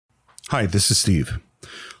Hi, this is Steve.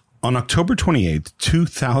 On October 28th,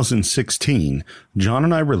 2016, John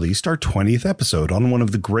and I released our 20th episode on one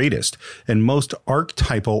of the greatest and most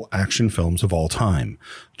archetypal action films of all time,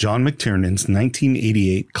 John McTiernan's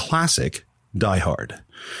 1988 classic, Die Hard.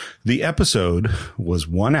 The episode was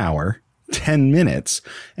 1 hour, 10 minutes,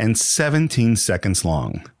 and 17 seconds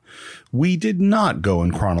long. We did not go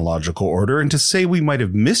in chronological order, and to say we might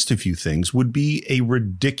have missed a few things would be a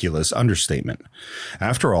ridiculous understatement.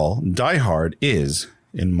 After all, Die Hard is,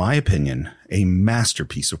 in my opinion, a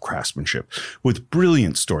masterpiece of craftsmanship with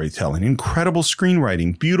brilliant storytelling, incredible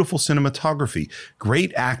screenwriting, beautiful cinematography,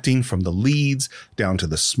 great acting from the leads down to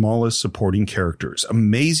the smallest supporting characters,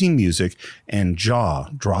 amazing music, and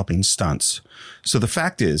jaw-dropping stunts. So the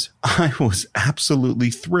fact is, I was absolutely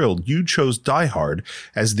thrilled you chose Die Hard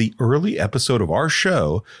as the early episode of our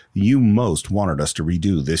show you most wanted us to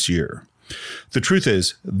redo this year. The truth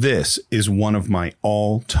is, this is one of my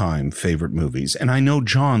all-time favorite movies, and I know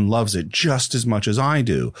John loves it just as much as I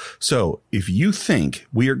do. So if you think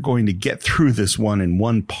we are going to get through this one in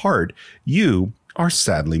one part, you are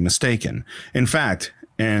sadly mistaken. In fact,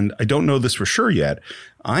 and I don't know this for sure yet,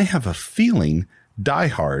 I have a feeling Die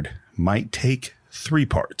Hard might take 3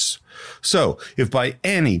 parts. So if by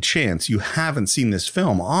any chance you haven't seen this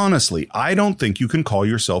film, honestly, I don't think you can call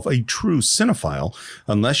yourself a true cinephile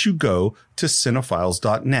unless you go to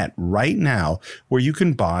cinephiles.net right now, where you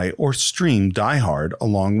can buy or stream Die Hard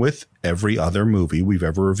along with every other movie we've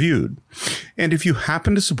ever reviewed. And if you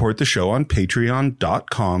happen to support the show on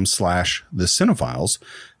patreon.com/thecинephiles,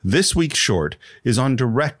 this week's short is on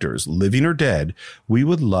directors, living or dead, we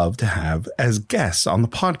would love to have as guests on the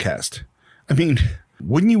podcast. I mean,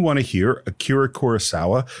 wouldn't you want to hear Akira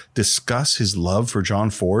Kurosawa discuss his love for John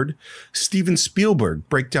Ford, Steven Spielberg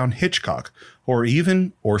break down Hitchcock, or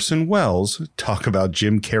even Orson Welles talk about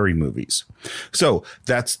Jim Carrey movies? So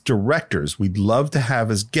that's directors we'd love to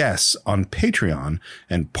have as guests on Patreon,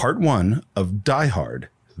 and part 1 of Die Hard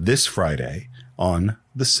this Friday on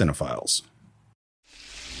The Cinephiles.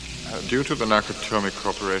 Due to the Nakatomi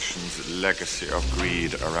Corporation's legacy of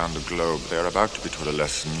greed around the globe, they are about to be taught a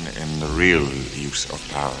lesson in the real use of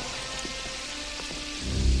power.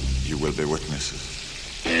 You will be witnesses.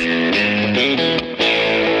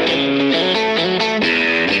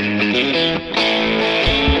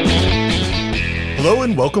 Hello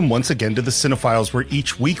and welcome once again to The Cinephiles, where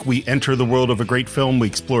each week we enter the world of a great film. We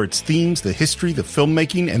explore its themes, the history, the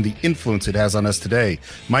filmmaking, and the influence it has on us today.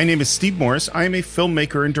 My name is Steve Morris. I am a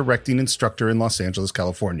filmmaker and directing instructor in Los Angeles,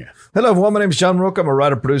 California. Hello, everyone. My name is John Rook. I'm a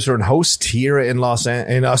writer, producer, and host here in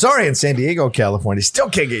in San Diego, California.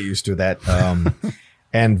 Still can't get used to that.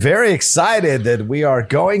 And very excited that we are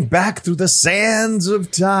going back through the sands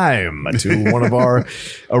of time to one of our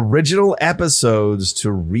original episodes to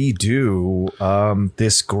redo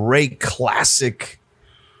this great classic.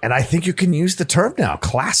 And I think you can use the term now,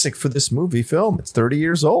 classic, for this movie film. It's 30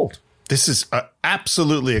 years old. This is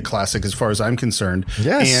absolutely a classic as far as I'm concerned.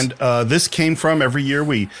 Yes. And this came from every year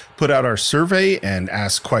we put out our survey and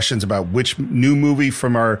ask questions about which new movie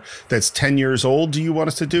from our that's 10 years old do you want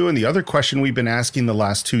us to do? And the other question we've been asking the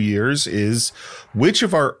last 2 years is which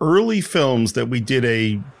of our early films that we did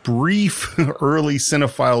a brief early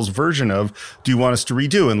Cinephiles version of do you want us to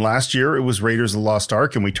redo? And last year it was Raiders of the Lost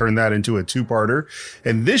Ark, and we turned that into a 2-parter.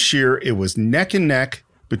 And this year it was neck and neck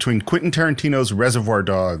between Quentin Tarantino's Reservoir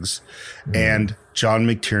Dogs and John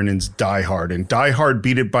McTiernan's Die Hard. And Die Hard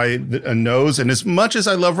beat it by a nose. And as much as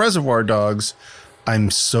I love Reservoir Dogs, I'm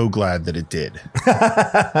so glad that it did.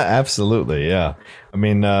 Absolutely, yeah. I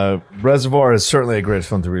mean, Reservoir is certainly a great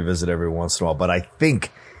film to revisit every once in a while, but I think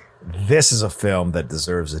this is a film that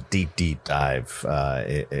deserves a deep, deep dive,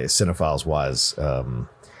 Cinephiles-wise,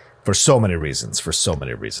 for so many reasons,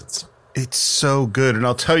 It's so good. And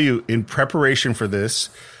I'll tell you, in preparation for this,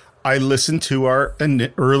 I listened to our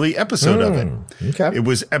early episode of it. Okay. It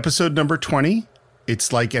was episode number 20.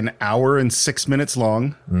 It's like an hour and 6 minutes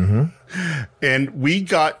long. Mm-hmm. And we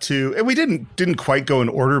got to, and we didn't quite go in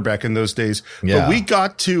order back in those days, but we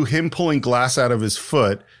got to him pulling glass out of his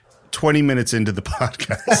foot 20 minutes into the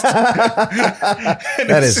podcast.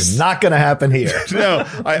 That is not going to happen here. No,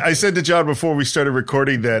 I said to John before we started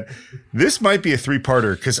recording that this might be a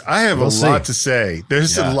 3-parter because I have a lot to say.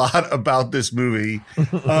 There's a lot about this movie.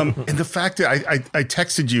 And the fact that I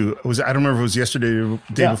texted you, I don't remember if it was yesterday or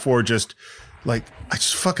the day before, just like, I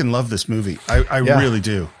just fucking love this movie. I really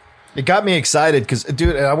do. It got me excited because,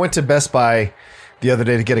 dude, I went to Best Buy the other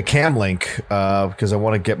day to get a cam link because I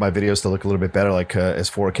want to get my videos to look a little bit better, like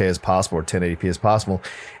as 4K as possible or 1080p as possible.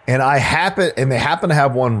 And they happen to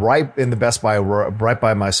have one right in the Best Buy, right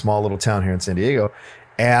by my small little town here in San Diego.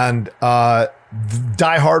 And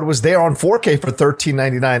Die Hard was there on 4K for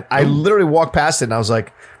 $13.99. I literally walked past it and I was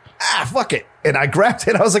like, fuck it. And I grabbed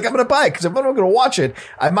it. I was like, I'm going to buy it because if I'm going to watch it,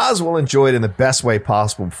 I might as well enjoy it in the best way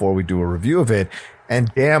possible before we do a review of it.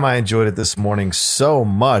 And damn, I enjoyed it this morning so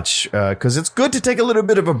much because it's good to take a little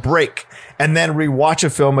bit of a break and then rewatch a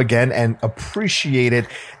film again and appreciate it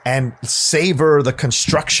and savor the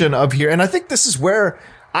construction of here. And I think this is where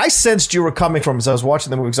I sensed you were coming from as I was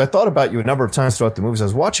watching the movie, because I thought about you a number of times throughout the movies. I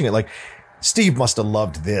was watching it like, Steve must have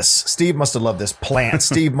loved this. Steve must have loved this plant.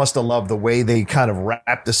 Steve must have loved the way they kind of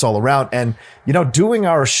wrap this all around. And, you know, doing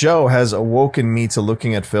our show has awoken me to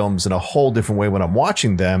looking at films in a whole different way when I'm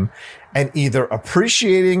watching them and either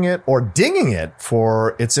appreciating it or dinging it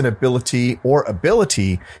for its inability or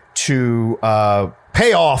ability to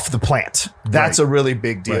pay off the plant. That's a really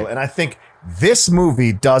big deal. Right. And I think this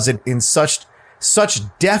movie does it in such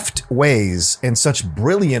deft ways, in such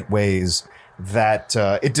brilliant ways, that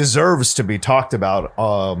it deserves to be talked about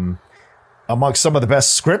amongst some of the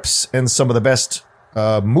best scripts and some of the best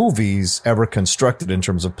movies ever constructed in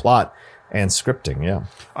terms of plot and scripting. Yeah,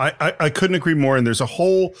 I couldn't agree more. And there's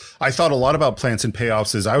I thought a lot about plants and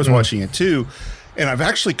payoffs as I was watching it too. And I've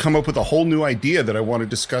actually come up with a whole new idea that I want to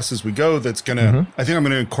discuss as we go. That's I think I'm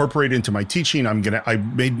going to incorporate into my teaching. I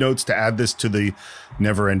made notes to add this to the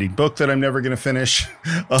never-ending book that I'm never going to finish.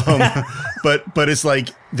 But it's like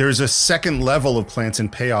there's a second level of plants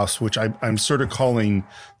and payoffs, which I'm sort of calling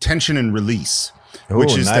tension and release.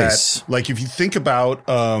 Which is nice. That, like, if you think about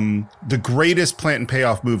the greatest plant and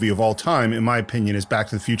payoff movie of all time, in my opinion, is Back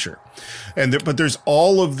to the Future, but there's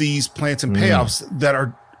all of these plants and payoffs that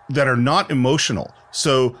are not emotional.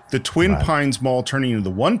 So the Twin Pines Mall turning into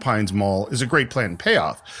the One Pines Mall is a great plant and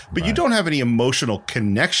payoff, but you don't have any emotional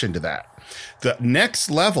connection to that. The next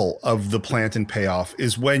level of the plant and payoff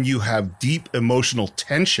is when you have deep emotional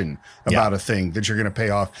tension about a thing that you're going to pay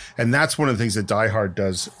off. And that's one of the things that Die Hard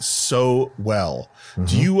does so well.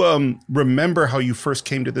 Do you remember how you first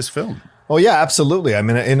came to this film? Oh, yeah, absolutely. I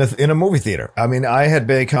mean, in a movie theater. I mean, I had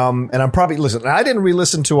become, and I'm probably, listen, I didn't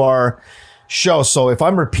re-listen to our show. So if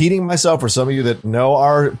I'm repeating myself for some of you that know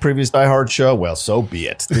our previous Die Hard show, well, so be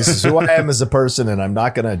it. This is who I am as a person, and I'm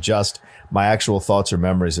not going to adjust my actual thoughts or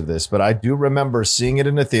memories of this. But I do remember seeing it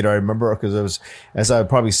in the theater. I remember because I was, as I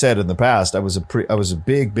probably said in the past, I was a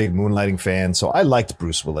big Moonlighting fan. So I liked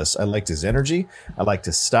Bruce Willis. I liked his energy. I liked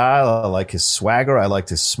his style. I liked his swagger. I liked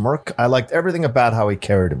his smirk. I liked everything about how he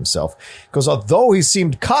carried himself. Because although he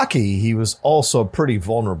seemed cocky, he was also pretty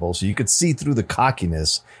vulnerable. So you could see through the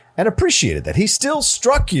cockiness and appreciated that. He still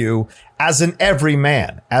struck you as an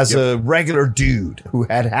everyman, as a regular dude who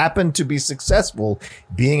had happened to be successful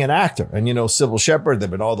being an actor. And, you know, Sybil Shepherd, there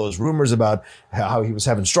have been all those rumors about how he was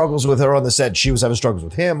having struggles with her on the set. She was having struggles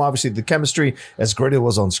with him. Obviously, the chemistry, as great as it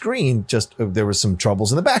was on screen, just there was some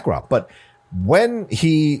troubles in the background. But when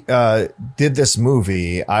he did this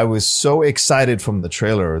movie, I was so excited from the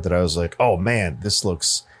trailer that I was like, oh, man, this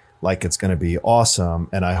looks like it's going to be awesome,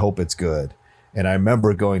 and I hope it's good. And I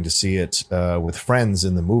remember going to see it with friends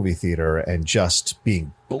in the movie theater and just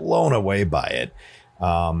being blown away by it.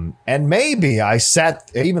 And maybe I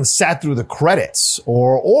even sat through the credits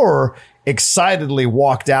or excitedly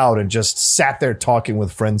walked out and just sat there talking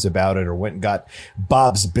with friends about it, or went and got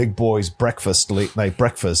Bob's Big Boys late night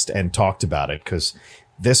breakfast and talked about it. Because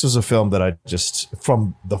this was a film that I just,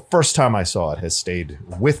 from the first time I saw it, has stayed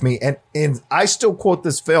with me. And I still quote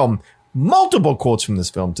this film, multiple quotes from this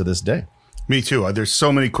film to this day. Me too. There's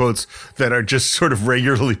so many quotes that are just sort of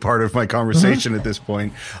regularly part of my conversation at this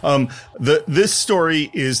point. This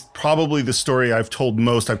story is probably the story I've told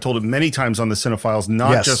most. I've told it many times on the Cinephiles,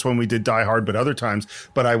 not just when we did Die Hard, but other times.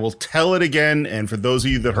 But I will tell it again. And for those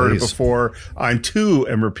of you that heard it before, I too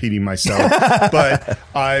am repeating myself. But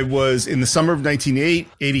I was in the summer of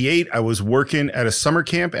 1988. I was working at a summer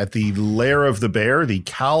camp at the Lair of the Bear, the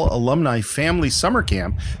Cal Alumni Family Summer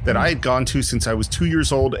Camp that I had gone to since I was 2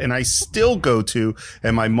 years old. And I still go to,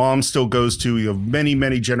 and my mom still goes to. You have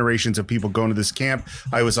many generations of people going to this camp.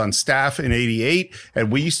 I was on staff in 88,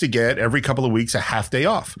 and we used to get every couple of weeks a half day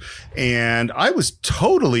off, and I was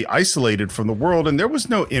totally isolated from the world, and there was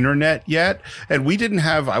no internet yet, and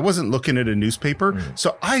I wasn't looking at a newspaper,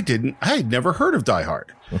 so I had never heard of Die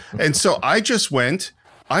Hard. And so I just went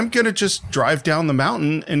I'm going to just drive down the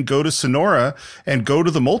mountain and go to Sonora and go to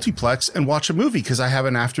the multiplex and watch a movie because I have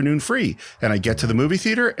an afternoon free. And I get to the movie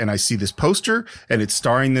theater and I see this poster and it's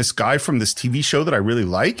starring this guy from this TV show that I really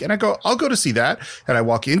like. And I go, I'll go to see that. And I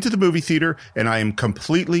walk into the movie theater and I am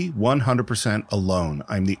completely 100% alone.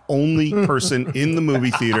 I'm the only person in the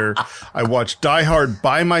movie theater. I watched Die Hard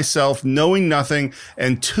by myself, knowing nothing.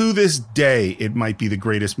 And to this day, it might be the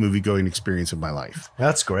greatest movie going experience of my life.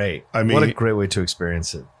 That's great. I mean, what a great way to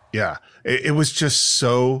experience it. Yeah, it was just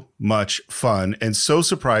so much fun and so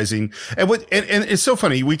surprising. And it's so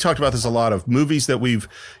funny. We talked about this a lot of movies that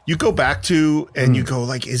you go back to and you go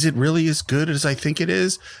like, is it really as good as I think it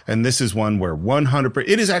is? And this is one where 100%,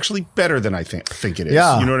 it is actually better than I think it is.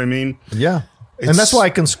 Yeah. You know what I mean? Yeah. And that's why I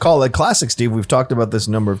can call it a classic, Steve. We've talked about this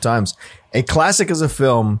a number of times. A classic is a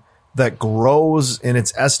film that grows in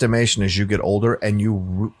its estimation as you get older and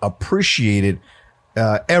you appreciate it.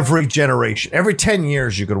 Every generation, every 10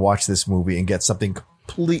 years, you could watch this movie and get something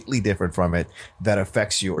completely different from it that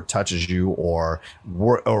affects you or touches you or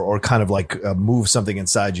kind of like moves something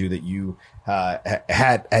inside you that you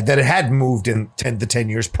had moved in 10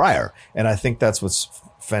 years prior. And I think that's what's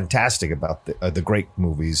fantastic about the great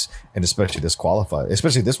movies, and especially this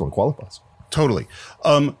one qualifies. Totally.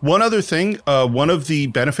 One other thing, one of the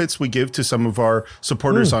benefits we give to some of our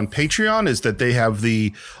supporters on Patreon is that they have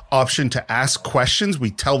the option to ask questions.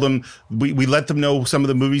 We tell them, we let them know some of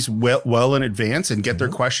the movies well in advance and get their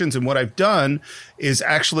questions. And what I've done is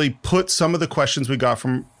actually put some of the questions we got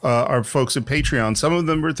from our folks at Patreon. Some of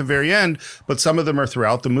them are at the very end, but some of them are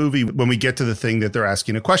throughout the movie when we get to the thing that they're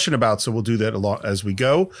asking a question about. So we'll do that a lot as we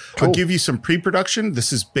go. Cool. I'll give you some pre-production.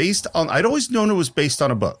 This is based on, I'd always known it was based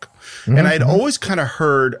on a book. And I'd always kind of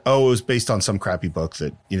heard, it was based on some crappy book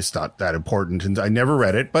that it's not that important. And I never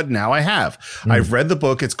read it, but now I have. I've read the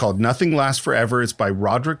book. It's called Nothing Lasts Forever. It's by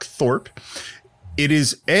Roderick Thorpe. It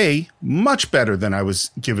is A, much better than I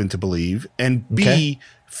was given to believe, and B,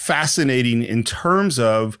 fascinating in terms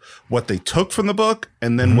of what they took from the book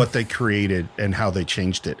and then what they created and how they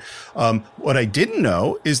changed it. What I didn't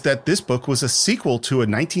know is that this book was a sequel to a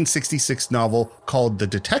 1966 novel called The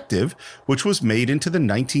Detective, which was made into the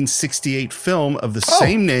 1968 film of the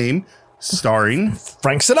same name, starring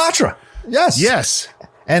Frank Sinatra. Yes.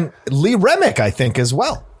 And Lee Remick, I think, as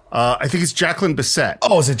well. I think it's Jacqueline Bisset.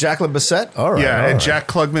 Oh, is it Jacqueline Bisset? All right. Yeah, and Jack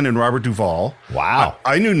Klugman and Robert Duvall. Wow.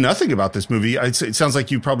 I knew nothing about this movie. It sounds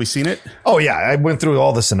like you've probably seen it. Oh, yeah. I went through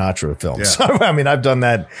all the Sinatra films. Yeah. I mean, I've done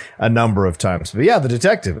that a number of times. But yeah, The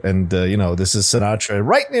Detective. And, this is Sinatra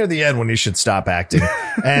right near the end when he should stop acting.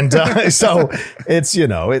 And so it's,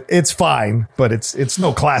 it's fine, but it's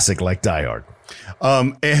no classic like Die Hard.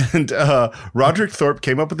 And Roderick Thorpe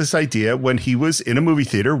came up with this idea when he was in a movie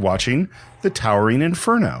theater watching The Towering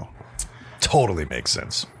Inferno. Totally makes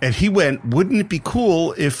sense. And he went, wouldn't it be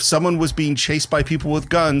cool if someone was being chased by people with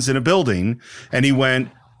guns in a building? And he went,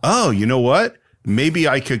 oh, you know what? Maybe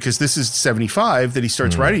I could, because this is 75 that he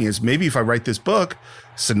starts writing is maybe if I write this book,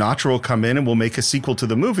 Sinatra will come in and we'll make a sequel to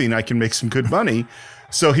the movie and I can make some good money.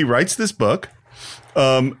 So he writes this book.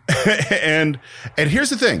 And here's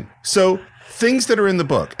the thing. So things that are in the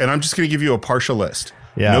book, and I'm just going to give you a partial list.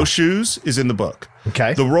 Yeah. No Shoes is in the book.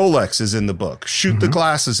 Okay. The Rolex is in the book. Shoot the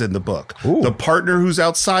Glass is in the book. Ooh. The Partner Who's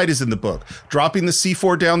Outside is in the book. Dropping the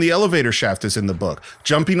C4 down the elevator shaft is in the book.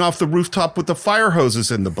 Jumping off the rooftop with the fire hose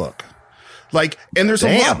is in the book. And there's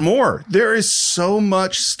a lot more. There is so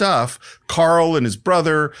much stuff. Carl and his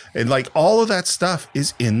brother and all of that stuff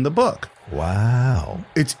is in the book. Wow.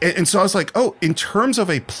 And so I was like, oh, in terms of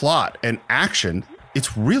a plot and action,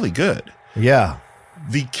 it's really good. Yeah.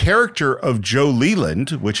 The character of Joe Leland,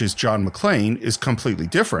 which is John McClane, is completely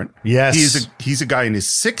different. Yes. He's a guy in his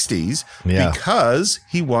 60s because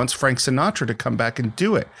he wants Frank Sinatra to come back and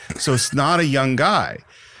do it. So it's not a young guy.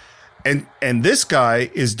 And this guy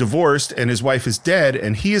is divorced and his wife is dead,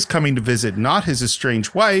 and he is coming to visit not his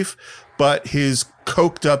estranged wife, but his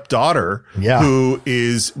coked up daughter, who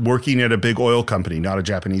is working at a big oil company, not a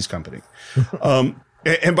Japanese company.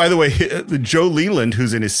 And by the way, Joe Leland,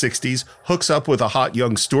 who's in his 60s, hooks up with a hot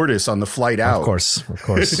young stewardess on the flight out. Of course.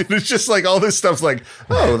 It's just all this stuff's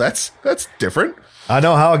that's different. I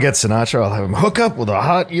know how I'll get Sinatra. I'll have him hook up with a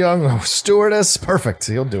hot young stewardess. Perfect.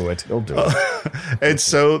 He'll do it. And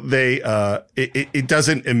so they, it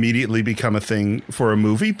doesn't immediately become a thing for a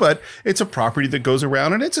movie, but it's a property that goes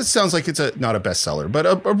around, and it sounds like it's not a bestseller, but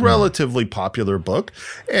a relatively popular book.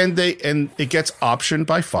 And it gets optioned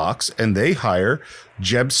by Fox, and they hire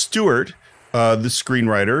Jeb Stuart the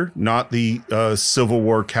screenwriter, not the Civil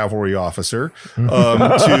War cavalry officer,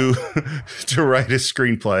 to write his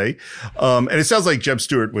screenplay. And it sounds like Jeb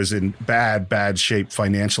Stewart was in bad shape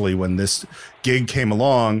financially when this gig came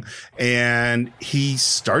along, and he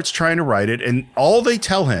starts trying to write it. And all they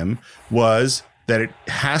tell him was that it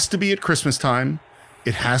has to be at Christmas time.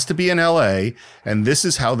 It has to be in LA. And this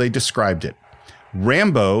is how they described it.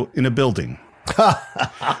 Rambo in a building.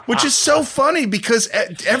 Which is so funny because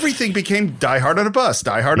everything became Die Hard on a bus,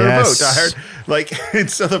 Die Hard on a boat, Die Hard. Like, and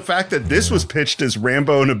so the fact that this was pitched as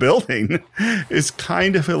Rambo in a building is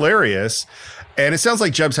kind of hilarious. And it sounds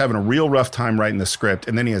like Jeb's having a real rough time writing the script.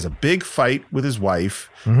 And then he has a big fight with his wife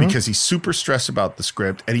because he's super stressed about the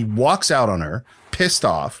script. And he walks out on her, pissed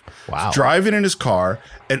off, driving in his car,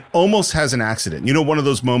 and almost has an accident. You know, one of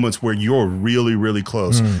those moments where you're really, really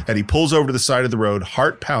close. And he pulls over to the side of the road,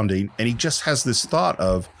 heart pounding. And he just has this thought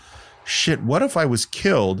of, shit, what if I was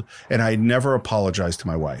killed and I never apologized to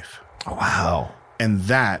my wife? Wow. And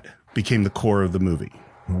that became the core of the movie.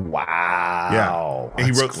 Wow.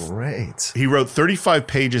 Yeah. That's great. He wrote 35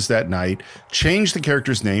 pages that night, changed the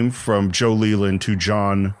character's name from Joe Leland to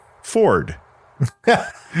John Ford.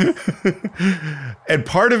 And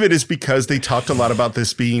part of it is because they talked a lot about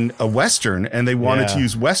this being a Western and they wanted to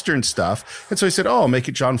use Western stuff. And so he said, oh, I'll make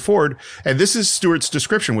it John Ford. And this is Stewart's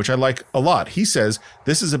description, which I like a lot. He says,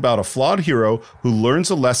 this is about a flawed hero who learns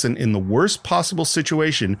a lesson in the worst possible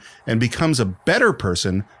situation and becomes a better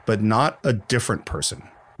person, but not a different person.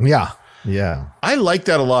 Yeah. Yeah. I like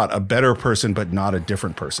that a lot. A better person, but not a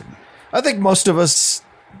different person. I think most of us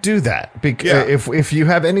do that. If you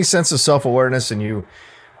have any sense of self-awareness and you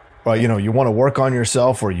want to work on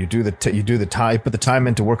yourself, or you do the time, put the time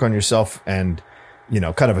in to work on yourself and,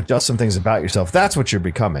 kind of adjust some things about yourself. That's what you're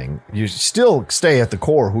becoming. You still stay at the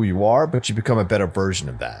core who you are, but you become a better version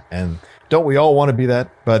of that. And don't we all want to be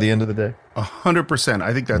that by the end of the day? 100%.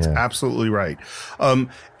 I think that's absolutely right.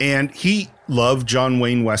 And he loved John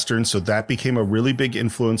Wayne Westerns, so that became a really big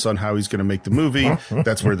influence on how he's going to make the movie.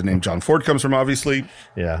 That's where the name John Ford comes from, obviously.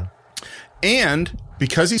 Yeah. And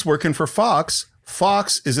because he's working for Fox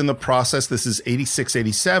is in the process, this is 86,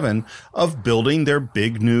 87, of building their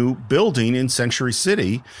big new building in Century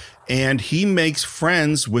City. And he makes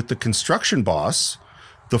friends with the construction boss,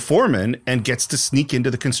 the foreman, and gets to sneak into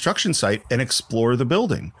the construction site and explore the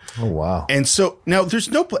building. Oh, wow. And so now this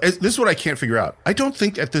is what I can't figure out. I don't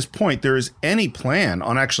think at this point there is any plan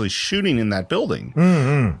on actually shooting in that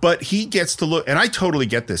building, but he gets to look, and I totally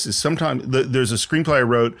get this, is sometimes there's a screenplay I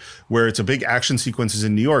wrote where it's a big action sequences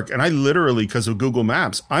in New York. And I literally, because of Google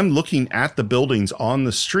Maps, I'm looking at the buildings on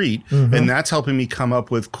the street and that's helping me come up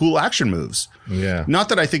with cool action moves. Yeah. Not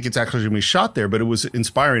that I think it's actually going to be shot there, but it was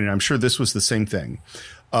inspiring. And I'm sure this was the same thing.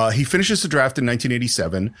 He finishes the draft in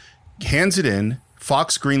 1987, hands it in.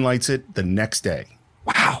 Fox greenlights it the next day.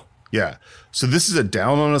 Wow. Yeah. So this is a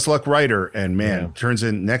down on his luck writer, and turns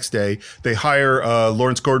in next day. They hire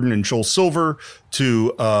Lawrence Gordon and Joel Silver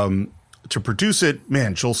to produce it.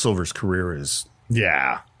 Man, Joel Silver's career is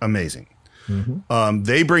amazing.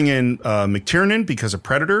 They bring in McTiernan because of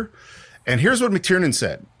Predator. And here's what McTiernan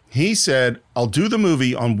said. He said, I'll do the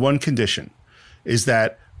movie on one condition, is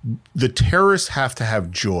that the terrorists have to have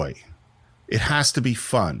joy. It has to be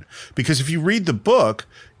fun. Because if you read the book,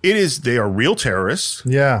 they are real terrorists.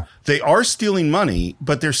 Yeah. They are stealing money,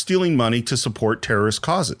 but they're stealing money to support terrorist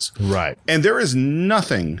causes. Right. And there is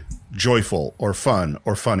nothing joyful or fun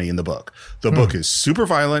or funny in the book. The book is super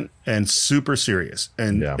violent and super serious.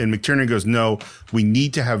 And McTiernan goes, no, we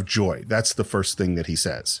need to have joy. That's the first thing that he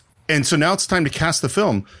says. And so now it's time to cast the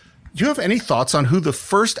film. Do you have any thoughts on who the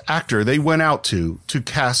first actor they went out to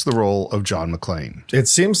cast the role of John McClane? It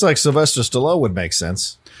seems like Sylvester Stallone would make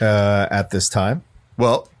sense at this time.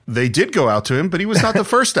 Well, they did go out to him, but he was not the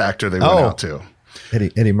first actor they went out to.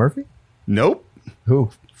 Eddie Murphy? Nope.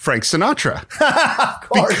 Who? Frank Sinatra.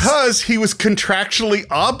 Because he was contractually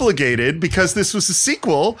obligated, because this was a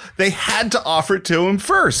sequel, they had to offer it to him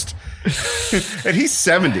first. And he's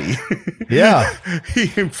 70. Yeah.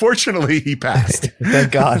 Unfortunately, he passed.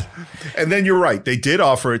 Thank God. And then you're right. They did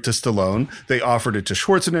offer it to Stallone. They offered it to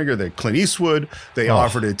Schwarzenegger, Clint Eastwood. They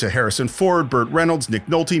offered it to Harrison Ford, Burt Reynolds, Nick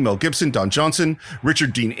Nolte, Mel Gibson, Don Johnson,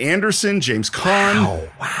 Richard Dean Anderson, James Caan.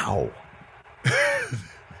 Wow.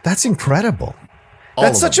 That's incredible.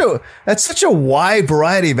 That's such a wide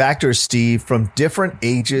variety of actors, Steve, from different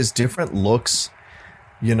ages, different looks.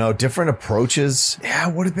 different approaches. Yeah,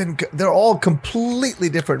 would have been. They're all completely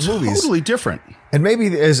different movies. Totally different. And maybe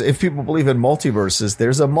if people believe in multiverses,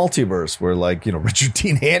 there's a multiverse where Richard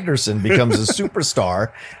Dean Anderson becomes a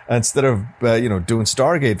superstar instead of, doing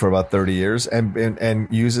Stargate for about 30 years and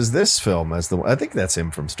uses this film as I think that's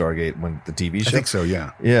him from Stargate when the TV show. I think so.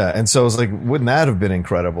 Yeah. Yeah. And so it's like, wouldn't that have been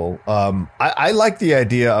incredible? I like the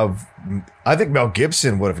idea of, I think Mel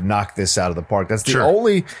Gibson would have knocked this out of the park. That's the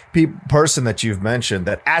only person that you've mentioned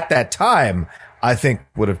that at that time, I think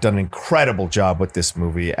would have done an incredible job with this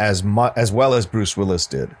movie as well as Bruce Willis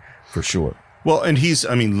did, for sure. Well, and he's,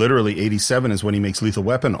 literally 87 is when he makes Lethal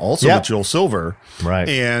Weapon, also with Joel Silver. Right.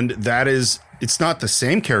 And it's not the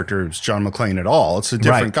same character as John McClane at all. It's a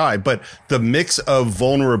different guy, but the mix of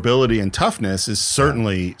vulnerability and toughness is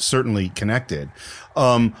certainly connected.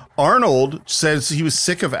 Arnold says he was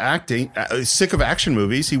sick of action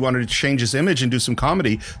movies. He wanted to change his image and do some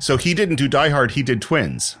comedy. So he didn't do Die Hard. He did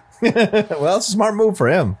Twins. Well, it's a smart move for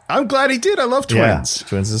him. I'm glad he did. I love Twins. Yeah,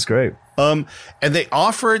 Twins is great. And they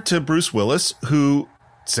offer it to Bruce Willis, who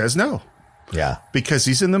says no. Yeah. Because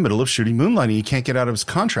he's in the middle of shooting Moonlight and he can't get out of his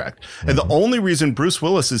contract. Mm-hmm. And the only reason Bruce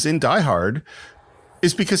Willis is in Die Hard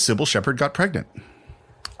is because Sybil Shepherd got pregnant.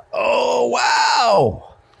 Oh,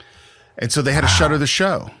 wow. And so they had to shutter the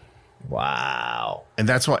show. Wow. And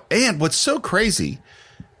that's why. And what's so crazy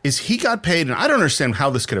is he got paid, and I don't understand how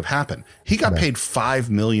this could have happened. He got paid $5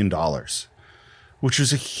 million, which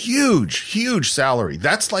was a huge, huge salary.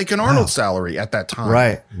 That's like an Arnold salary at that time.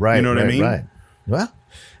 Right. You know what I mean? Right. Well,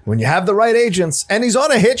 when you have the right agents, and he's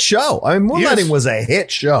on a hit show. I mean, Moonlighting was a hit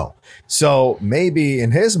show. So maybe in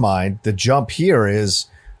his mind, the jump here is,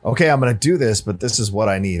 okay, I'm going to do this, but this is what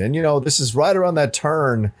I need. And, this is right around that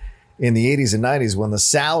turn in the 80s and 90s when the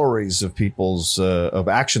salaries of of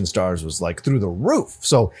action stars was like through the roof.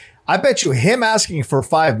 So I bet you him asking for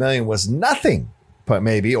 $5 million was nothing, but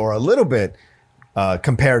maybe, or a little bit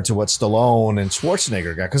compared to what Stallone and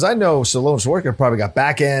Schwarzenegger got. Because I know Stallone and Schwarzenegger probably got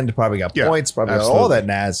back end, probably got points, probably got all that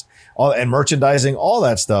and merchandising, all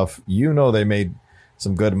that stuff. They made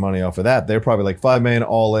some good money off of that. They're probably like $5 million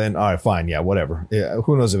all in. All right, fine. Yeah, whatever. Yeah,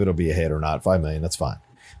 who knows if it'll be a hit or not. $5 million, that's fine.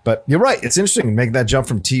 But you're right. It's interesting to make that jump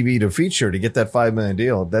from TV to feature to get that $5 million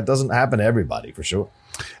deal. That doesn't happen to everybody, for sure.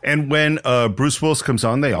 And when Bruce Willis comes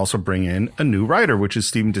on, they also bring in a new writer, which is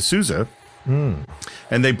Steven D'Souza. And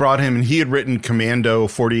they brought him, and he had written Commando,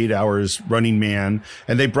 48 Hours, Running Man,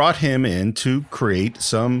 and they brought him in to create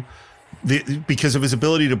because of his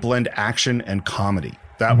ability to blend action and comedy.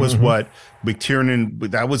 That was what McTiernan,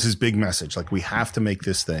 that was his big message. Like, we have to make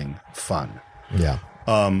this thing fun. Yeah.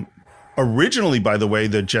 Originally, by the way,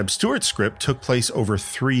 the Jeb Stuart script took place over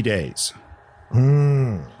 3 days.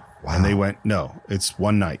 Wow. And they went, no, it's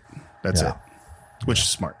one night. That's it, which is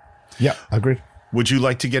smart. Yeah, agreed. Would you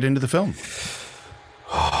like to get into the film?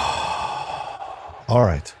 All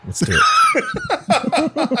right, let's do it.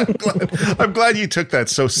 I'm glad you took that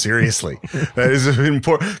so seriously. That is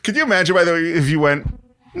important. Could you imagine, by the way, if you went,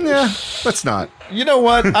 yeah, let's not. You know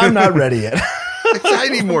what? I'm not ready yet. I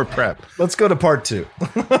need more prep. Let's go to part 2.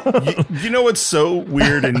 You know what's so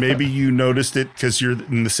weird, and maybe you noticed it because you're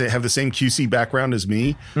have the same QC background as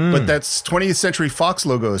me, but that's 20th Century Fox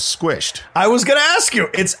logo is squished. I was going to ask you.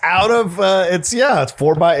 It's out of. It's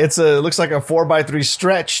 4x. It looks like a 4x3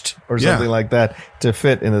 stretched or something like that to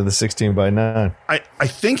fit into the 16x9. I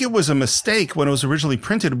think it was a mistake when it was originally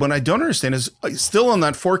printed. What I don't understand is still on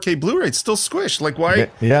that 4K Blu-ray. It's still squished. Like why?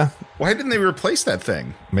 Yeah. Why didn't they replace that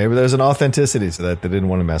thing? Maybe there's an authenticity to that they didn't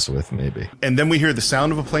want to mess with, maybe. And then we hear the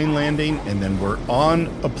sound of a plane landing, and then we're on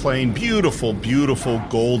a plane. Beautiful, beautiful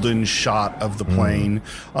golden shot of the plane.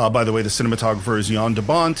 By the way, the cinematographer is Jan de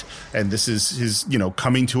Bont, and this is his,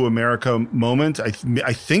 coming to America moment. I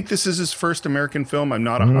think this is his first American film. I'm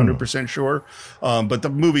not 100% sure. But the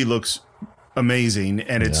movie looks amazing,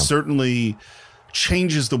 and it certainly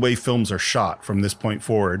changes the way films are shot from this point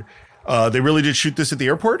forward. They really did shoot this at the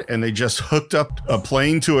airport, and they just hooked up a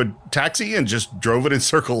plane to a taxi and just drove it in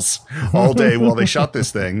circles all day while they shot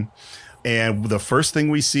this thing. And the first thing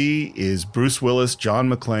we see is Bruce Willis, John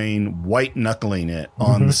McClane, white knuckling it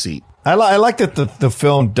on the seat. I like that the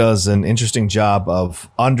film does an interesting job of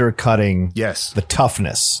undercutting the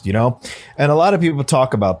toughness, And a lot of people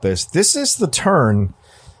talk about this. This is the turn.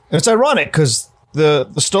 And it's ironic because the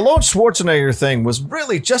Stallone Schwarzenegger thing was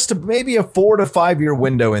really just maybe a 4 to 5 year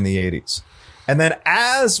window in the 80s. And then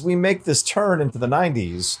as we make this turn into the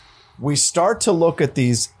 90s, we start to look at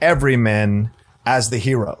these everymen as the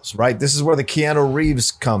heroes, right? This is where the Keanu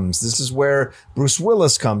Reeves comes. This is where Bruce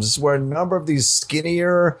Willis comes. This is where a number of these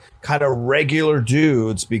skinnier, kind of regular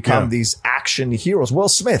dudes become these action heroes. Will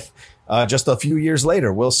Smith, just a few years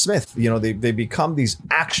later, Will Smith, they become these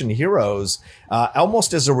action heroes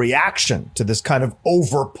almost as a reaction to this kind of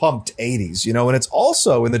over-pumped 80s, and it's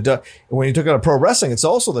also when you took out pro wrestling, it's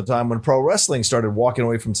also the time when pro wrestling started walking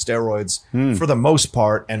away from steroids for the most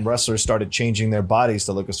part, and wrestlers started changing their bodies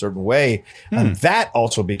to look a certain way. And that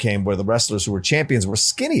also became where the wrestlers who were champions were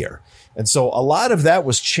skinnier. And so a lot of that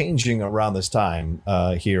was changing around this time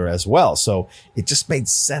here as well. So it just made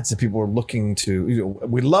sense that people were looking to,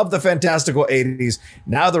 we love the fantastical 80s.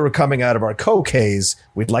 Now that we're coming out of our coke haze,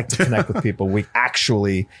 we'd like to connect with people we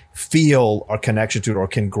actually feel our connection to or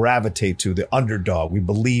can gravitate to, the underdog. We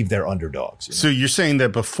believe they're underdogs. So you're saying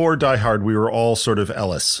that before Die Hard, we were all sort of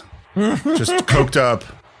Ellis, just coked up,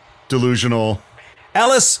 delusional.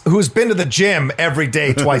 Ellis, who's been to the gym every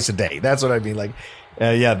day, twice a day. That's what I mean. Like,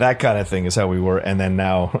 yeah, that kind of thing is how we were. And then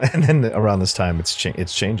now, and then around this time, it's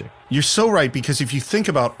changing. You're so right, because if you think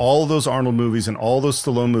about all those Arnold movies and all those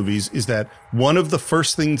Stallone movies, is that one of the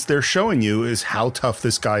first things they're showing you is how tough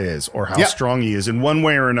this guy is, or how strong he is in one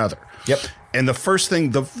way or another. Yep. And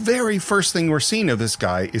the very first thing we're seeing of this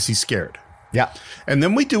guy is he's scared. Yeah. And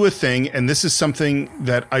then we do a thing, and this is something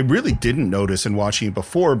that I really didn't notice in watching it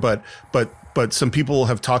before, but some people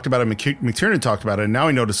have talked about it. McTiernan talked about it, and now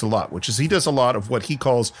I notice a lot, which is he does a lot of what he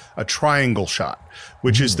calls a triangle shot,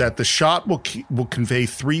 which is that the shot will convey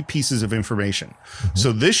three pieces of information.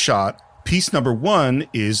 So this shot, piece number one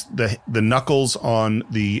is the knuckles on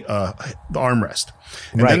the armrest.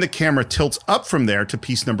 And then the camera tilts up from there to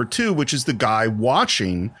piece number two, which is the guy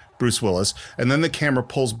watching Bruce Willis, and then the camera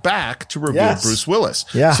pulls back to reveal Bruce Willis.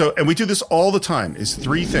 Yeah. So, and we do this all the time, is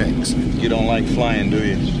three things. You don't like flying, do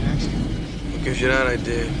you? Gives you that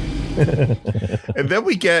idea. And then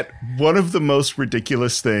we get one of the most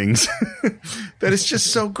ridiculous things that is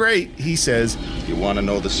just so great. He says, You want to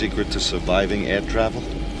know the secret to surviving air travel?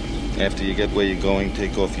 After you get where you're going,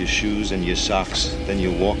 take off your shoes and your socks. Then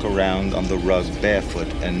you walk around on the rug barefoot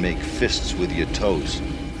and make fists with your toes.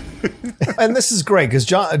 And this is great because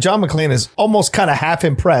John McClane is almost kind of half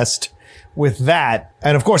impressed with that.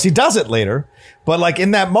 And of course he does it later, but like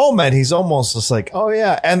in that moment, he's almost just like, oh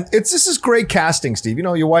yeah. And this is great casting, Steve.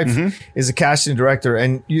 Your wife is a casting director,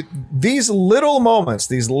 and these little moments,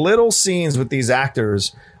 these little scenes with these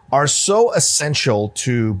actors are so essential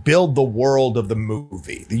to build the world of the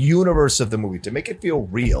movie, the universe of the movie, to make it feel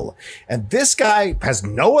real. And this guy has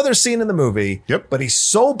no other scene in the movie, but he's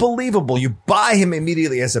so believable. You buy him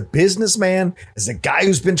immediately as a businessman, as a guy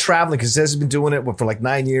who's been traveling, because he says he's been doing it for like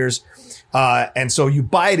 9 years. And so you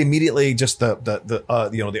buy it immediately, just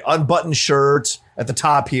the unbuttoned shirt at the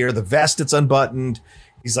top here, the vest that's unbuttoned.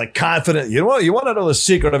 He's like confident. You want to know the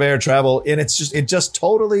secret of air travel. And it just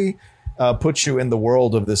totally puts you in the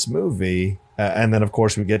world of this movie. And then, of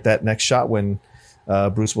course, we get that next shot when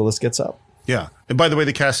Bruce Willis gets up. Yeah. And by the way,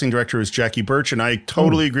 the casting director is Jackie Birch, and I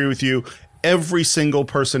totally agree with you. Every single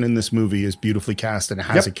person in this movie is beautifully cast and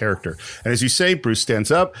has a character. And as you say, Bruce stands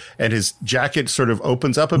up and his jacket sort of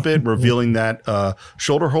opens up a bit, revealing that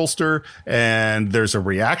shoulder holster. And there's a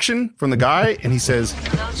reaction from the guy, and he says,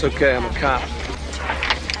 It's okay, I'm a cop.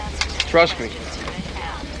 Trust me.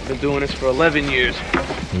 I've been doing this for 11 years.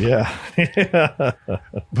 Yeah.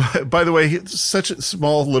 By the way, it's such a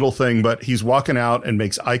small little thing, but he's walking out and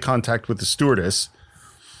makes eye contact with the stewardess.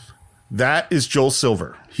 That is Joel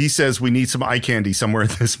Silver. He says we need some eye candy somewhere in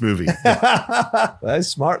this movie. That's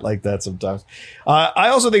smart like that sometimes. I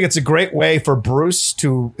also think it's a great way for Bruce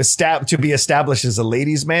to be established as a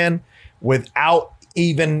ladies' man without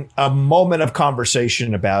even a moment of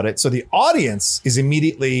conversation about it. So the audience is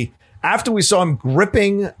immediately, after we saw him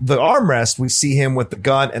gripping the armrest, we see him with the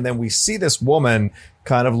gun, and then we see this woman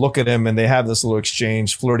kind of look at him, and they have this little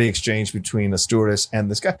flirty exchange between the stewardess and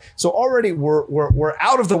this guy. So already we're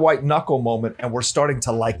out of the white knuckle moment, and we're starting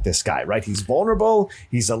to like this guy, right? He's vulnerable.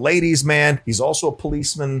 He's a ladies' man. He's also a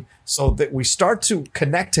policeman. So that we start to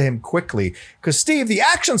connect to him quickly. Because Steve, the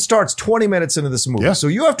action starts 20 minutes into this movie. Yeah. So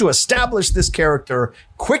you have to establish this character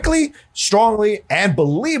quickly, strongly, and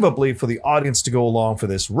believably for the audience to go along for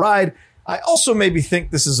this ride. I also maybe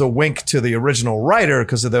think this is a wink to the original writer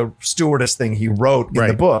because of the stewardess thing he wrote in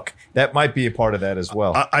the book. That might be a part of that as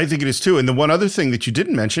well. I think it is too. And the one other thing that you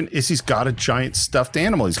didn't mention is he's got a giant stuffed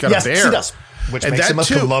animal. He's got a bear. Yes, he does. Which makes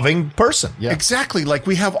him a loving person. Yeah. Exactly. Like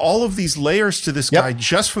we have all of these layers to this guy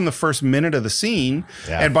just from the first minute of the scene.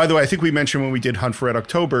 Yeah. And by the way, I think we mentioned when we did Hunt for Red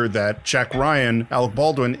October that Jack Ryan, Alec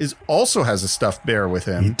Baldwin, also has a stuffed bear with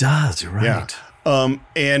him. He does. You're right. Yeah.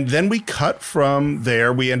 And then we cut from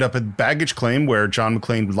there. We end up at baggage claim where John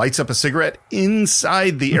McClane lights up a cigarette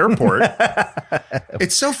inside the airport.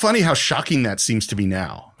 It's so funny how shocking that seems to be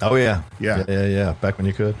now. Oh, yeah. Yeah. Back when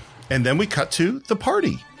you could. And then we cut to the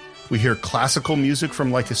party. We hear classical music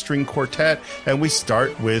from like a string quartet, and we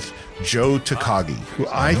start with Joe Takagi, who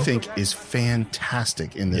I think is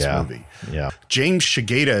fantastic in this movie. Yeah. James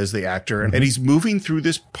Shigeta is the actor, and he's moving through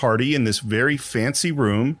this party in this very fancy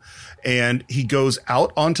room, and he goes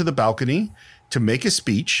out onto the balcony to make a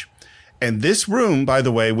speech. And this room, by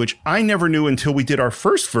the way, which I never knew until we did our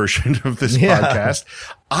first version of this podcast,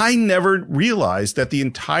 I never realized that the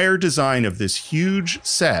entire design of this huge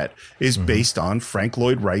set is based on Frank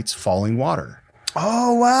Lloyd Wright's Falling Water.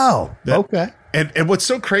 Oh, wow. Okay. And what's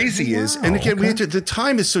so crazy is, and again, we have to, the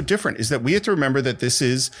time is so different, is that we have to remember that this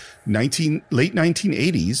is late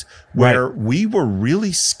 1980s, where we were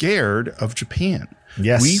really scared of Japan.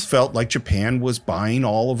 Yes. We felt like Japan was buying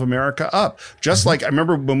all of America up. Just like I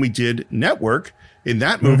remember when we did Network, in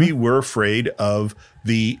that movie, we're afraid of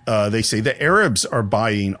the, they say the Arabs are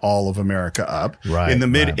buying all of America up. Right, in the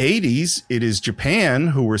mid 80s, it is Japan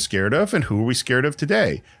who we're scared of, and who are we scared of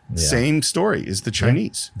today? Same story is the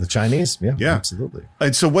Chinese. The Chinese. Yeah, absolutely.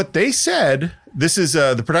 And so what they said, this is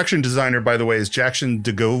the production designer, by the way, is Jackson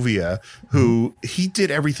Degovia, who he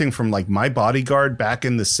did everything from like My Bodyguard back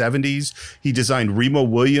in the 70s. He designed Remo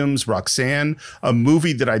Williams, Roxanne, a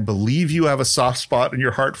movie that I believe you have a soft spot in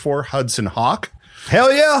your heart for, Hudson Hawk.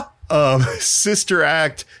 Hell yeah. Sister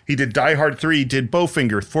Act. He did Die Hard 3, he did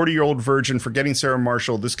Bowfinger, 40-Year-Old Virgin, Forgetting Sarah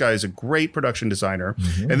Marshall. This guy is a great production designer.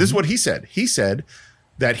 And this is what he said. He said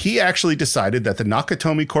that he actually decided that the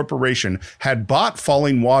Nakatomi Corporation had bought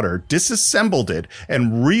Falling Water, disassembled it,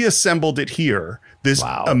 and reassembled it here. This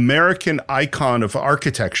American icon of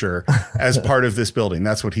architecture as part of this building.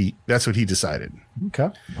 That's what he decided. Okay.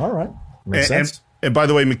 All right. Makes sense. And by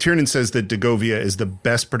the way, McTiernan says that Degovia is the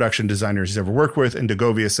best production designer he's ever worked with. And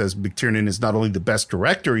Degovia says McTiernan is not only the best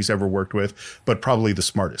director he's ever worked with, but probably the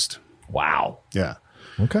smartest. Wow. Yeah.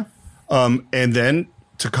 Okay. And then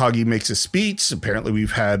Takagi makes a speech. Apparently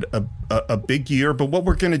we've had a big year, but what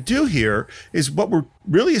we're going to do here is what we're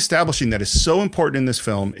really establishing that is so important in this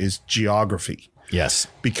film is geography. Yes.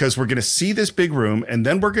 Because we're going to see this big room, and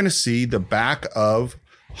then we're going to see the back of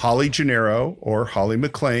Holly Gennaro or Holly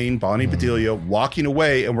McClane, Bonnie Bedelia, walking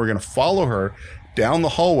away, and we're going to follow her down the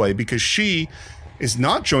hallway because she is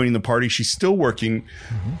not joining the party. She's still working.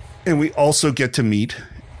 And we also get to meet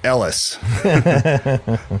Ellis.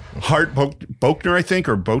 Hart Bochner, I think,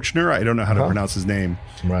 or Bochner. I don't know how to pronounce his name.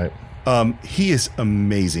 Right. He is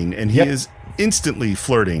amazing, and he is instantly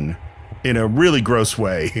flirting in a really gross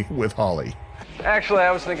way with Holly. Actually,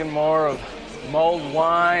 I was thinking more of mulled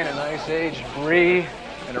wine, an ice-aged brie,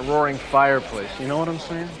 and a roaring fireplace. You know what I'm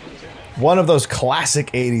saying? One of those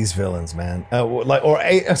classic 80s villains, man. So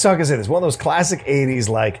I can say this. One of those classic 80s,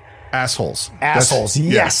 like, assholes.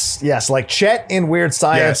 Yes. Like Chet in Weird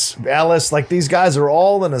Science, Alice, like these guys are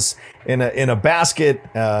all in a basket,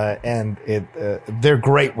 and they're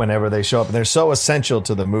great whenever they show up. And they're so essential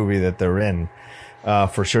to the movie that they're in,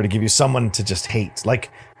 for sure, to give you someone to just hate.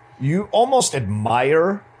 Like, you almost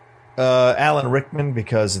admire Alan Rickman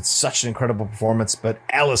because it's such an incredible performance, but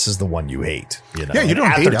Alice is the one you hate. You know? Yeah, you don't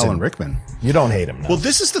hate Alan Rickman. You don't hate him. No. Well,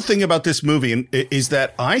 this is the thing about this movie, and is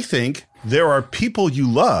that I think there are people you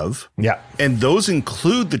love, and those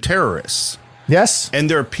include the terrorists. Yes, and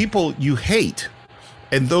there are people you hate,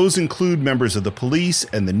 and those include members of the police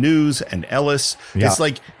and the news and Ellis. It's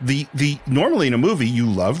like the normally in a movie you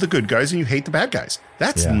love the good guys and you hate the bad guys.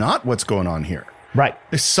 That's not what's going on here. Right.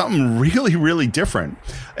 There's something really, really different.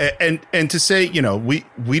 And to say, you know,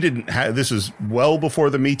 we didn't have, this was well before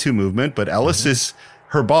the Me Too movement, but Ellis is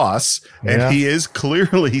her boss, and he is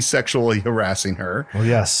clearly sexually harassing her. Oh,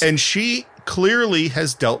 yes. And she clearly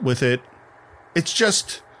has dealt with it. It's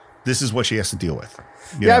just, this is what she has to deal with.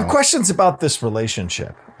 I have questions about this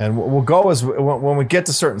relationship, and we'll go when we get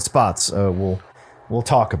to certain spots, we'll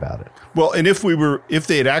talk about it. Well, and if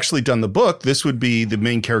they had actually done the book, this would be the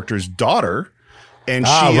main character's daughter. And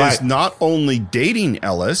she is not only dating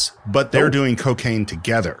Ellis, but they're doing cocaine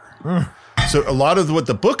together. So a lot of what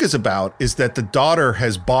the book is about is that the daughter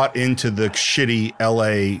has bought into the shitty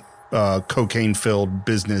LA cocaine-filled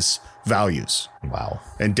business values. Wow.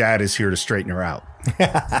 And dad is here to straighten her out.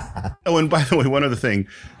 Oh, and by the way, one other thing,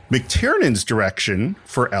 McTiernan's direction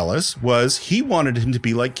for Ellis was he wanted him to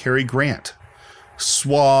be like Cary Grant.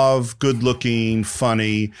 Suave, good-looking,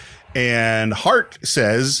 funny. And Hart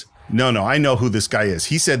says, no, I know who this guy is.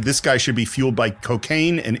 He said this guy should be fueled by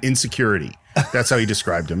cocaine and insecurity. That's how he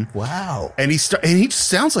described him. Wow. And he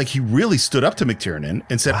sounds like he really stood up to McTiernan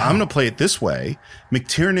and said, I'm going to play it this way.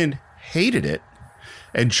 McTiernan hated it,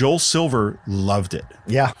 and Joel Silver loved it.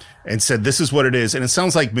 Yeah. And said, this is what it is. And it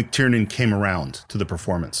sounds like McTiernan came around to the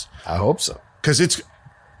performance. I hope so. Because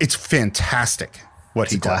it's fantastic what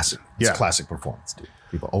he does. It's a classic performance, dude.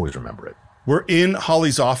 People always remember it. We're in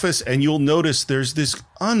Holly's office, and you'll notice there's this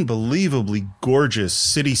unbelievably gorgeous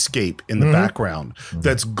cityscape in the background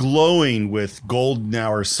that's glowing with golden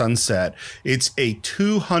hour sunset. It's a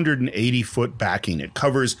 280-foot backing. It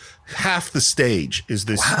covers half the stage is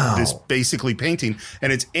this basically painting,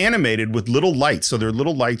 and it's animated with little lights. So there are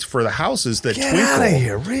little lights for the houses that Get twinkle. out of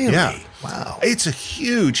here, really? Yeah. Wow. It's a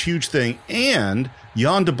huge thing. And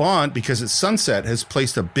Jan de Bont, because it's sunset, has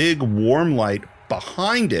placed a big warm light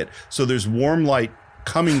behind it, so there's warm light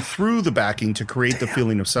coming through the backing to create the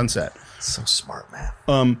feeling of sunset. So smart,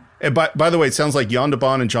 man. And by the way, it sounds like Jan de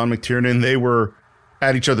Bont and John McTiernan, they were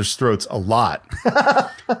at each other's throats a lot.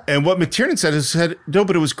 And what McTiernan said, no,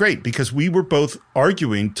 but it was great because we were both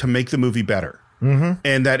arguing to make the movie better.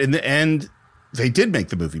 And that in the end, they did make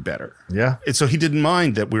the movie better. Yeah. And so he didn't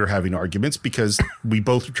mind that we were having arguments because we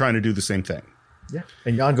both were trying to do the same thing. Yeah.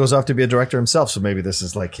 And Jan goes off to be a director himself, so maybe this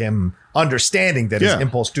is like him understanding that his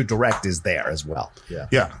impulse to direct is there as well. Yeah.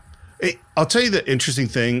 Yeah. I'll tell you the interesting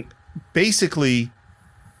thing. Basically,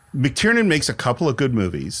 McTiernan makes a couple of good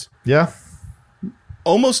movies. Yeah.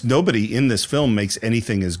 Almost nobody in this film makes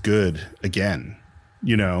anything as good again.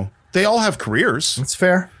 You know, they all have careers. That's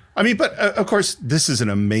fair. I mean, but of course, this is an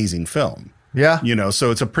amazing film. Yeah. You know,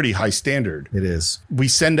 so it's a pretty high standard. It is. We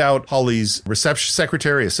send out Holly's reception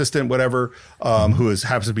secretary, assistant, whatever, who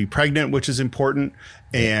happens to be pregnant, which is important.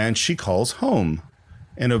 And she calls home.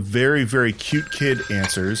 And a very, very cute kid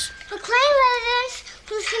answers. McLean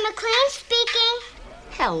residence, Lucy McLean speaking.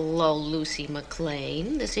 Hello, Lucy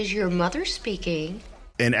McLean. This is your mother speaking.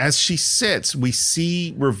 And as she sits, we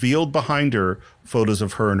see revealed behind her photos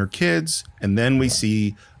of her and her kids. And then we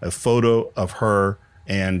see a photo of her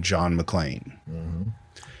and John McClane.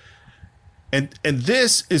 And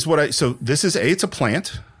this is what so this is it's a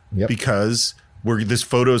plant because this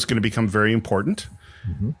photo is going to become very important.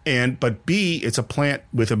 But B, it's a plant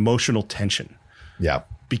with emotional tension. Yeah.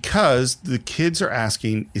 Because the kids are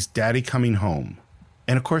asking, is daddy coming home?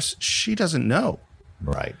 And of course, she doesn't know.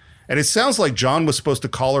 Right. And it sounds like John was supposed to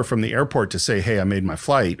call her from the airport to say, hey, I made my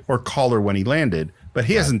flight, or call her when he landed, but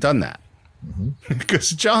he hasn't done that. Because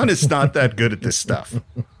John is not that good at this stuff.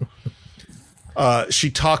 She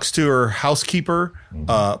talks to her housekeeper,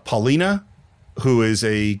 Paulina, who is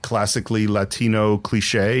a classically Latino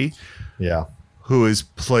cliche. Yeah. Who is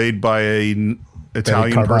played by a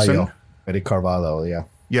Italian person. Betty Carvalho, yeah.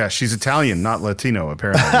 Yeah, she's Italian, not Latino,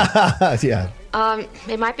 apparently. Yeah.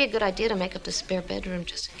 It might be a good idea to make up the spare bedroom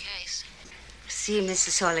just in case. See,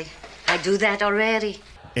 Mrs. Holly, I do that already.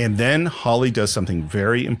 And then Holly does something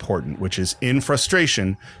very important, which is in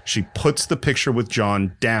frustration, she puts the picture with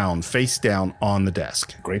John down, face down on the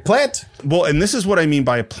desk. Great plant. Well, and this is what I mean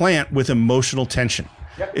by a plant with emotional tension,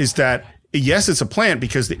 is that, yes, it's a plant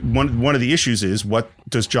because one of the issues is what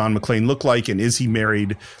does John McClane look like and is he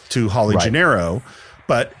married to Holly Gennaro?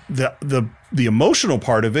 But the emotional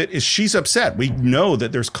part of it is she's upset. We know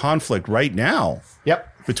that there's conflict right now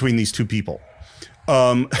between these two people.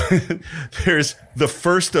 There's the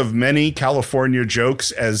first of many California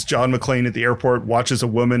jokes as John McClane at the airport watches a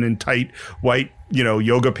woman in tight white,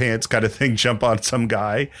 yoga pants kind of thing jump on some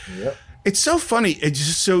guy. Yep. It's so funny. It's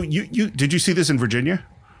just so you did you see this in Virginia?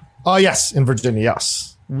 Oh, yes. In Virginia. Yes.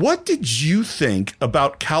 What did you think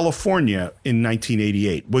about California in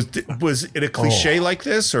 1988? Was it a cliche like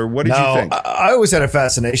this, or what did you think? I always had a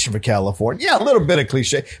fascination for California. Yeah, a little bit of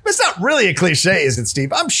cliche, but it's not really a cliche, is it,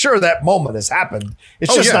 Steve? I'm sure that moment has happened.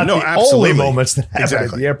 It's just not the only moments that happen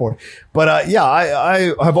at the airport. But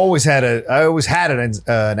I have always had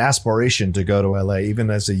an aspiration to go to LA, even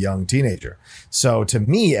as a young teenager. So to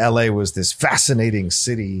me, LA was this fascinating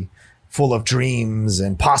city full of dreams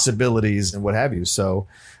and possibilities and what have you. So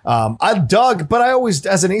I dug, but I always,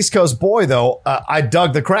 as an East Coast boy, though, I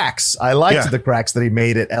dug the cracks. I liked the cracks that he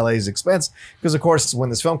made at LA's expense because, of course, when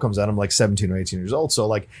this film comes out, I'm like 17 or 18 years old. So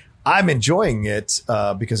like I'm enjoying it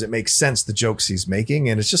because it makes sense, the jokes he's making.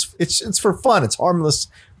 And it's for fun. It's harmless,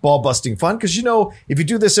 ball busting fun. Because, if you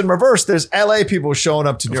do this in reverse, there's LA people showing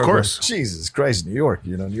up to New York. Of course. Jesus Christ, New York,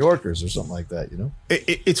 New Yorkers or something like that,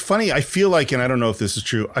 It's funny. I feel like, and I don't know if this is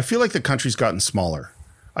true, I feel like the country's gotten smaller.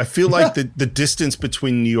 I feel like the distance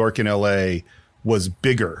between New York and LA was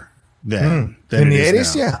bigger than in the it 80s.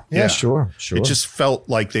 Is now. Yeah, sure. It just felt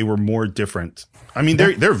like they were more different. I mean,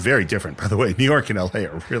 they're very different, by the way. New York and LA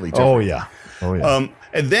are really different. Oh yeah.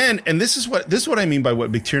 And this is what I mean by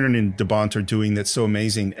what McTiernan and de Bont are doing that's so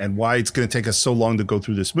amazing, and why it's going to take us so long to go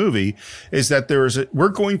through this movie is that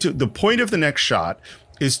the point of the next shot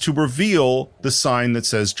is to reveal the sign that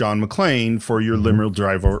says John McClane for your limo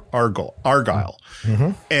driver Argyle.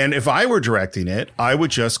 And if I were directing it, I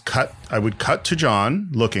would just cut to John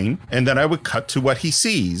looking, and then I would cut to what he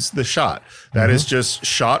sees, the shot. That is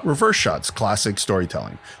just reverse shots, classic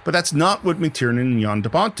storytelling. But that's not what McTiernan and Jan de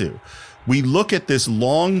Bont do. We look at this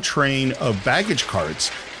long train of baggage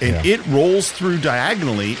carts, and it rolls through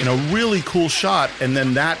diagonally in a really cool shot, and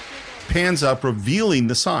then that pans up, revealing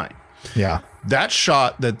the sign. Yeah. That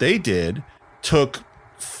shot that they did took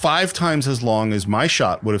 5 times as long as my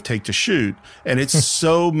shot would have taken to shoot, and it's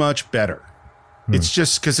so much better. It's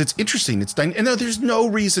just because it's interesting. And there's no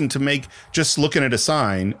reason to make just looking at a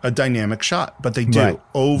sign a dynamic shot, but they do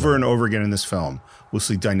over and over again in this film. We'll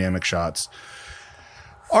see dynamic shots.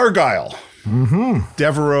 Argyle,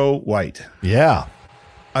 Devereaux White. Yeah.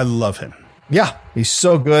 I love him. Yeah. He's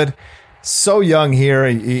so good. So young here.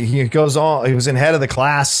 He goes on. He was in Head of the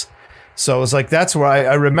Class. So it was like, that's where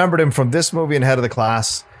I remembered him from this movie and Head of the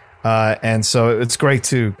Class. And so it's great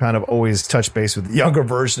to kind of always touch base with the younger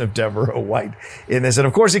version of Devereaux White in this. And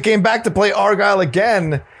of course, he came back to play Argyle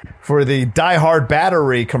again for the Die Hard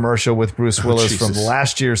Battery commercial with Bruce Willis from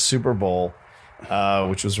last year's Super Bowl,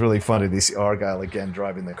 which was really funny to see Argyle again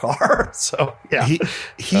driving the car. So, yeah.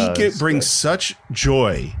 He brings such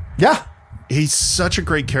joy. Yeah. He's such a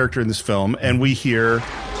great character in this film. And we hear,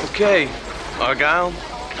 Okay, Argyle,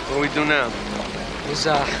 what do we do now? I was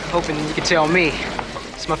hoping you could tell me.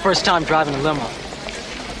 It's my first time driving a limo.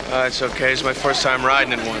 It's okay. It's my first time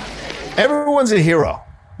riding in one. Everyone's a hero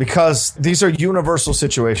because these are universal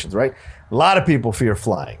situations, right? A lot of people fear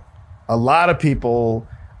flying. A lot of people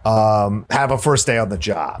have a first day on the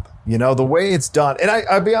job. You know, the way it's done. And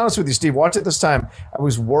I'll be honest with you, Steve, watch it this time. I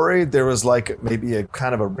was worried there was like maybe a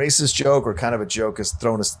kind of a racist joke or kind of a joke is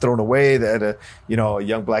thrown away at a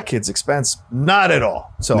young black kid's expense. Not at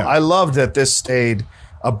all. So I loved that this stayed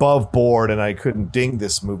above board, and I couldn't ding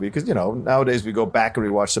this movie because, nowadays we go back and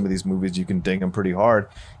rewatch some of these movies, you can ding them pretty hard.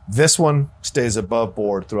 This one stays above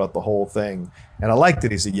board throughout the whole thing. And I like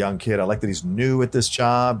that he's a young kid. I like that he's new at this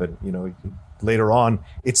job. And, later on,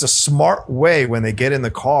 it's a smart way when they get in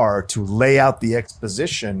the car to lay out the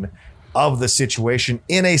exposition of the situation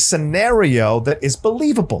in a scenario that is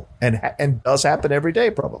believable and does happen every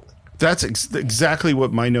day, probably. That's exactly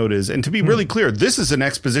what my note is. And to be really clear, this is an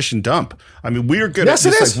exposition dump. I mean, we are good at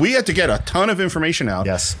this. Like, we had to get a ton of information out.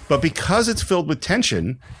 Yes. But because it's filled with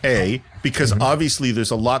tension, because obviously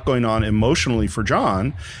there's a lot going on emotionally for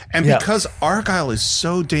John, and because Argyle is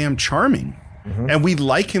so damn charming and we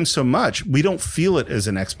like him so much, we don't feel it as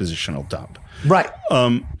an expositional dump. Right.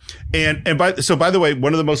 By the way,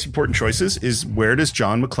 one of the most important choices is, where does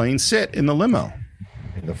John McClane sit in the limo?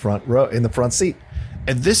 In the front row, in the front seat.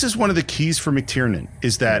 And this is one of the keys for McTiernan,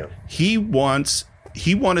 is that he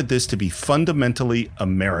wanted this to be fundamentally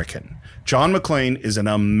American. John McClane is an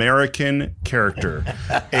American character,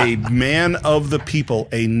 a man of the people,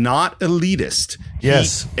 a not elitist.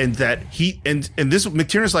 Yes. And this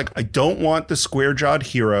McTiernan's like, I don't want the square-jawed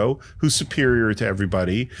hero who's superior to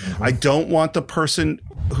everybody. I don't want the person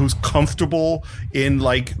who's comfortable in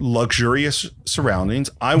like luxurious surroundings.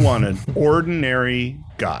 I want an ordinary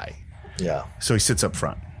guy. Yeah. So he sits up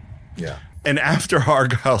front. Yeah. And after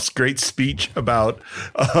Argyle's great speech about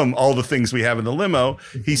all the things we have in the limo,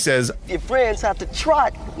 he says, your friends have to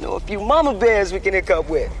trot, a few mama bears we can hook up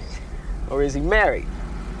with. Or is he married?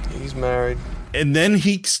 He's married. And then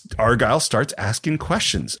Argyle starts asking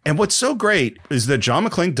questions. And what's so great is that John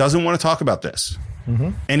McClane doesn't want to talk about this.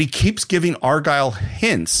 And he keeps giving Argyle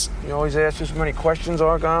hints. You always ask so many questions,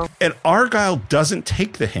 Argyle? And Argyle doesn't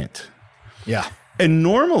take the hint. Yeah. And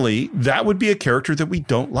normally that would be a character that we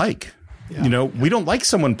don't like. Yeah. We don't like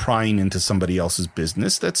someone prying into somebody else's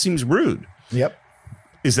business. That seems rude. Yep.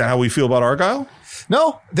 Is that how we feel about Argyle?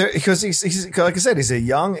 No, because he's like I said, he's a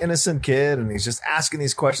young, innocent kid, and he's just asking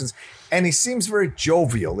these questions. And he seems very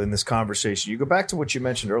jovial in this conversation. You go back to what you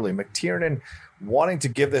mentioned earlier, McTiernan wanting to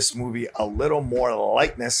give this movie a little more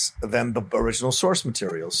lightness than the original source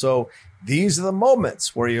material. So these are the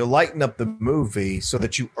moments where you lighten up the movie so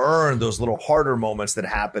that you earn those little harder moments that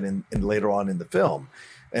happen in later on in the film.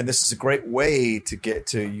 And this is a great way to get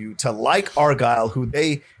to you to like Argyle, who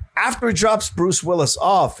after he drops Bruce Willis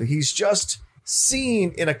off, he's just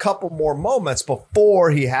seen in a couple more moments before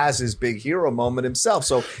he has his big hero moment himself.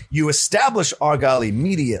 So you establish Argyle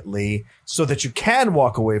immediately so that you can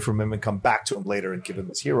walk away from him and come back to him later and give him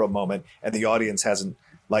his hero moment. And the audience hasn't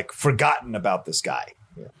forgotten about this guy.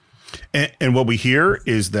 And what we hear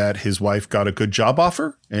is that his wife got a good job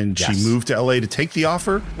offer and she moved to LA to take the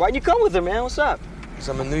offer. Why'd you come with her, man? What's up? Because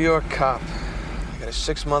I'm a New York cop. got a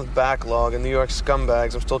 6-month backlog and New York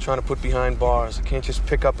scumbags I'm still trying to put behind bars. I can't just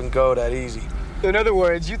pick up and go that easy. In other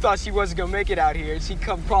words, you thought she wasn't gonna make it out here and she'd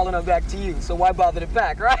come crawling up back to you, so why bother to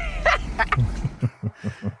pack, right?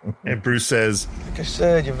 And Bruce says, Like I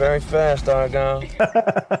said, you're very fast, Argyle.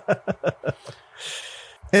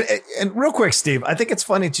 And real quick, Steve, I think it's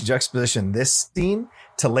funny to juxtaposition this scene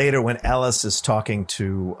to later when Ellis is talking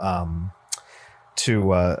to Alan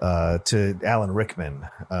Rickman,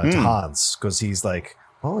 to Hans, because he's like,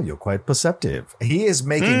 "Oh, you're quite perceptive." He is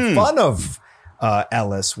making fun of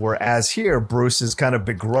Ellis, whereas here Bruce is kind of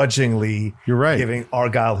begrudgingly giving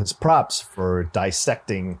Argyle his props for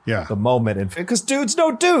dissecting the moment, and because dudes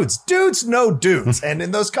know dudes, and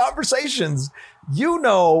in those conversations, he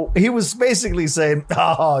was basically saying,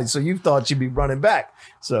 "Oh, so you thought you'd be running back?"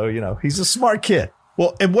 So he's a smart kid.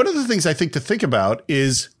 Well, and one of the things I think to think about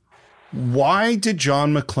is, why did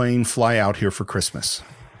John McClane fly out here for Christmas?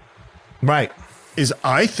 Right.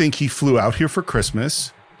 I think he flew out here for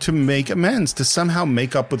Christmas to make amends, to somehow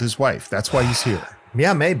make up with his wife. That's why he's here.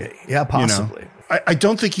 Yeah, maybe. Yeah, possibly. I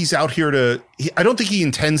don't think he's out here I don't think he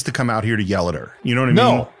intends to come out here to yell at her. You know what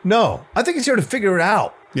I mean? No. I think he's here to figure it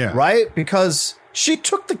out. Yeah. Right? Because she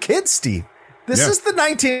took the kids, Steve. This is the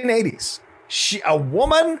 1980s. A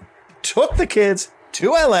woman took the kids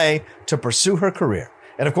to LA to pursue her career.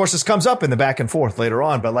 And of course, this comes up in the back and forth later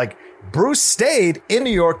on, but Bruce stayed in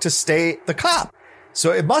New York to stay the cop.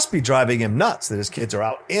 So it must be driving him nuts that his kids are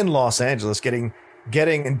out in Los Angeles getting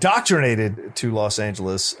indoctrinated to Los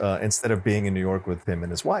Angeles instead of being in New York with him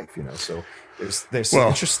and his wife, So there's an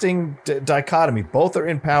interesting dichotomy. Both are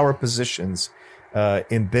in power positions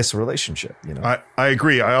in this relationship, I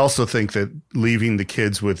agree. I also think that leaving the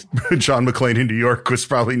kids with John McClane in New York was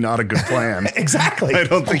probably not a good plan. Exactly. I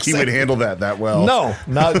don't think he would handle that well. No,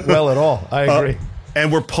 not well at all. I agree.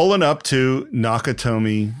 And we're pulling up to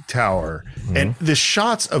Nakatomi Tower, and the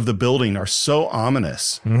shots of the building are so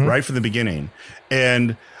ominous right from the beginning.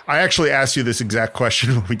 And I actually asked you this exact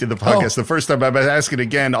question when we did the podcast the first time. I'm asking it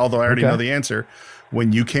again, although I already know the answer.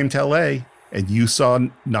 When you came to LA and you saw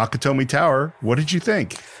Nakatomi Tower, what did you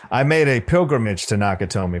think? I made a pilgrimage to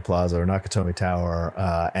Nakatomi Plaza or Nakatomi Tower,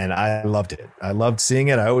 and I loved it. I loved seeing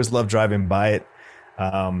it. I always loved driving by it.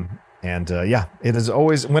 It is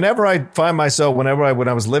always, whenever I find myself, when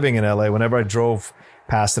I was living in LA, whenever I drove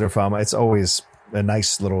past it or found it's always a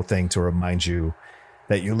nice little thing to remind you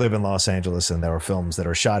that you live in Los Angeles and there are films that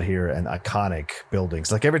are shot here and iconic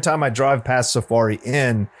buildings. Like every time I drive past Safari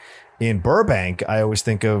Inn in Burbank, I always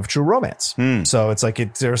think of True Romance. So it's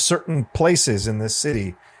like there are certain places in this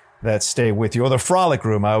city that stay with you. Or the Frolic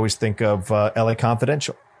Room, I always think of LA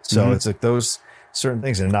Confidential. So it's like those certain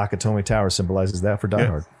things, and Nakatomi Tower symbolizes that for Die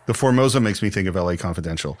Hard. The Formosa makes me think of LA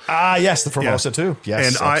Confidential. Ah, yes, the Formosa too. Yes,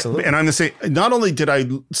 and absolutely. I'm the same. Not only did I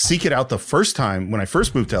seek it out the first time when I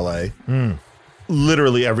first moved to LA,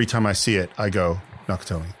 literally every time I see it, I go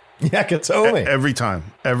Nakatomi. Nakatomi. Every time,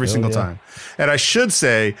 every single time. And I should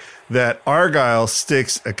say that Argyle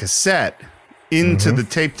sticks a cassette into the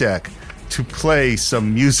tape deck to play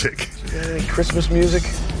some music. Any Christmas music?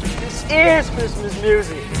 This is Christmas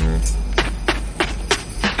music.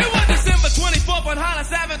 December 24th on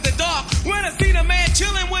Hollis Ave at the dark, when I seen a man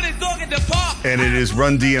chilling with his dog at the park. And it is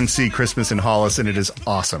Run DMC Christmas in Hollis, and it is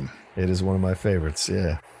awesome. It is one of my favorites,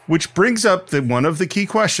 yeah. Which brings up one of the key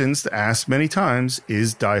questions asked many times,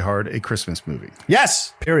 is Die Hard a Christmas movie?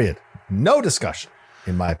 Yes, period. No discussion,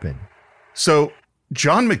 in my opinion. So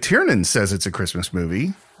John McTiernan says it's a Christmas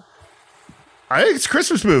movie. I think it's a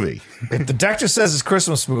Christmas movie. If the doctor says it's a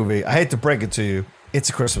Christmas movie, I hate to break it to you, it's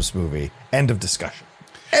a Christmas movie. End of discussion.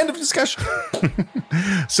 End of discussion.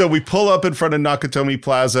 So we pull up in front of Nakatomi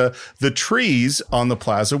Plaza. The trees on the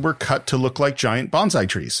plaza were cut to look like giant bonsai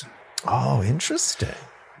trees. Oh, interesting.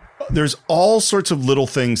 There's all sorts of little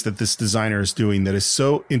things that this designer is doing that is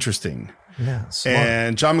so interesting. Yeah, smart.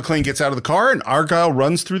 And John McClane gets out of the car and Argyle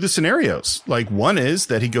runs through the scenarios. Like one is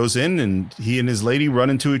that he goes in and he and his lady run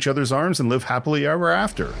into each other's arms and live happily ever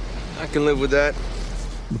after. I can live with that.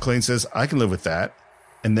 McClane says, I can live with that.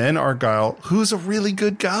 And then Argyle, who's a really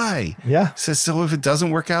good guy, says, so if it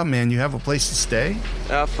doesn't work out, man, you have a place to stay?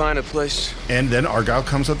 I'll find a place. And then Argyle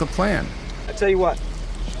comes with a plan. I tell you what,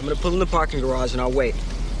 I'm gonna pull in the parking garage and I'll wait.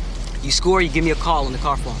 You score, you give me a call on the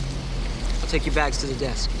car phone. I'll take your bags to the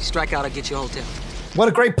desk. You strike out, I'll get you a hotel. What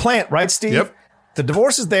a great plant, right, Steve? Yep. The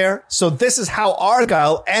divorce is there, so this is how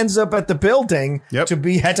Argyle ends up at the building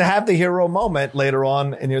to have the hero moment later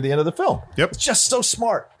on and near the end of the film. Yep. It's just so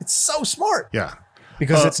smart. It's so smart. Yeah.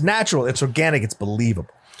 Because it's natural, it's organic, it's believable.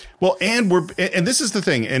 Well, and this is the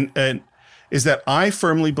thing, and is that I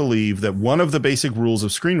firmly believe that one of the basic rules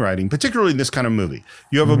of screenwriting, particularly in this kind of movie,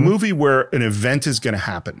 you have a movie where an event is going to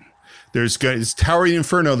happen. It's towering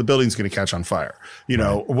inferno, the building's going to catch on fire. You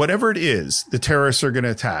know, whatever it is, the terrorists are going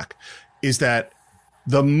to attack, is that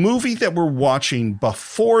the movie that we're watching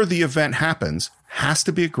before the event happens has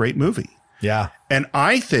to be a great movie. Yeah. And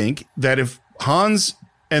I think that if Hans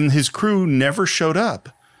and his crew never showed up,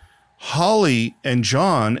 Holly and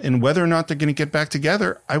John, and whether or not they're going to get back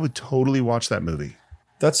together, I would totally watch that movie.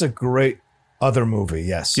 That's a great other movie.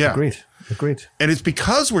 Yes. Yeah. Agreed. And it's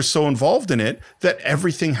because we're so involved in it that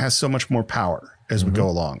everything has so much more power as we go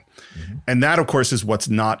along. And that, of course, is what's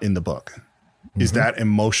not in the book, is that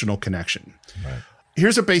emotional connection. Right.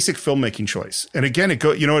 Here's a basic filmmaking choice. And again, it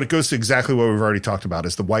goes to exactly what we've already talked about,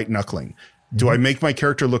 is the white knuckling. Do I make my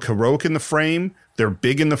character look heroic in the frame? They're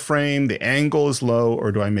big in the frame. The angle is low.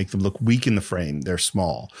 Or do I make them look weak in the frame? They're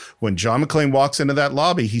small. When John McClane walks into that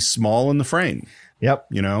lobby, he's small in the frame. Yep.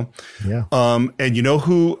 You know? Yeah. And you know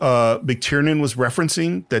who McTiernan was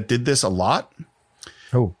referencing that did this a lot?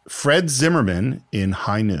 Who? Fred Zimmerman in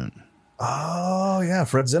High Noon. Oh, yeah.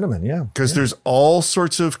 Fred Zinnemann. Yeah. Because there's all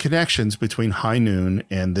sorts of connections between High Noon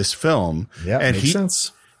and this film. Yeah. And makes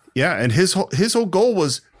sense. Yeah. And his whole goal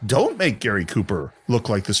was, don't make Gary Cooper look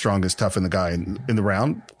like the strongest, tough in the guy in the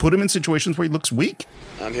round. Put him in situations where he looks weak.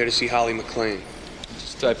 I'm here to see Holly McClane.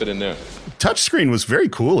 Just type it in there. Touchscreen was very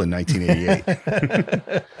cool in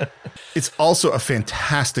 1988. It's also a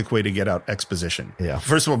fantastic way to get out exposition. Yeah.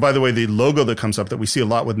 First of all, by the way, the logo that comes up that we see a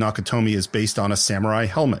lot with Nakatomi is based on a samurai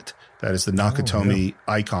helmet. That is the Nakatomi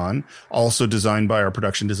icon, also designed by our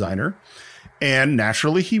production designer. And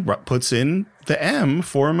naturally, he puts in the M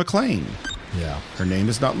for McClane. Yeah. Her name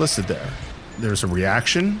is not listed there. There's a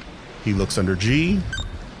reaction. He looks under G,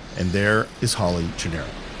 and there is Holly Gennaro.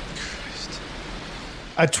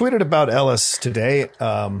 I tweeted about Ellis today,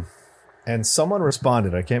 and someone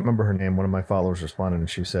responded. I can't remember her name. One of my followers responded, and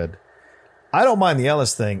she said, I don't mind the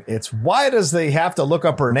Ellis thing. It's why does they have to look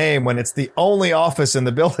up her name when it's the only office in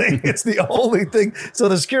the building? It's the only thing. So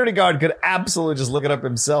the security guard could absolutely just look it up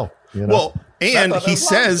himself. You know? Well, and he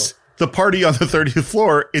says the party on the 30th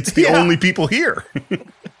floor, it's the only people here.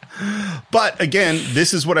 But again,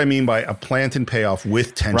 this is what I mean by a plant and payoff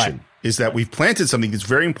with tension, is that we've planted something that's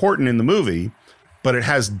very important in the movie, but it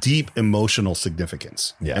has deep emotional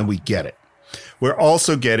significance, and we get it. We're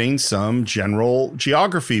also getting some general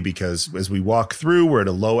geography because as we walk through, we're at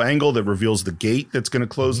a low angle that reveals the gate that's going to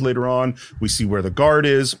close later on. We see where the guard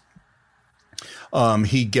is.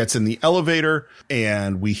 He gets in the elevator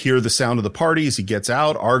and we hear the sound of the party as he gets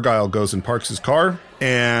out. Argyle goes and parks his car,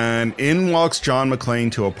 and in walks John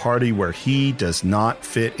McClane to a party where he does not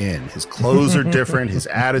fit in. His clothes are different. His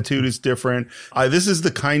attitude is different. This is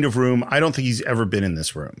the kind of room, I don't think he's ever been in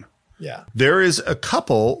this room. Yeah. There is a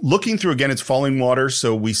couple looking through, again, it's falling water.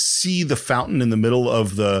 So we see the fountain in the middle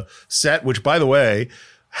of the set, which, by the way,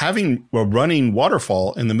 having a running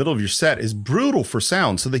waterfall in the middle of your set is brutal for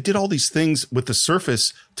sound. So they did all these things with the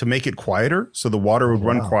surface to make it quieter. So the water would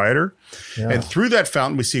run quieter. Yeah. And through that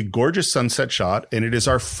fountain, we see a gorgeous sunset shot. And it is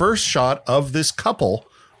our first shot of this couple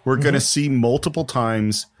we're going to see multiple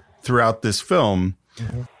times throughout this film.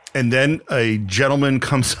 And then a gentleman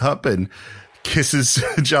comes up and kisses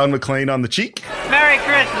John McClane on the cheek. Merry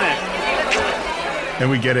Christmas. And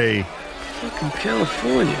we get a fucking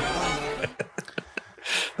California.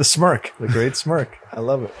 The smirk, the great smirk. I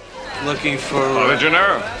love it. Looking for Holly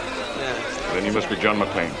Gennaro. Yeah. Then you must be John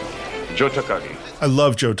McClane. Joe Takagi. I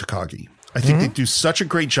love Joe Takagi. I think they do such a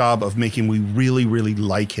great job of making we really, really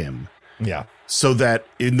like him. Yeah. So that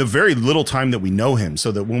in the very little time that we know him,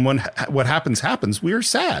 so that when what happens, we are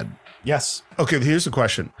sad. Yes. Okay, here's the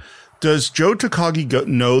question. Does Joe Takagi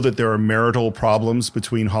know that there are marital problems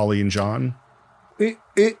between Holly and John?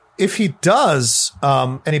 If he does,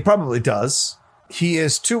 and he probably does, he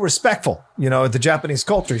is too respectful. You know, the Japanese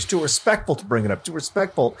culture, he's too respectful to bring it up, too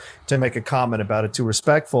respectful to make a comment about it, too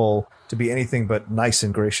respectful to be anything but nice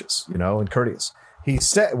and gracious, you know, and courteous. He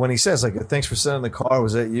said, when he says, like, thanks for sending the car,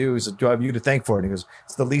 was that you? He said, do I have you to thank for it? And he goes,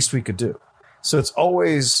 it's the least we could do. So it's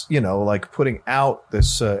always, you know, like putting out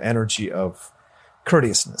this energy of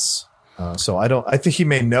courteousness. So I think he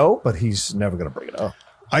may know, but he's never going to bring it up.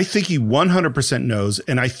 I think he 100% knows.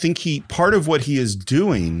 And I think part of what he is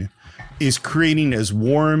doing is creating as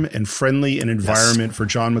warm and friendly an environment for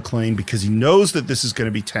John McClane, because he knows that this is going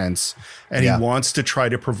to be tense and he wants to try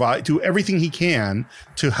to do everything he can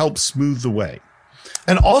to help smooth the way.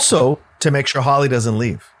 And also to make sure Holly doesn't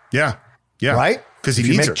leave. Yeah. Yeah. Right? Because if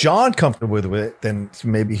he you needs make her. John comfortable with it, then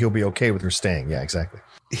maybe he'll be okay with her staying. Yeah, exactly.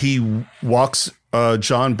 He walks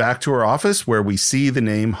John back to her office where we see the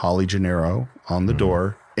name Holly Gennaro on the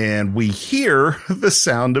door. And we hear the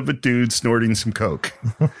sound of a dude snorting some coke.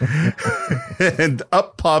 And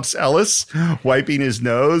up pops Ellis, wiping his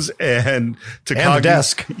nose, and Takagi. And the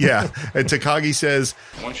desk. Yeah. And Takagi says,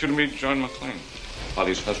 I want you to meet John McClane,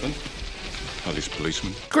 Holly's husband, Holly's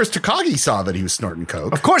policeman. of course, Takagi saw that he was snorting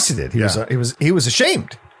coke. Of course he did. He was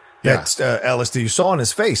ashamed. Yeah. That Ellis, you saw on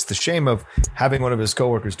his face the shame of having one of his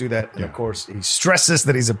coworkers do that. And of course, he stresses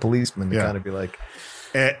that he's a policeman to kind of be like,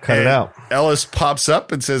 cut it out. Ellis pops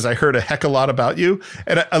up and says, I heard a heck a lot about you.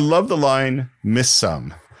 And I love the line, miss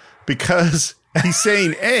some, because he's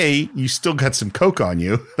saying, A, you still got some coke on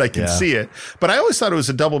you. I can see it. But I always thought it was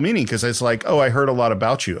a double meaning because it's like, oh, I heard a lot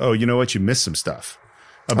about you. Oh, you know what? You missed some stuff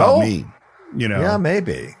about me. You know? Yeah,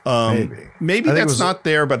 maybe. Maybe that's not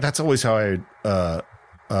there, but that's always how I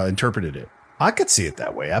interpreted it. I could see it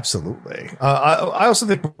that way. Absolutely. I also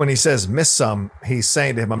think when he says miss some, he's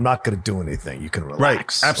saying to him, I'm not going to do anything. You can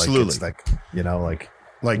relax. Right. Absolutely. Like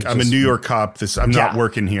I'm a New York cop. I'm not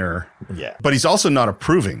working here. Yeah. But he's also not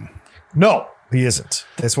approving. No, he isn't.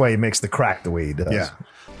 That's why he makes the crack the way he does. Yeah.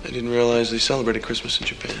 I didn't realize they celebrated Christmas in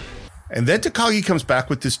Japan. And then Takagi comes back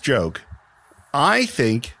with this joke. I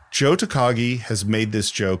think Joe Takagi has made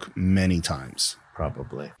this joke many times.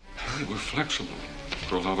 Probably. We're flexible.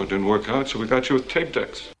 Pearl Harbor didn't work out, so we got you with tape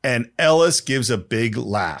decks. And Ellis gives a big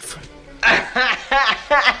laugh.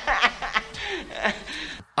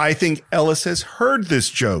 I think Ellis has heard this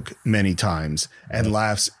joke many times and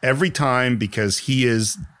laughs every time because he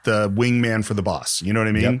is the wingman for the boss. You know what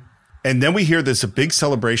I mean? Yep. And then we hear this a big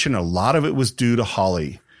celebration. A lot of it was due to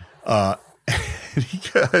Holly. And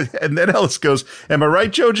then Ellis goes, am I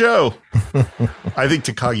right, JoJo? I think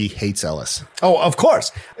Takagi hates Ellis. Oh, of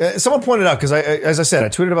course. Someone pointed out, because as I said, I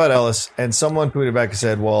tweeted about Ellis, and someone tweeted back and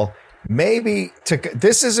said, well, maybe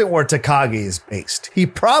this isn't where Takagi is based. He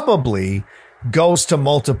probably goes to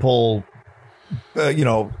multiple,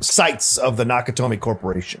 sites of the Nakatomi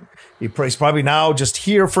Corporation. He's probably now just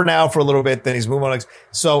here for a little bit, then he's moving on.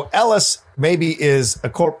 So Ellis maybe is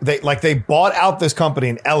they bought out this company,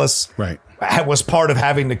 and Ellis was part of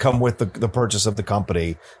having to come with the purchase of the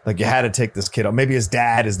company. Like, you had to take this kid on. Maybe his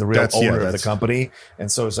dad is the real owner of the company.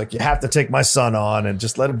 And so it's like, you have to take my son on and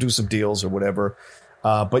just let him do some deals or whatever.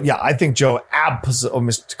 But yeah, I think Mr.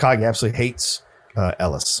 Takagi absolutely hates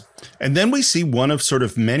Ellis. And then we see one of sort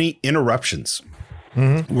of many interruptions.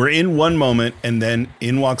 Mm-hmm. We're in one moment, and then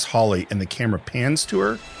in walks Holly, and the camera pans to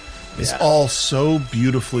her. It's all so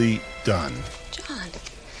beautifully done. John.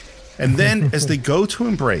 And then as they go to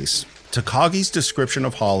embrace, Takagi's description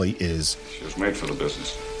of Holly is, she was made for the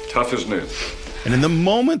business. Tough as nails. And in the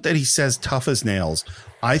moment that he says tough as nails,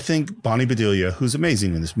 I think Bonnie Bedelia, who's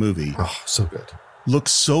amazing in this movie, so good,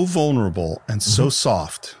 looks so vulnerable and so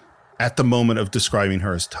soft at the moment of describing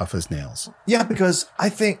her as tough as nails. Yeah, because I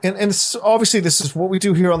think, and obviously this is what we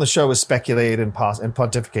do here on the show, is speculate and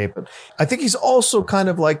pontificate, but I think he's also kind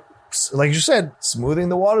of like you said, smoothing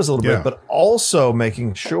the waters a little bit, but also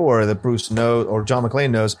making sure that Bruce knows, or John McClane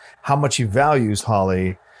knows, how much he values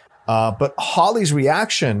Holly. But Holly's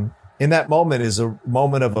reaction in that moment is a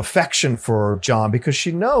moment of affection for John, because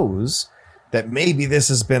she knows that maybe this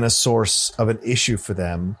has been a source of an issue for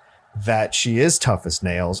them, that she is tough as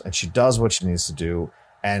nails and she does what she needs to do,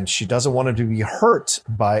 and she doesn't want him to be hurt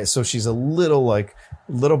by it. So she's a little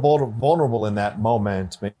vulnerable in that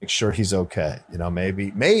moment to make sure he's okay.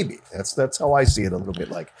 Maybe that's how I see it a little bit.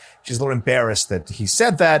 Like, she's a little embarrassed that he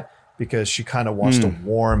said that, because she kind of wants to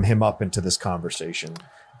warm him up into this conversation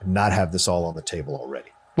and not have this all on the table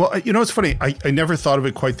already. Well, it's funny. I never thought of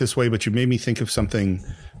it quite this way, but you made me think of something,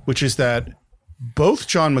 which is that both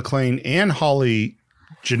John McClane and Holly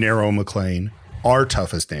Gennaro McClane are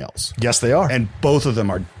tough as nails. Yes, they are. And both of them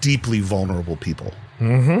are deeply vulnerable people.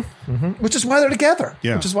 Mm-hmm. Mm-hmm. Which is why they're together.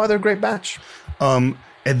 Yeah. Which is why they're a great match. And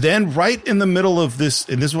then right in the middle of this,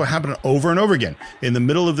 and this is what happened over and over again, in the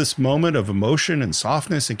middle of this moment of emotion and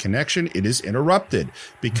softness and connection, it is interrupted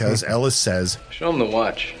because Ellis says, show him the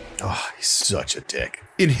watch. Oh, he's such a dick.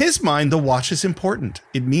 In his mind, the watch is important.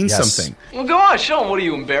 It means something. Well, go on, show him. What, are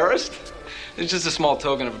you embarrassed? It's just a small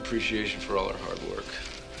token of appreciation for all our hard work.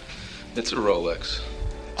 It's a Rolex.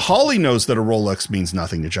 Holly knows that a Rolex means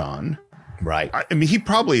nothing to John. Right. I mean, he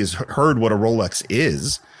probably has heard what a Rolex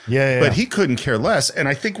is. Yeah. But he couldn't care less. And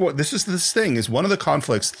I think this thing is one of the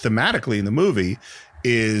conflicts thematically in the movie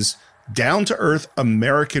is down to earth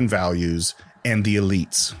American values and the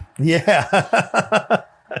elites. Yeah.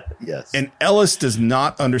 Yes. And Ellis does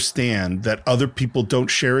not understand that other people don't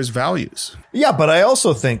share his values. Yeah, but I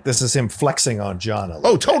also think this is him flexing on John a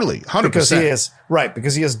little bit. Totally. 100%.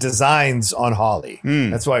 Because he has designs on Holly.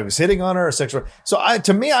 That's why he was hitting on her, sexual. So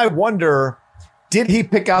to me, I wonder, did he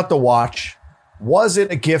pick out the watch Was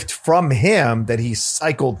it a gift from him that he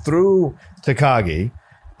cycled through Takagi?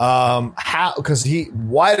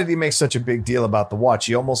 Why did he make such a big deal about the watch?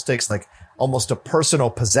 He almost takes like almost a personal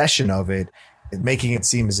possession of it, and making it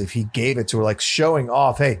seem as if he gave it to her, like showing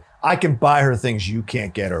off, hey, I can buy her things you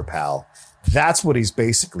can't get her, pal. That's what he's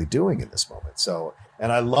basically doing in this moment. So,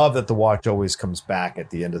 and I love that the watch always comes back at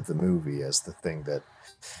the end of the movie as the thing that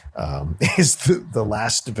is the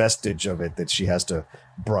last vestige of it that she has to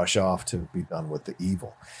brush off to be done with the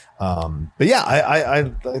evil. But yeah,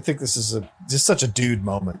 I think this is just such a dude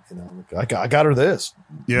moment. You know, I got her this.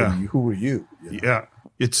 Yeah. Who are you? You know? Yeah.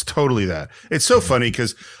 It's totally that. It's so funny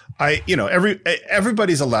because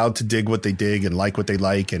everybody's allowed to dig what they dig and like what they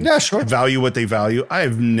like and value what they value. I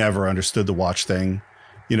have never understood the watch thing.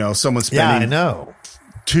 You know, someone spending $2,000,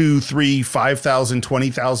 $3,000, $5,000,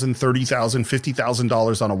 $20,000, $30,000,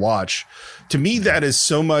 $50,000 on a watch. To me, that is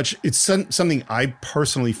so much. It's something I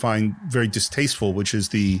personally find very distasteful, which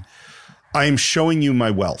is I am showing you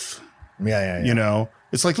my wealth. Yeah. You know,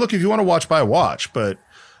 it's like, look, if you want a watch, buy a watch, but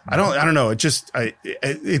I don't know. It's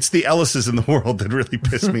the Ellises in the world that really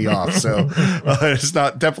piss me off. So it's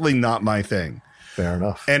definitely not my thing. Fair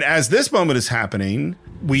enough. And as this moment is happening,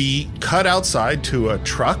 we cut outside to a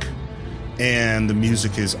truck and the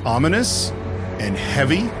music is ominous and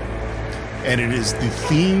heavy. And it is the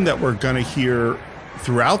theme that we're going to hear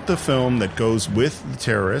throughout the film that goes with the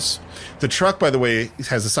terrorists. The truck, by the way,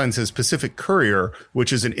 has a sign that says Pacific Courier,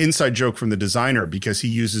 which is an inside joke from the designer because he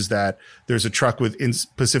uses that. There's a truck with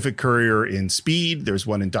Pacific Courier in Speed. There's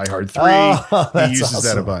one in Die Hard 3. He uses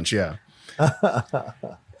that a bunch. Yeah.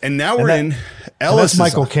 And now we're in Ellis. That's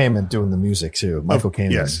Michael Kamen doing the music too. Michael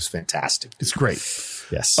Kamen is fantastic. It's great.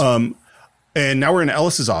 Yes. And now we're in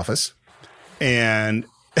Ellis's office, and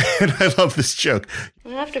I love this joke. I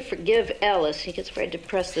have to forgive Ellis. He gets very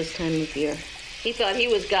depressed this time of year. He thought he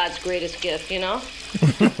was God's greatest gift, you know?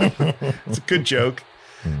 It's a good joke.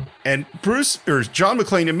 And John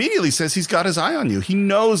McClane immediately says he's got his eye on you. He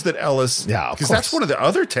knows that Ellis, because that's one of the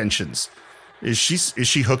other tensions. Is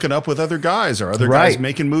she hooking up with other guys or other guys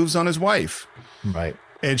making moves on his wife? Right.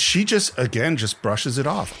 And she just brushes it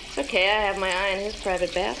off. It's okay, I have my eye on his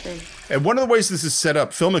private bathroom. And one of the ways this is set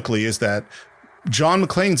up filmically is that John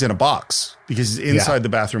McClane's in a box because he's inside the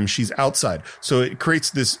bathroom. She's outside. So it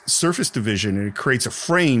creates this surface division and it creates a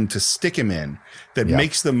frame to stick him in that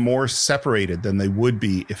makes them more separated than they would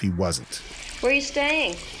be if he wasn't. Where are you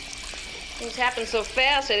staying? Things happen so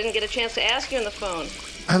fast, I didn't get a chance to ask you on the phone.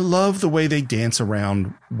 I love the way they dance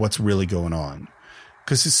around what's really going on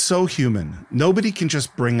because it's so human. Nobody can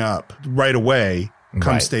just bring up right away,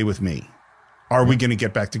 come stay with me. Are we going to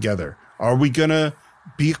get back together? Are we going to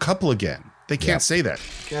be a couple again? They can't say that.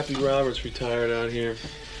 Cappy Roberts retired out here.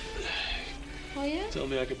 Oh, yeah? Told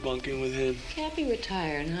me I could bunk in with him. Cappy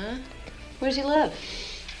retired, huh? Where's he live?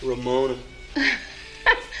 Ramona.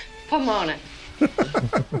 Pomona.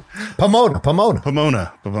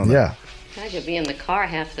 Pomona. Yeah. God, you'll be in the car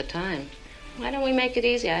half the time. Why don't we make it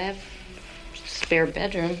easy? I have a spare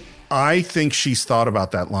bedroom. I think she's thought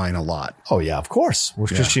about that line a lot. Oh, yeah, of course.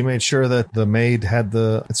 Because she made sure that the maid had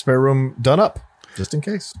the spare room done up. Just in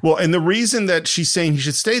case. Well, and the reason that she's saying he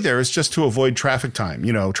should stay there is just to avoid traffic time,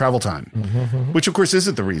 travel time, which of course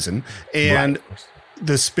isn't the reason. And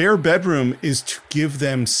the spare bedroom is to give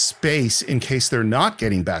them space in case they're not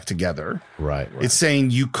getting back together. Right. It's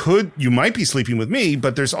saying you might be sleeping with me,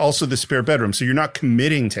 but there's also the spare bedroom. So you're not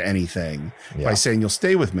committing to anything by saying you'll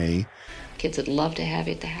stay with me. Kids would love to have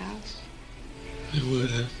you at the house. They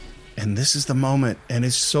would have. And this is the moment. And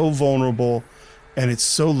it's so vulnerable. And it's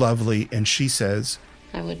so lovely. And she says,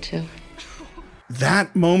 I would too.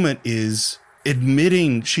 That moment is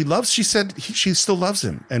admitting she said she still loves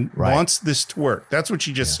him and wants this to work. That's what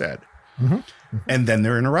she just said. And then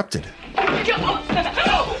they're interrupted.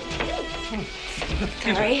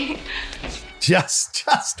 Sorry.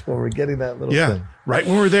 Just when we're getting that little thing. Right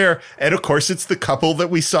when we're there. And of course, it's the couple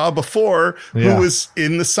that we saw before who was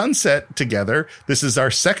in the sunset together. This is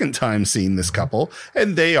our second time seeing this couple,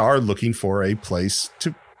 and they are looking for a place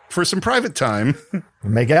for some private time.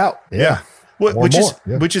 Make out. Yeah.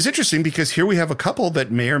 Which is interesting because here we have a couple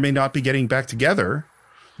that may or may not be getting back together.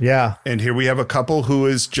 Yeah. And here we have a couple who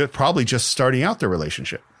is probably just starting out their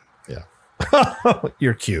relationship. Yeah.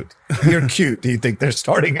 You're cute. You're cute. Do you think they're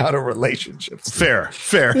starting out a relationship? Fair.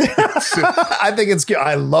 I think it's cute.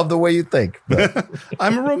 I love the way you think.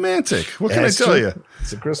 I'm a romantic. What can I tell you?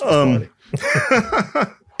 It's a Christmas party.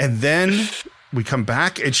 And then we come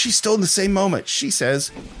back and she's still in the same moment. She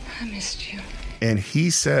says, I missed you. And he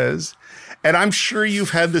says, and I'm sure you've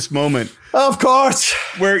had this moment. Of course.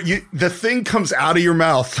 Where the thing comes out of your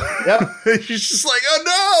mouth. Yep. You're just like,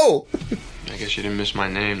 oh no. I guess Guess you didn't miss my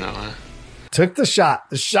name, though, huh? Took the shot.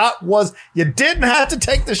 The shot was, you didn't have to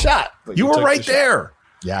take the shot. But You were took right the shot. there.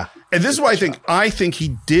 Yeah. And this is why I think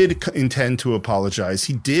he did intend to apologize.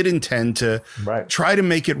 He did intend to try to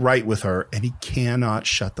make it right with her, and he cannot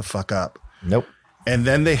shut the fuck up. Nope. And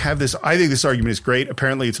then they have this, I think this argument is great.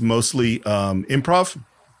 Apparently it's mostly improv.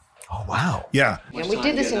 Oh, wow. Yeah. And we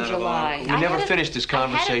did this in July. We never finished this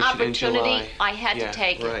conversation in July. I had to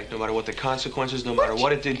take it. Right. No matter what the consequences, no matter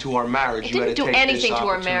what it did to our marriage, It you had didn't to do take anything this to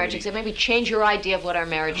our marriage opportunity. except maybe change your idea of what our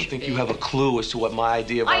marriage I should think be. you have a clue as to what my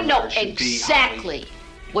idea of our I know marriage should be. exactly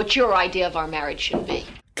what your idea of our marriage should be.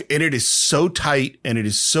 And it is so tight and it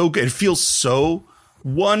is so good. It feels so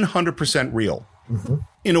 100% real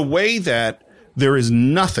in a way that there is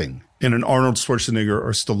nothing in an Arnold Schwarzenegger or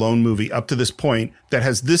Stallone movie up to this point that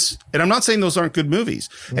has this. And I'm not saying those aren't good movies.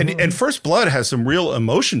 And First Blood has some real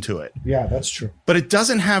emotion to it. Yeah, that's true. But it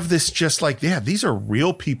doesn't have this just like, yeah, these are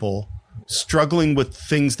real people struggling with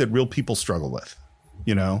things that real people struggle with.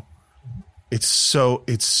 You know, it's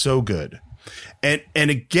so good. And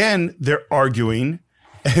again, they're arguing,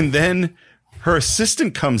 and then her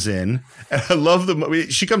assistant comes in, and I love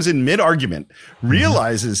she comes in mid-argument,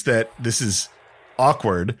 realizes that this is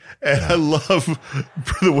awkward, and I love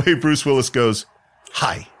the way Bruce Willis goes,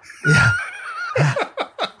 "Hi."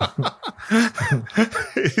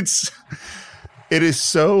 It is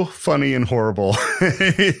so funny and horrible.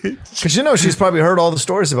 Because she's probably heard all the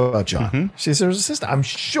stories about John. She's her assistant. I'm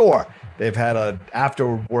sure they've had a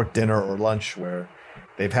after work dinner or lunch where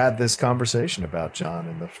they've had this conversation about John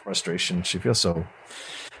and the frustration she feels. So,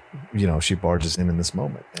 she barges in this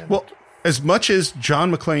moment. And well, as much as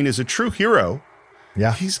John McClane is a true hero,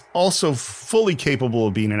 he's also fully capable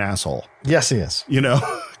of being an asshole. Yes, he is.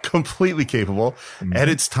 Completely capable. And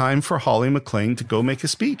it's time for Holly McClane to go make a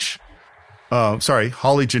speech.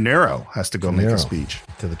 Holly Gennaro has to go make a speech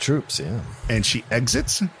to the troops. Yeah. And she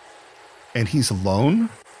exits and he's alone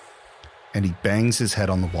and he bangs his head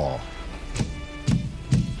on the wall.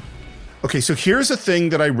 Okay. So here's a thing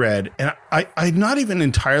that I read, and I'm not even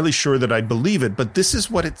entirely sure that I believe it, but this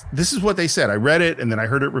is what they said. I read it and then I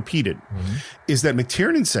heard it repeated, is that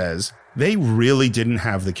McTiernan says they really didn't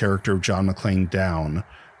have the character of John McClane down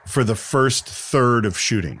for the first third of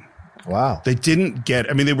shooting. Wow. They didn't get,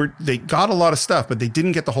 they got a lot of stuff, but they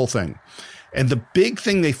didn't get the whole thing. And the big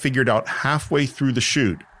thing they figured out halfway through the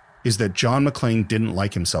shoot is that John McClane didn't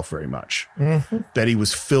like himself very much, that he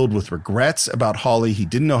was filled with regrets about Holly. He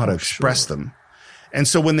didn't know how to express them. And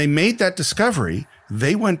so when they made that discovery,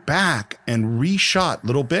 they went back and reshot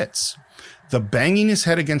little bits. The banging his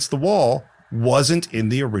head against the wall wasn't in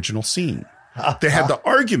the original scene. They had the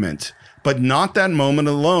argument, but not that moment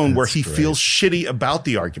alone where he feels shitty about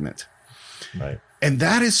the argument. Right. And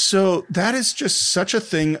that is just such a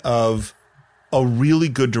thing of a really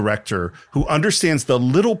good director who understands the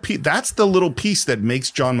little piece. That's the little piece that makes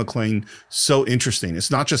John McClane so interesting. It's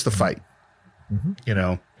not just the fight,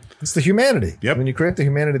 It's the humanity. Yep. When you create the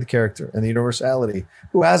humanity of the character and the universality,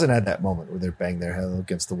 who hasn't had that moment where they're banging their head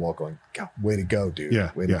against the wall going, God, way to go, dude.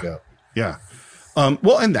 Yeah. Way to go. Yeah.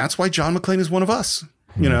 Well, and that's why John McClane is one of us,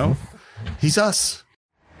 he's us.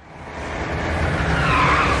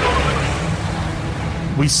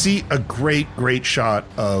 We see a great shot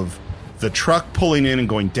of the truck pulling in and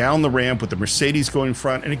going down the ramp with the Mercedes going in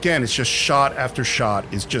front. And again, it's just shot after shot.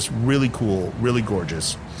 It's just really cool, really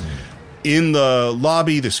gorgeous. In the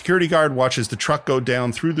lobby, the security guard watches the truck go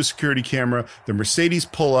down through the security camera. The Mercedes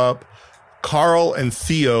pull up. Carl and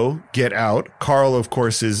Theo get out. Carl, of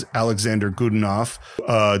course, is Alexander Godunov,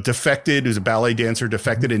 defected, who's a ballet dancer,